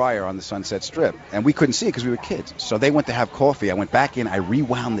Richard Pryor on the Sunset Strip. And we couldn't see it because we were kids. So they went to have coffee. I went back in. I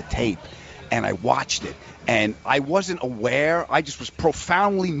rewound the tape, and I watched it. And I wasn't aware. I just was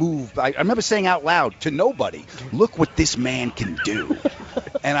profoundly moved. I remember saying out loud to nobody, look what this man can do.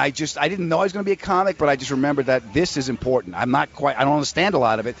 And I didn't know I was going to be a comic, but I just remembered that this is important. I don't understand a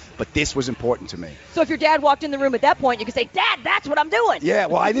lot of it, but this was important to me. So if your dad walked in the room at that point, you could say, Dad, that's what I'm doing. Yeah,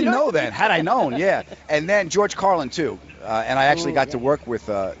 well, I didn't know then. Had I known, yeah. And then George Carlin, too. And I actually got to work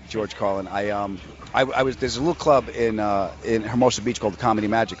with George Carlin. There's a little club in Hermosa Beach called the Comedy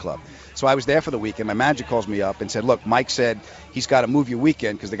Magic Club. So I was there for the weekend. My manager calls me up and said, look, Mike said he's got to move your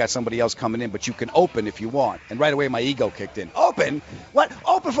weekend because they got somebody else coming in, but you can open if you want. And right away my ego kicked in. Open? What?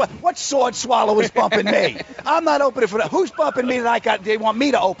 Open for what? Sword swallower is bumping me? I'm not opening for that. Who's bumping me that they want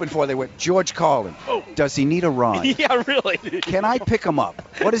me to open for? They went, George Carlin. Oh. Does he need a ride? Yeah, really. Can I pick him up?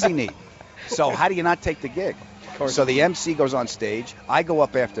 What does he need? So how do you not take the gig? So the MC goes on stage. I go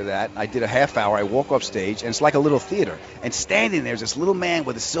up after that. I did a half hour. I walk off stage, and it's like a little theater. And standing there's this little man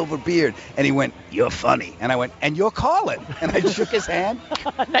with a silver beard, and he went, "You're funny." And I went, "And you're Carlin." And I shook his hand.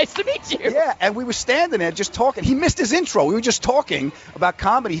 Nice to meet you. Yeah, and we were standing there just talking. He missed his intro. We were just talking about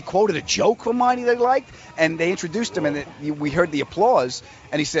comedy. He quoted a joke from mine that he liked, and they introduced him, and we heard the applause.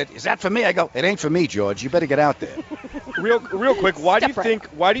 And he said, "Is that for me?" I go, "It ain't for me, George. You better get out there." Real quick, why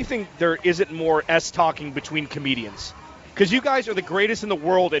do you think there isn't more talking between comedians? Because you guys are the greatest in the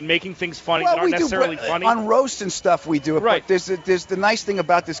world at making things funny that aren't necessarily funny. On roasts and stuff, we do it. Right. But there's the nice thing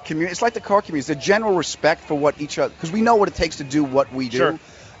about this community. It's like the car community. It's a general respect for what each other, because we know what it takes to do what we do. Sure.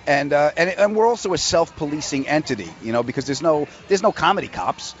 And we're also a self-policing entity, because there's no comedy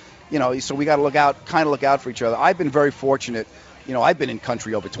cops, so we got to look out for each other. I've been very fortunate. I've been in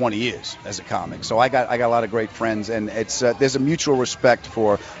country over 20 years as a comic, so I got a lot of great friends, and it's there's a mutual respect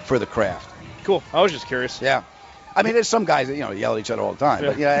for the craft. Cool. I was just curious. Yeah. I mean, there's some guys that yell at each other all the time,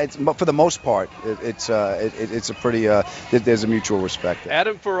 but for the most part, it's a pretty there's a mutual respect there.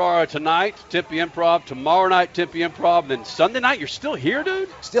 Adam Ferrara tonight, Tempe Improv. Tomorrow night, Tempe Improv. Then Sunday night, you're still here, dude?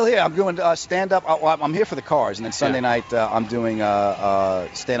 Still here. I'm doing stand up. I'm here for the cars, and then Sunday night I'm doing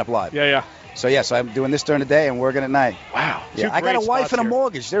stand up live. Yeah. So yes, I'm doing this during the day and working at night. Wow. Yeah, I got a wife and a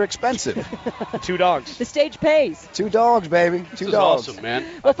mortgage. They're expensive. 2 dogs. The stage pays. 2 dogs, baby. This 2 is dogs. awesome, man.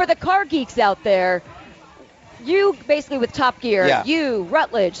 Well, for the car geeks out there, you basically with Top Gear, you,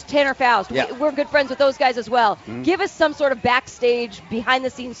 Rutledge, Tanner Faust, we're good friends with those guys as well. Mm-hmm. Give us some sort of backstage,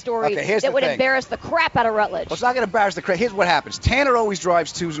 behind-the-scenes story that would embarrass the crap out of Rutledge. Well, it's not going to embarrass the crap. Here's what happens. Tanner always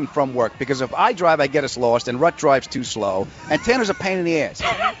drives to and from work because if I drive, I get us lost, and Rut drives too slow, and Tanner's a pain in the ass.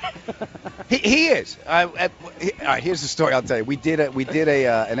 He is. All right, here's the story I'll tell you. We did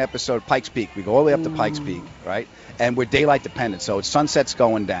an episode, Pikes Peak. We go all the way up to Pikes Peak, right? And we're daylight dependent, so it's sunset's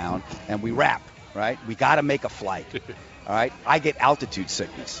going down, and we wrap. Right? We got to make a flight. All right? I get altitude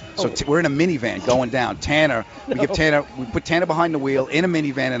sickness. So we're in a minivan going down. We put Tanner behind the wheel in a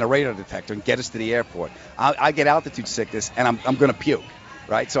minivan and a radar detector and get us to the airport. I get altitude sickness, and I'm going to puke.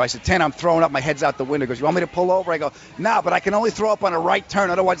 Right? So I said, Tanner, I'm throwing up. My head's out the window. He goes, you want me to pull over? I go, no, but I can only throw up on a right turn.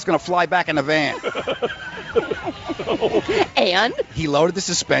 Otherwise, it's going to fly back in the van. And? He loaded the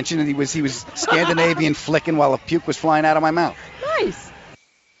suspension, and he was Scandinavian flicking while a puke was flying out of my mouth. Nice.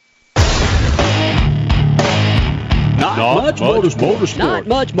 Not much motorsport. Not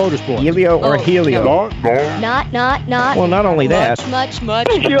much motorsport. Helio or Helio? Not. Well, not only that. Much.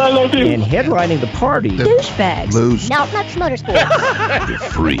 Thank you, I love you. And headlining the party. Douchebags. Blues. Not much motorsports. The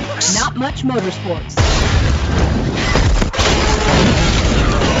freaks. Not much motorsports.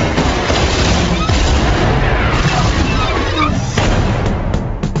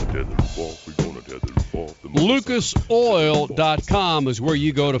 LucasOil.com is where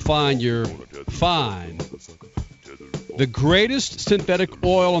you go to find the greatest synthetic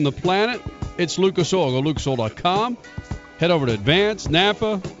oil on the planet. It's Lucas Oil. Go to LucasOil.com. Head over to Advance,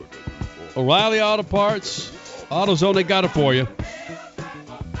 Napa, O'Reilly Auto Parts, AutoZone. They got it for you.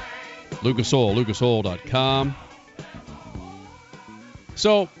 Lucas Oil, LucasOil.com.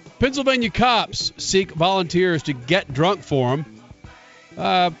 So, Pennsylvania cops seek volunteers to get drunk for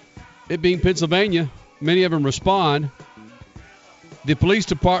them. It being Pennsylvania, many of them respond. The police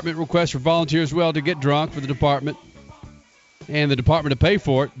department requests for volunteers as well to get drunk for the department. And the department to pay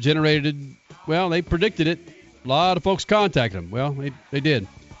for it they predicted it. A lot of folks contacted them. Well, they did.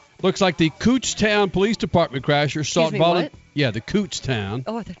 Looks like the Kutztown Police Department crasher sought volunteers. Yeah, the Kutztown.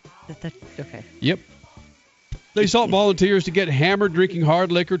 Oh, okay. Yep. They sought volunteers to get hammered drinking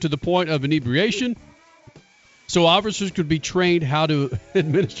hard liquor to the point of inebriation so officers could be trained how to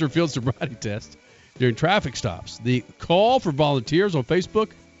administer field sobriety tests during traffic stops. The call for volunteers on Facebook,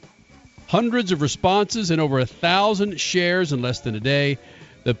 hundreds of responses and over 1,000 shares in less than a day.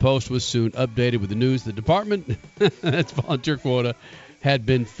 The post was soon updated with the news the department, its volunteer quota, had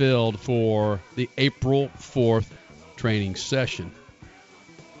been filled for the April 4th training session.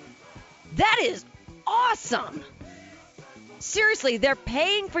 That is awesome. Seriously, they're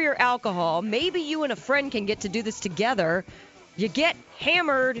paying for your alcohol. Maybe you and a friend can get to do this together. You get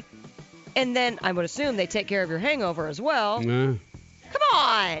hammered, and then I would assume they take care of your hangover as well. Nah. Come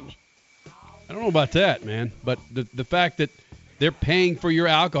on. I don't know about that, man. But the fact that they're paying for your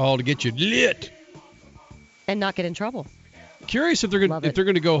alcohol to get you lit. And not get in trouble. Curious if they're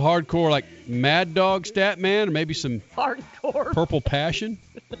going to go hardcore like Mad Dog Statman or maybe some hardcore Purple Passion.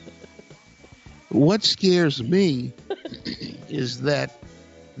 What scares me is that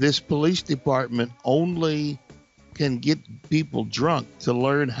this police department only can get people drunk to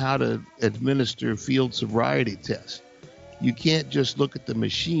learn how to administer field sobriety tests. You can't just look at the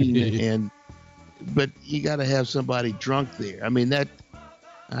machine but you got to have somebody drunk there. I mean,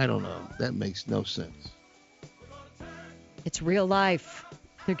 I don't know. That makes no sense. It's real life.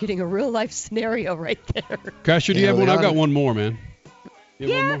 They're getting a real life scenario right there. Crasher, do you have one? I've got one more, man.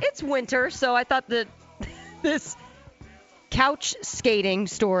 Yeah, it's winter, so I thought that this couch skating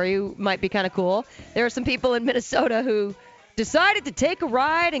story might be kind of cool. There are some people in Minnesota who decided to take a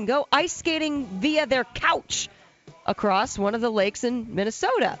ride and go ice skating via their couch across one of the lakes in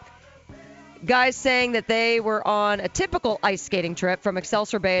Minnesota. Guys saying that they were on a typical ice skating trip from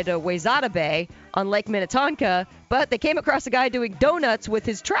Excelsior Bay to Wayzata Bay on Lake Minnetonka, but they came across a guy doing donuts with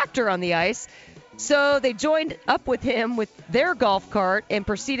his tractor on the ice. So they joined up with him with their golf cart and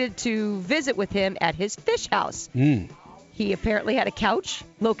proceeded to visit with him at his fish house. He apparently had a couch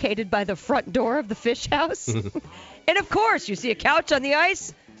located by the front door of the fish house. And of course, you see a couch on the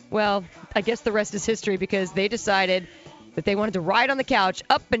ice? Well, I guess the rest is history because they decided that they wanted to ride on the couch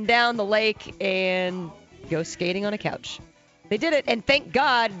up and down the lake and go skating on a couch. They did it, and thank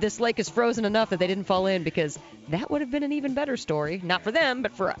God this lake is frozen enough that they didn't fall in because that would have been an even better story. Not for them,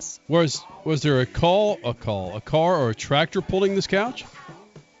 but for us. Was there a car or a tractor pulling this couch?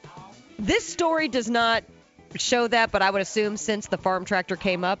 This story does not show that, but I would assume since the farm tractor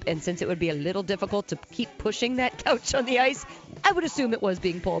came up and since it would be a little difficult to keep pushing that couch on the ice, I would assume it was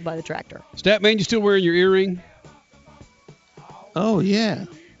being pulled by the tractor. Statman, you still wearing your earring? Oh, yeah.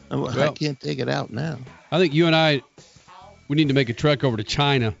 I can't take it out now. I think you and we need to make a trek over to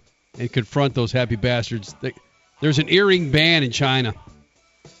China and confront those happy bastards. There's an earring ban in China.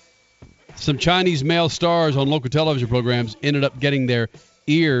 Some Chinese male stars on local television programs ended up getting their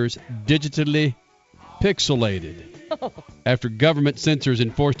ears digitally pixelated after government censors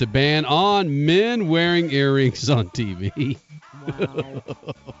enforced a ban on men wearing earrings on TV.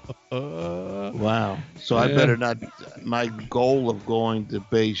 Wow. So I better not. My goal of going to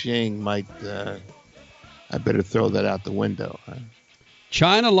Beijing might. I better throw that out the window. Huh?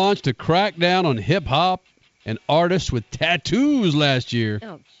 China launched a crackdown on hip hop and artists with tattoos last year,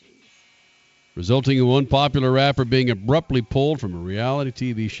 resulting in one popular rapper being abruptly pulled from a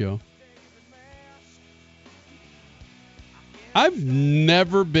reality TV show. I've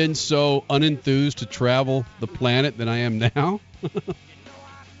never been so unenthused to travel the planet than I am now.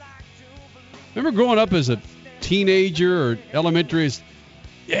 Remember growing up as a teenager or elementary,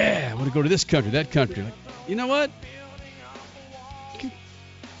 I want to go to this country, that country. Like, you know what?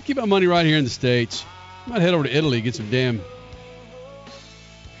 Keep my money right here in the States. I might head over to Italy, get some damn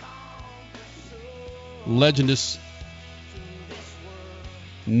legendous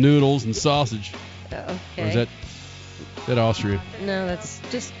noodles and sausage. Okay. Or is that Austria? No, that's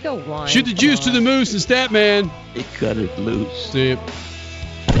just go wine. Shoot the juice to the moose and Statman. He cut it loose. See it.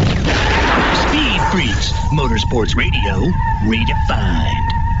 Speed Freaks, Motorsports Radio, redefined.